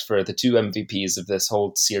respect for the two MVPs of this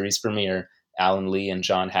whole series premiere, Alan Lee and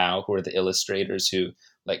John Howe, who are the illustrators who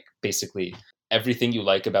like basically everything you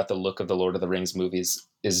like about the look of the Lord of the Rings movies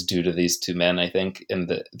is due to these two men, I think, in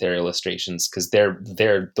their illustrations, because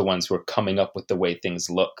they're the ones who are coming up with the way things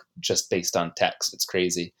look just based on text. It's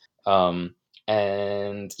crazy.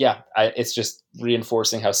 And yeah, it's just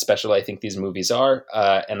reinforcing how special I think these movies are.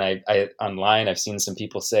 And I online, I've seen some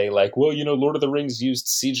people say like, well, Lord of the Rings used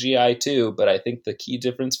CGI too. But I think the key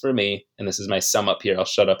difference for me, and this is my sum up here, I'll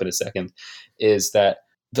shut up in a second, is that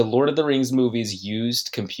the Lord of the Rings movies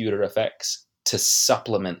used computer effects to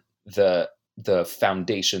supplement the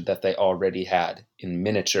foundation that they already had in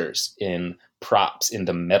miniatures, in props, in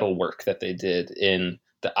the metal work that they did, in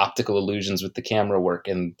the optical illusions with the camera work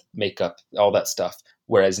and makeup, all that stuff.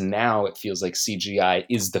 Whereas now it feels like CGI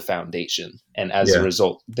is the foundation. And as a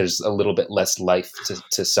result, there's a little bit less life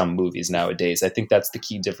to some movies nowadays. I think that's the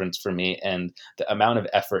key difference for me. And the amount of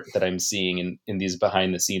effort that I'm seeing in these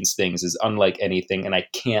behind the scenes things is unlike anything. And I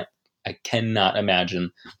cannot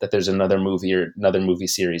imagine that there's another movie or another movie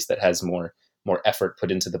series that has more effort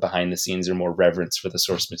put into the behind the scenes or more reverence for the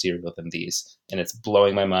source material than these. And it's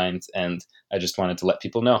blowing my mind. And I just wanted to let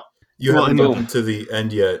people know. You haven't gotten to the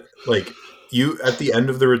end yet. Like you, at the end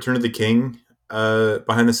of the Return of the King,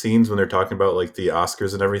 behind the scenes when they're talking about like the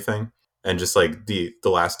Oscars and everything, and just like the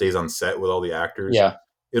last days on set with all the actors. Yeah.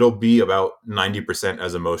 It'll be about 90%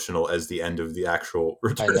 as emotional as the end of the actual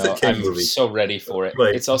Return of the King movie. I'm so ready for it.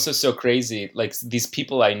 Like, it's also so crazy. Like these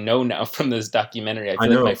people I know now from this documentary, I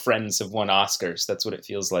feel like my friends have won Oscars. That's what it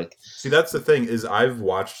feels like. See, that's the thing is I've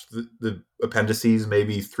watched the appendices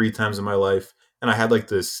maybe 3 times in my life. And I had like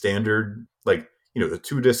the standard, like, the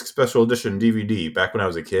 2-disc special edition DVD back when I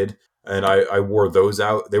was a kid. And I wore those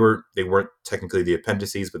out. They weren't technically the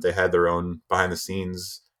appendices, but they had their own behind the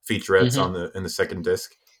scenes featurettes in the second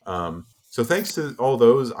disc. So thanks to all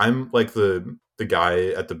those, I'm like the guy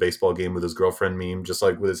at the baseball game with his girlfriend meme, just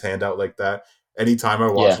like with his hand out like that. Anytime I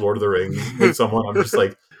watch Lord of the Rings with someone, I'm just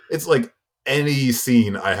like, it's like any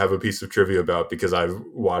scene I have a piece of trivia about because I've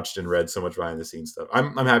watched and read so much behind the scenes stuff.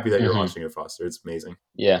 I'm happy that you're watching it, Foster. It's amazing.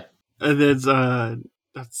 Yeah. And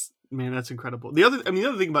that's incredible. The other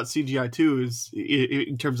thing about CGI too is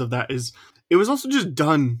in terms of that is it was also just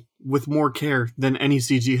done with more care than any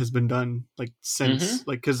CG has been done like since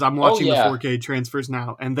because I'm watching the 4K transfers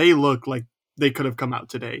now and they look like they could have come out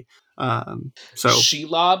today. So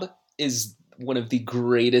Shelob is one of the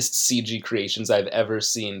greatest CG creations I've ever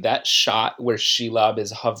seen. That shot where Shelob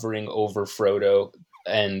is hovering over Frodo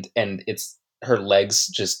and it's her legs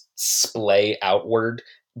just splay outward,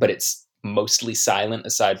 but it's mostly silent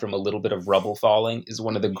aside from a little bit of rubble falling, is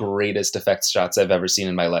one of the greatest effects shots I've ever seen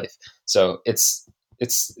in my life. So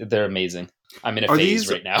they're amazing. I'm in a phase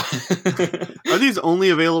right now. Are these only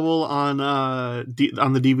available on the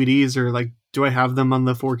DVDs, or like do I have them on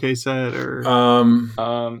the 4K set, or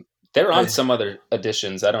they're on some other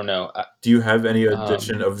editions. I don't know. Do you have any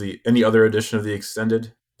edition any other edition of the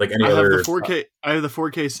extended? Like any other? I have the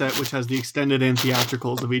 4K set, which has the extended and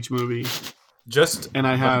theatricals of each movie. And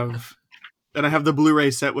I have the Blu-ray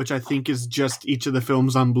set, which I think is just each of the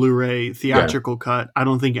films on Blu-ray theatrical cut. I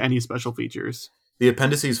don't think any special features. The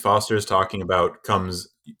appendices Foster is talking about comes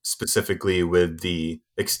specifically with the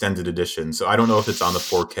extended edition, so I don't know if it's on the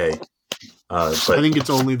 4K. But I think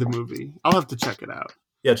it's only the movie. I'll have to check it out.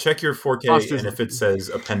 Yeah, check your 4K, and if it says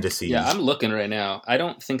appendices. Yeah, I'm looking right now. I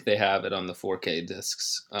don't think they have it on the 4K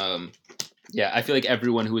discs. Yeah, I feel like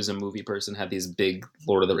everyone who is a movie person had these big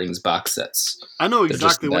Lord of the Rings box sets. I know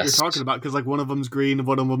exactly what you're talking about, because like one of them's green,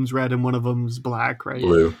 one of them's red, and one of them's black, right?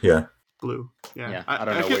 Blue, yeah. Blue, yeah. I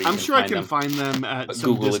don't know. I'm sure I can find them at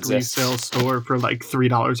some disc resale store for like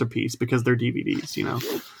 $3 a piece because they're DVDs,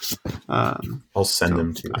 I'll send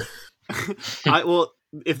them to you.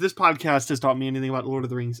 If this podcast has taught me anything about Lord of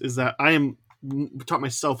the Rings, is that I am taught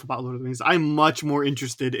myself about Lord of the Rings. I'm much more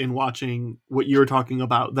interested in watching what you're talking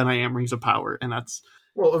about than I am Rings of Power, and that's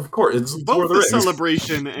of course it's both Lord of the Rings.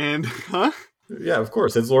 Celebration and Yeah, of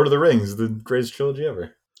course it's Lord of the Rings, the greatest trilogy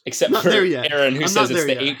ever. Except for Aaron, who says it's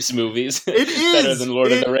the Apes movies. It is better than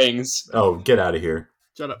Lord of the Rings. Oh, get out of here!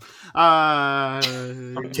 Shut up!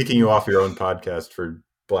 I'm kicking you off your own podcast for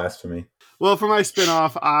blasphemy. Well, for my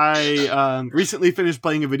spinoff, I recently finished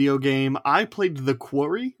playing a video game. I played The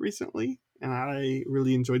Quarry recently. and I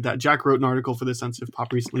really enjoyed that. Jack wrote an article for this on Civ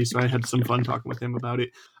Pop recently, so I had some fun talking with him about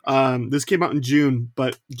it. This came out in June,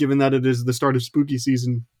 but given that it is the start of spooky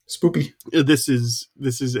season, this is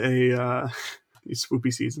a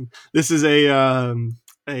spooky season. This is a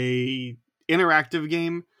interactive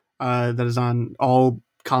game that is on all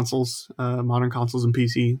consoles, modern consoles and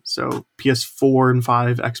PC. So PS4 and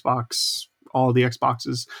 5, Xbox, all the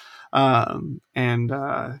Xboxes, and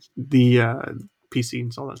the PC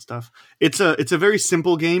and all that stuff. It's a very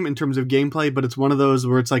simple game in terms of gameplay, but it's one of those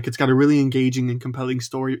where it's like it's got a really engaging and compelling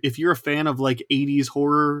story. If you're a fan of like 80s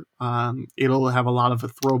horror, it'll have a lot of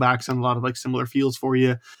throwbacks and a lot of like similar feels for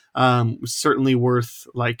you. Certainly worth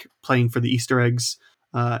like playing for the Easter eggs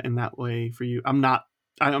in that way for you.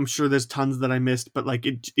 I'm sure there's tons that I missed, but like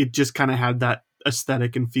it just kind of had that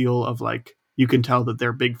aesthetic and feel of like you can tell that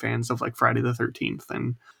they're big fans of like Friday the 13th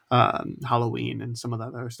and Halloween and some of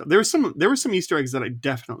that other stuff. There were some Easter eggs that I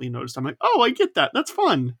definitely noticed. I'm like, oh, I get that. That's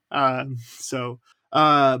fun. But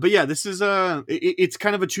yeah, this is it's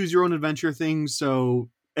kind of a choose your own adventure thing. So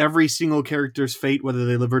every single character's fate, whether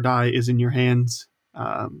they live or die, is in your hands,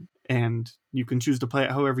 and you can choose to play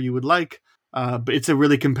it however you would like. But it's a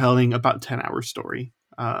really compelling, about 10-hour story.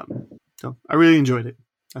 So I really enjoyed it.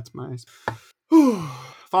 That's my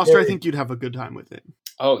Foster. I think you'd have a good time with it.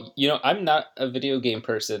 Oh, I'm not a video game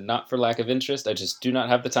person, not for lack of interest. I just do not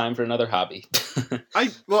have the time for another hobby.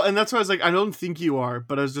 And that's why I was like, I don't think you are,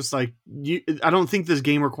 but I was just like, I don't think this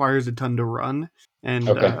game requires a ton to run, and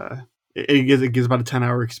it gives about a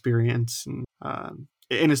 10-hour experience,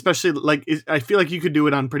 and especially like I feel like you could do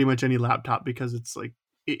it on pretty much any laptop because it's like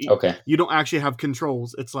you don't actually have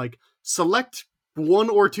controls. It's like select one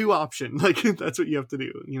or two option, like that's what you have to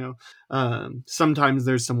do. Sometimes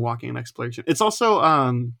there's some walking and exploration. It's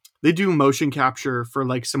also they do motion capture for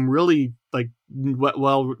like some really like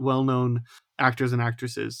well-known actors and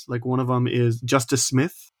actresses. Like one of them is Justice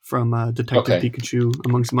Smith from Detective Pikachu,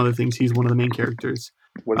 among some other things. He's one of the main characters.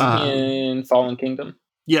 Was he in Fallen Kingdom?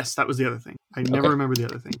 Yes, that was the other thing. I never remember the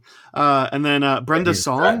other thing. And then Brenda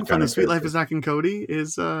Song from The Sweet Life of Zack and Cody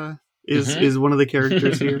is one of the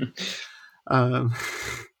characters here. And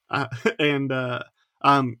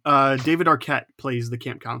David Arquette plays the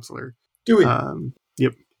camp counselor.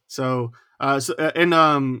 Yep. So I don't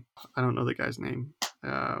know the guy's name,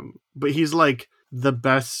 but he's like the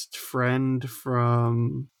best friend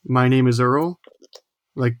from My Name Is Earl,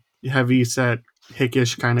 like heavy set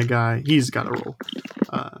hickish kind of guy. He's got a role.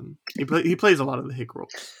 He plays a lot of the hick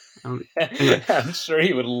roles. Anyway. I'm sure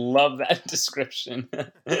he would love that description.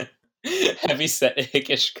 Heavy set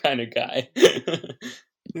hickish kind of guy.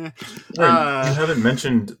 Yeah. You haven't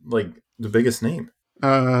mentioned like the biggest name.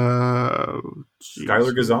 Skylar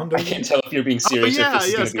Gazondo. I can't tell if you're being serious or if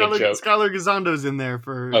this is going to be a joke. Skylar Gazondo's in there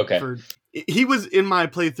for. He was in my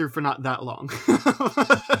playthrough for not that long.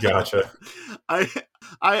 Gotcha. I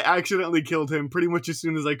accidentally killed him pretty much as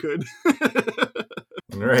soon as I could.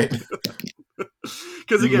 Right.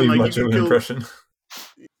 Because again, like much of an impression.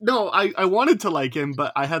 No, I wanted to like him,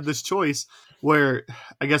 but I had this choice where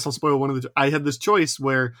I guess I'll spoil one of the. I had this choice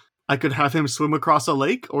where I could have him swim across a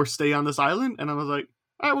lake or stay on this island, and I was like,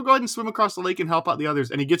 all right, we'll go ahead and swim across the lake and help out the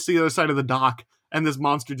others. And he gets to the other side of the dock, and this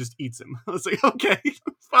monster just eats him. I was like, okay,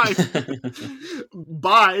 fine,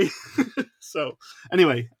 bye. So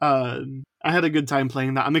anyway, I had a good time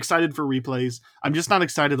playing that. I'm excited for replays. I'm just not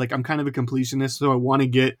excited. Like I'm kind of a completionist, so I want to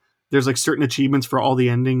get. There's like certain achievements for all the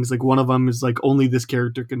endings. Like one of them is like only this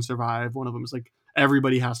character can survive. One of them is like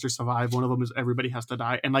everybody has to survive. One of them is everybody has to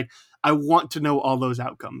die. And like I want to know all those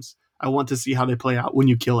outcomes. I want to see how they play out when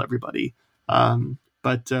you kill everybody, or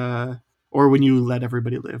when you let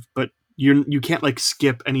everybody live. But you can't like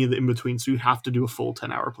skip any of the in between. So you have to do a full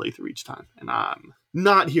 10-hour playthrough each time. And I'm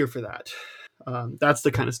not here for that. That's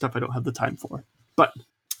the kind of stuff I don't have the time for. But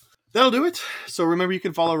that'll do it. So remember, you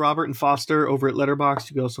can follow Robert and Foster over at Letterboxd.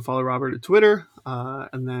 You can also follow Robert at Twitter,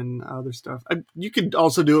 and then other stuff. You could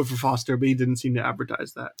also do it for Foster, but he didn't seem to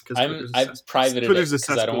advertise that because I've privated it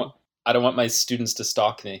because I don't want my students to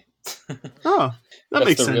stalk me. Oh, that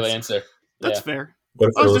makes sense. That's the real answer. That's fair.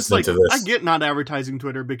 What if I was just like, to this? I get not advertising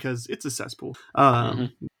Twitter because it's a cesspool.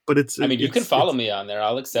 But it's. I mean, you can follow me on there.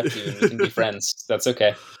 I'll accept you, and we can be friends. That's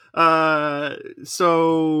okay.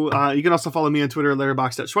 So you can also follow me on Twitter,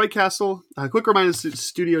 Letterboxd at Schweigcastle. Quick reminder: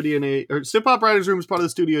 Studio DNA or Civ Pop Writers Room is part of the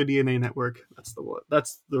Studio DNA network.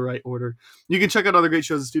 That's the right order. You can check out other great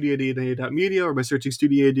shows at StudioDNA.media or by searching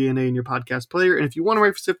Studio DNA in your podcast player. And if you want to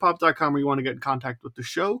write for CivPop.com or you want to get in contact with the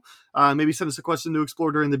show, maybe send us a question to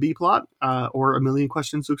explore during the B plot, or a million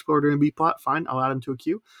questions to explore during B plot. Fine, I'll add them to a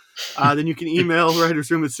queue. Then you can email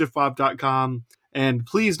writersroom at CivPop.com. And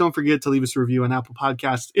please don't forget to leave us a review on Apple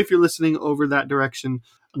Podcasts if you're listening over that direction.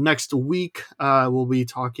 Next week, we'll be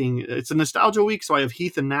talking. It's a nostalgia week, so I have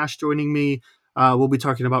Heath and Nash joining me. We'll be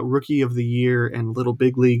talking about Rookie of the Year and Little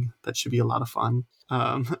Big League. That should be a lot of fun.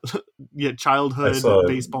 Childhood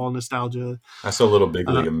baseball nostalgia. I saw Little Big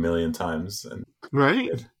League a million times, and right?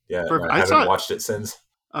 Yeah, Perfect. I haven't watched it since.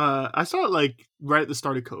 I saw it like right at the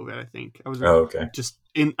start of COVID. I think I was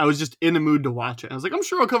I was just in a mood to watch it. I was like, I'm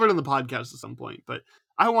sure I'll cover it on the podcast at some point, but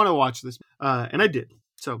I want to watch this, and I did.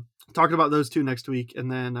 So talking about those two next week, and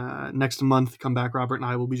then next month, come back. Robert and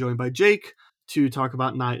I will be joined by Jake to talk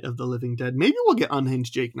about Night of the Living Dead. Maybe we'll get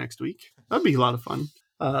Unhinged Jake next week. That'd be a lot of fun.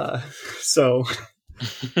 So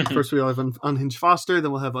first we'll have Unhinged Foster,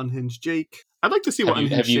 then we'll have Unhinged Jake. I'd like to see what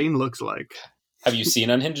Unhinged Shane looks like. Have you seen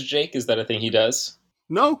Unhinged Jake? Is that a thing he does?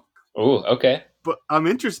 No. Oh, okay. But I'm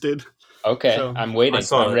interested. Okay, so, I'm waiting.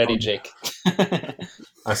 I'm ready, Jake.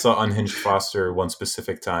 I saw Unhinged Foster one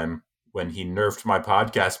specific time when he nerfed my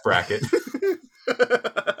podcast bracket.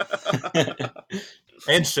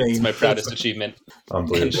 And Shane. It's my proudest achievement.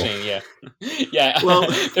 Unbelievable. And Shane, yeah. Well,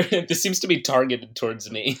 this seems to be targeted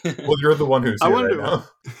towards me. Well, you're the one who's here right now.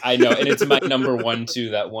 I know, and it's my number 1 too,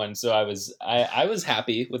 that one. So I was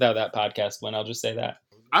happy with how that podcast went. I'll just say that.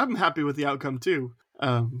 I'm happy with the outcome too.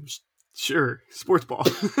 Sure, sports ball.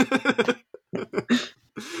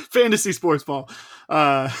 Fantasy sports ball. We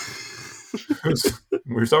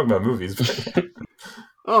were talking about movies.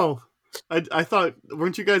 Oh, I thought,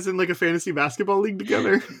 weren't you guys in like a fantasy basketball league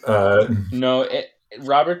together? No,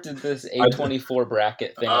 Robert did this A24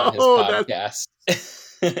 bracket thing on his podcast.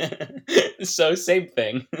 So same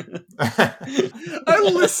thing. I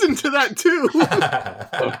listened to that too.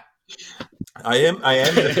 I am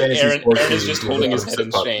in a fantasy Aaron sports is just holding his head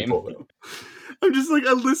in shame. I'm just like,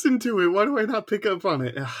 I listened to it. Why do I not pick up on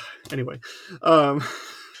it? Anyway,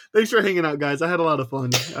 thanks for hanging out, guys. I had a lot of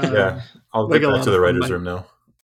fun. Yeah, I'll get back to the writer's room now.